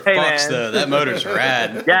motor fucks though. That motor's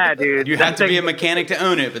rad. Yeah, dude. You have to be a mechanic to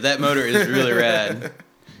own it, but that motor is really rad.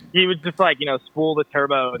 You would just spool the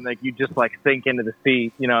turbo and you just sink into the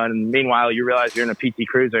seat, and meanwhile you realize you're in a PT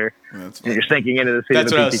Cruiser and you're sinking into the seat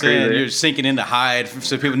That's of the what PT I was saying. Cruiser. You're sinking in to hide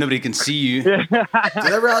so nobody can see you. Dude,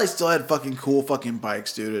 that rally still had fucking cool fucking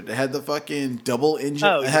bikes, dude. It had the fucking double engine.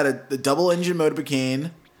 Oh, it had the double engine Motobecane.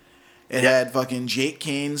 It had fucking Jake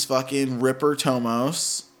Kane's fucking Ripper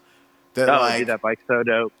Tomos. That dude, that bike's so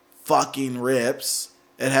dope. Fucking rips.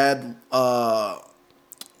 It had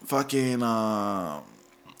fucking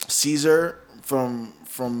Caesar from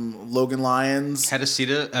Logan Lyons. Had a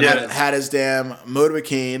Cedar. Had his damn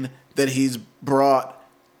Motobecane that he's brought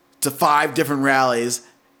to 5 different rallies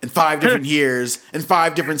in 5 different years in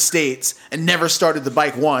 5 different states and never started the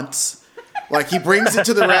bike once. He brings it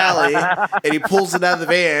to the rally and he pulls it out of the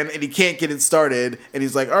van and he can't get it started. And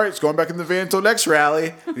he's like, all right, it's going back in the van until next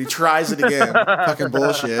rally. And he tries it again. Fucking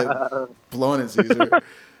bullshit. Blowing it, Caesar.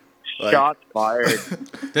 Shots fired.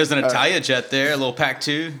 There's an Italia jet there, a little Pack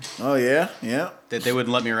 2. Oh, yeah? Yeah. That they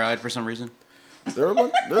wouldn't let me ride for some reason.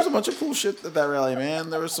 There's a bunch of cool shit at that rally, man.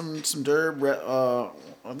 There was some derb.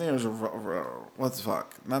 I think it was what the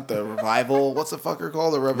fuck? Not the revival. What's the fucker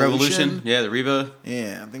called? The Revolution. Yeah, the Reva.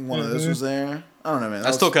 Yeah, I think one of those was there. I don't know, man.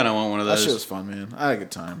 I still kind of want one of That those. shit was fun, man. I had a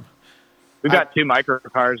good time. We've got 2 micro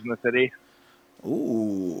cars in the city.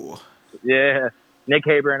 Ooh. Yeah. Nick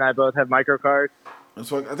Haber and I both have micro cars.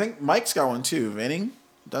 So I think Mike's got one too. Venning.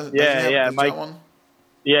 Does Mike. one?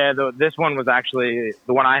 Yeah, this one was actually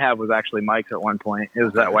the one I have was actually Mike's at one point. It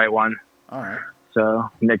was that white one. All right. So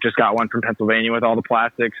Nick just got one from Pennsylvania with all the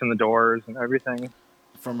plastics and the doors and everything.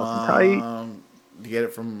 From you get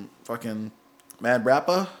it from fucking Mad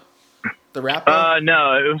Rappa? The rapper?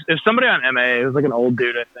 No, it was somebody on MA. It was like an old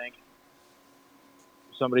dude, I think.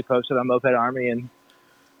 Somebody posted on Moped Army and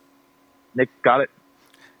Nick got it.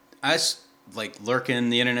 I like lurking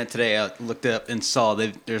the internet today. I looked up and saw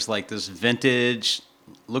there's like this vintage,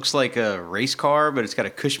 looks like a race car, but it's got a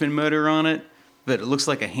Cushman motor on it. But it looks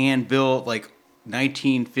like a hand built, like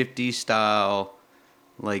 1950s style,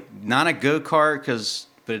 like not a go kart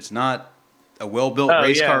but it's not a well built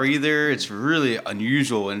race car either. It's really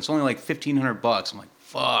unusual, and it's only like $1,500. I'm like,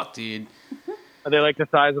 fuck, dude. Are they like the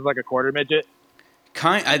size of like a quarter midget?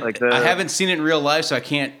 I haven't seen it in real life, so I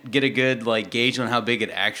can't get a good like gauge on how big it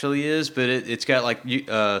actually is. But it's got like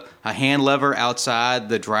a hand lever outside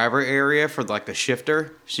the driver area for like the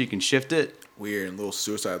shifter, so you can shift it. Weird, little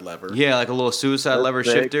suicide lever. Yeah, like a little suicide lever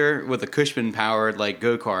sick. shifter with a Cushman powered like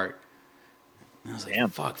go kart. I was like, damn,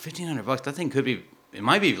 fuck, $1,500. That thing it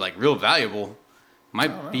might be like real valuable.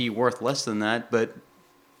 Might be worth less than that, but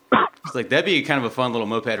it's like that'd be kind of a fun little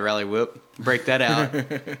moped rally whip. Break that out.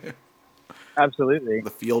 Absolutely. The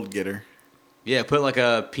field getter. Yeah, put like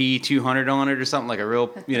a P200 on it or something, like a real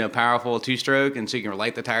powerful 2-stroke, and so you can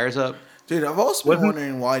light the tires up. Dude, I've also been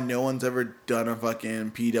wondering why no one's ever done a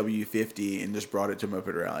fucking PW50 and just brought it to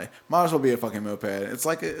Moped Rally. Might as well be a fucking moped. It's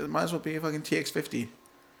like it might as well be a fucking TX50.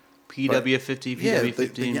 PW50,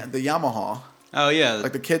 PW15. Yeah, the Yamaha. Oh, yeah.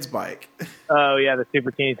 Like the kid's bike. Oh, yeah, the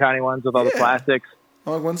super teeny tiny ones with all the plastics.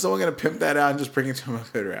 I'm like, when's someone going to pimp that out and just bring it to a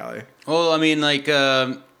Moped Rally? Well, I mean, like,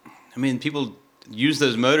 people use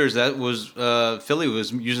those motors. That was, Philly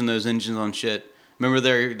was using those engines on shit. Remember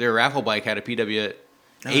their raffle bike had a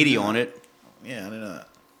PW80 on it. Yeah, I didn't know that.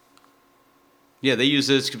 Yeah, they use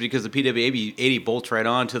this because the PW80 bolts right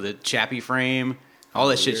onto the Chappie frame. All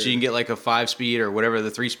that shit, so you can get like a 5-speed or whatever,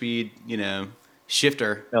 the 3-speed,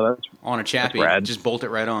 shifter on a Chappie. Just bolt it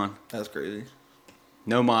right on. That's crazy.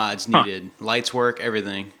 No mods needed. Lights work,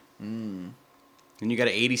 everything. And you got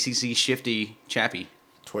an 80cc shifty Chappie.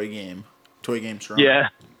 Toy game strong. Yeah.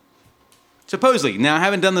 Supposedly. Now, I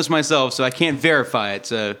haven't done this myself, so I can't verify it.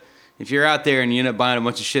 So if you're out there and you end up buying a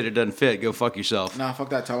bunch of shit that doesn't fit, go fuck yourself. Nah, fuck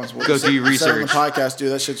that, Thomas. Go do your research. On the podcast,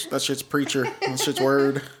 dude. That shit's preacher. That shit's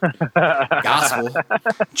word. Gospel.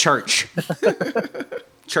 Church.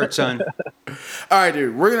 Church, son. All right,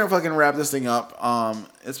 dude. We're gonna fucking wrap this thing up.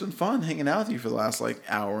 It's been fun hanging out with you for the last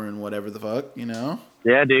hour and whatever the fuck, Yeah,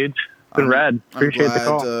 dude. It's been rad. Appreciate the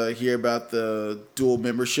call. I'm glad to hear about the dual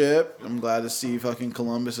membership. I'm glad to see fucking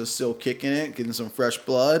Columbus is still kicking it, getting some fresh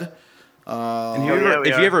blood. If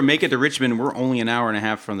you ever make it to Richmond, we're only an hour and a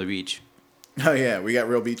half from the beach. Oh yeah, we got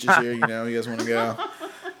real beaches here. You guys want to go?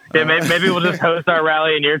 Yeah, maybe we'll just host our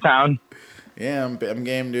rally in your town. Yeah, I'm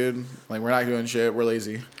game, dude. Like, we're not doing shit. We're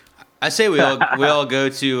lazy. I say we all go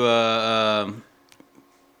to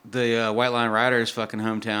the White Line Riders' fucking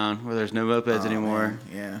hometown where there's no mopeds anymore. Man.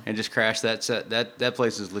 Yeah, and just crash that set. That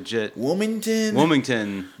place is legit.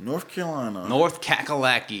 Wilmington, North Carolina, North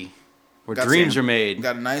Kakalaki, where dreams are made.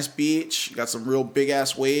 Got a nice beach. Got some real big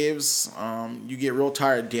ass waves. You get real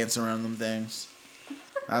tired dancing around them things.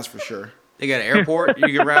 That's for sure. They got an airport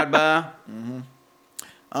you can ride by.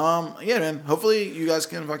 Yeah, man. Hopefully you guys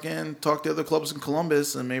can fucking talk to other clubs in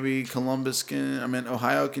Columbus, and maybe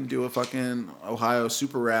Ohio can do a fucking Ohio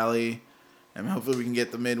Super Rally, and hopefully we can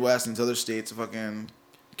get the Midwest and other states to fucking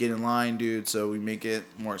get in line, dude, so we make it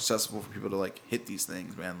more accessible for people to hit these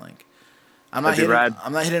things, man. I'm not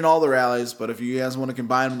hitting all the rallies, but if you guys want to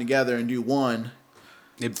combine them together and do one,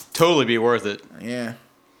 it'd totally be worth it. Yeah.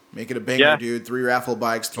 Make it a banger, dude. 3 raffle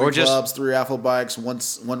bikes, 3 clubs, 3 raffle bikes,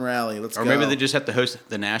 one rally. Let's go. Or maybe they just have to host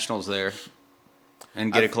the Nationals there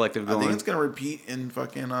and get a collective going. I think it's going to repeat in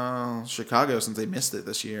fucking Chicago since they missed it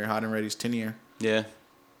this year. Hot and Ready's 10 year. Yeah.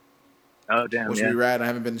 Oh, damn, Which would be rad. I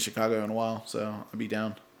haven't been to Chicago in a while, so I'd be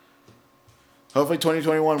down. Hopefully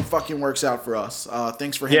 2021 fucking works out for us.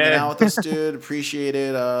 Thanks for hanging out with us, dude. Appreciate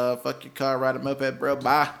it. Fuck your car, ride a moped, bro.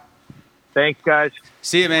 Bye. Thanks, guys.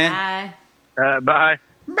 See you, man. Bye.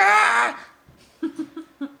 Bye.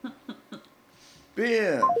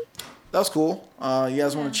 Bam. that was cool. You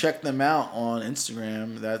guys want to check them out on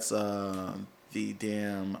Instagram? That's the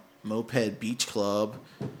damn Moped Beach Club,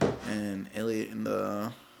 and Elliot and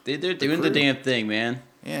they're doing the damn thing, man.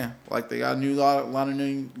 Yeah, like they got a lot of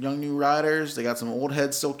new riders. They got some old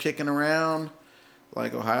heads still kicking around.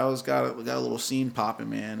 Like Ohio's got a little scene popping,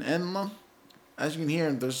 man. And as you can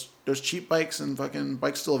hear, there's cheap bikes and fucking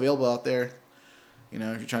bikes still available out there. You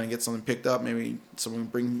know, if you're trying to get something picked up, maybe someone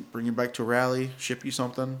bring your bike to a rally, ship you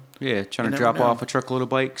something. Yeah, trying to drop off a truckload of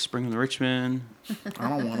bikes, bring them to Richmond. I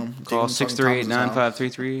don't want them. Call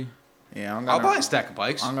 638-9533. Yeah, I'll buy a stack of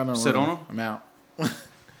bikes. I'm gonna sit on them. I'm out.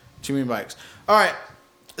 Too many bikes. All right.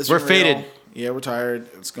 We're faded. Yeah, we're tired.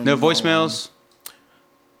 It's gonna no be voicemails.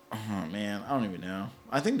 Oh man, I don't even know.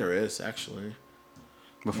 I think there is actually.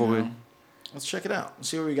 Let's check it out. Let's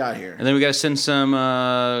see what we got here. And then we got to send some,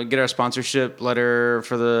 get our sponsorship letter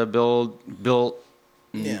for the built,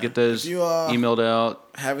 and get those emailed out.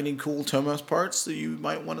 Have any cool Tomos parts that you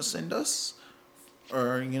might want to send us?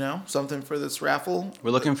 Or, something for this raffle?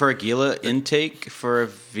 We're looking for a Gila intake for a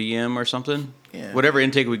VM or something. Yeah. Whatever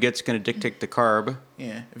intake we get is going to dictate the carb.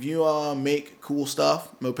 Yeah. If you make cool stuff,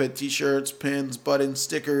 moped t-shirts, pins, buttons,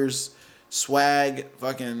 stickers, swag,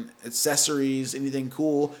 fucking accessories, anything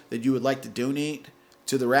cool that you would like to donate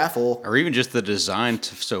to the raffle. Or even just the design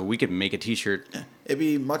so we can make a t-shirt. It'd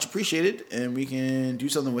be much appreciated, and we can do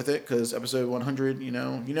something with it, because episode 100,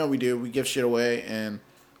 we do. We give shit away, and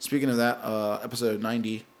speaking of that, episode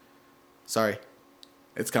 90, sorry,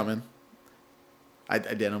 it's coming. I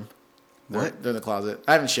did them. What? They're in the closet.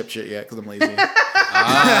 I haven't shipped shit yet because I'm lazy.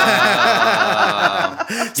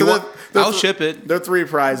 I'll ship it. They're 3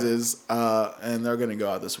 prizes, and they're going to go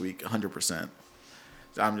out this week, 100%.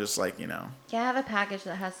 I'm just like, Yeah, I have a package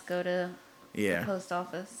that has to go to the post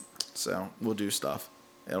office. So we'll do stuff.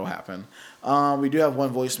 It'll happen. We do have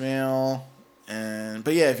one voicemail.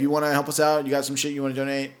 But yeah, if you want to help us out, you got some shit you want to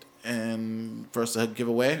donate and for us to give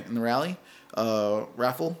away in the rally,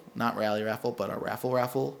 raffle, not rally raffle, but a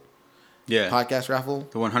raffle. Yeah. Podcast raffle.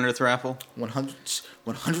 The 100th raffle.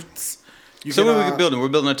 100th. So what we can build? We're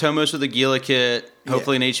building a Tomos with a Gila kit,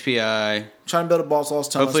 hopefully an HPI. Trying to build a Boss Loss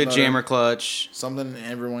Tomos. Hopefully a jammer clutch. Something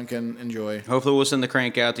everyone can enjoy. Hopefully we'll send the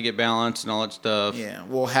crank out to get balance and all that stuff. Yeah,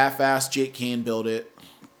 we'll half-ass Jake can build it.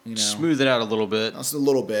 Smooth it out a little bit. That's a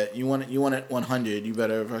little bit. You want it 100. You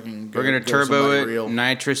better fucking. We're gonna turbo it,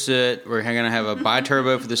 nitrous it. We're gonna have a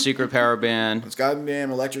bi-turbo for the secret power band. It's got a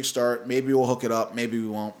damn electric start. Maybe we'll hook it up. Maybe we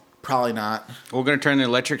won't. Probably not. We're gonna turn the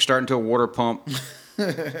electric start into a water pump.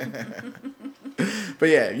 But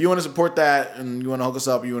yeah, if you want to support that and you want to hook us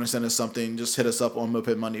up, you want to send us something, just hit us up on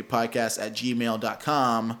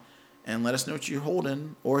mopedmondaypodcast@gmail.com and let us know what you're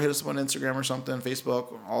holding, or hit us up on Instagram or something,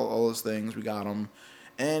 Facebook, all those things. We got them.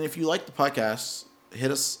 And if you like the podcast, hit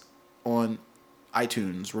us on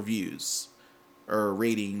iTunes reviews or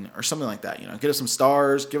rating or something like that. Get us some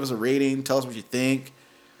stars, give us a rating, tell us what you think.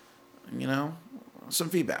 Some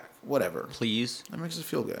feedback, whatever. Please. That makes us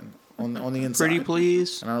feel good on the inside. Pretty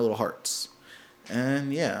please. And our little hearts.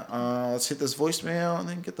 And yeah, let's hit this voicemail and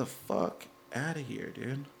then get the fuck out of here,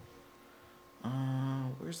 dude.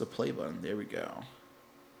 Where's the play button? There we go.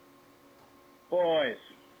 Boys,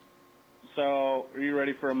 so are you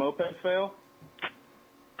ready for a moped fail?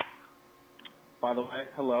 By the way,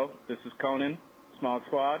 hello, this is Conan, Smog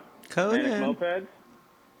Squad, Manic Mopeds.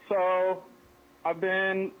 So I've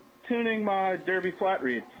been tuning my Derby flat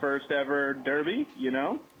reed, first ever Derby,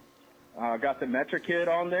 got the Metra kit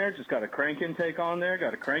on there, just got a crank intake on there,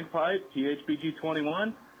 got a crank pipe, THBG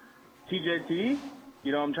 21, TJT.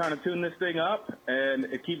 I'm trying to tune this thing up, and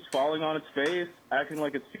it keeps falling on its face, acting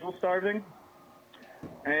like it's fuel starving.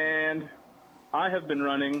 And I have been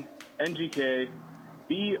running NGK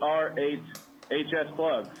BR8 HS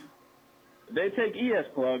plugs. They take ES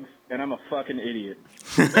plugs, and I'm a fucking idiot.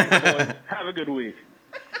 Thanks, boys. Have a good week.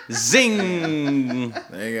 Zing!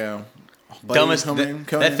 There you go. Dumbest.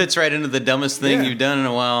 That fits right into the dumbest thing you've done in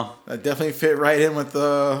a while. That definitely fit right in with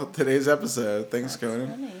today's episode. Thanks,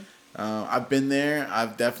 Conan. I've been there.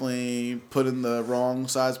 I've definitely put in the wrong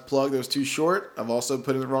size plug that was too short. I've also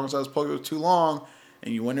put in the wrong size plug that was too long.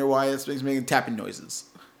 And you wonder why this thing's making tapping noises.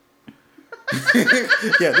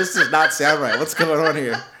 Yeah, this does not sound right. What's going on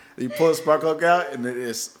here? You pull the spark plug out and it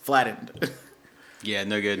is flattened. Yeah,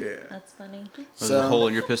 no good. Yeah. That's funny. There's a hole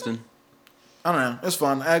in your piston. I don't know. It's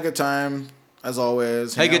fun. I had a good time, as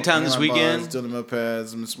always. Had a good time this weekend. Doing the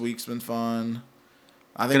mopeds. This week's been fun.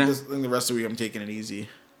 I think the rest of the week I'm taking it easy.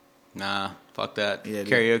 Nah, fuck that. Yeah,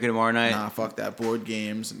 karaoke tomorrow night. Nah, fuck that. Board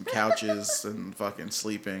games and couches and fucking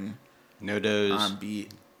sleeping. No doze. On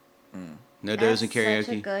beat. No dozing karaoke.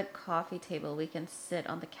 Such a good coffee table. We can sit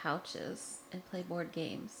on the couches and play board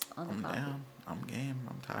games on the coffee. Down. I'm game.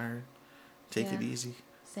 I'm tired. Take it easy.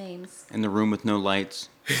 Same. In the room with no lights.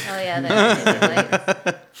 Oh yeah, there's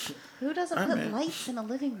lights. Who doesn't put lights in a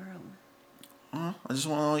living room? I just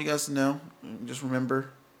want all you guys to know. Just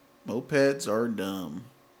remember, mopeds are dumb.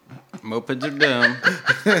 Mopeds are dumb.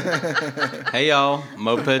 Hey y'all,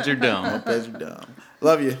 mopeds are dumb. Mopeds are dumb.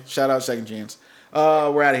 Love you. Shout out Second Chance.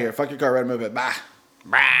 We're out of here. Fuck your car, ride a moped. Bye.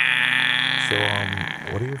 So,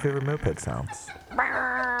 what are your favorite moped sounds? Fuck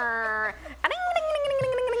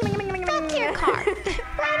your car.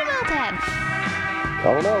 Ride a moped. I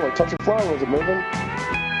don't know, like touch a fly, was it moving?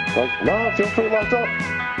 Like, nah, it feels pretty locked up.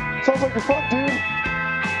 Sounds like you're fucked, dude.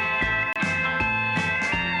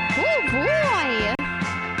 Oh boy.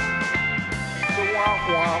 Womp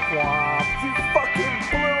womp womp. You fucking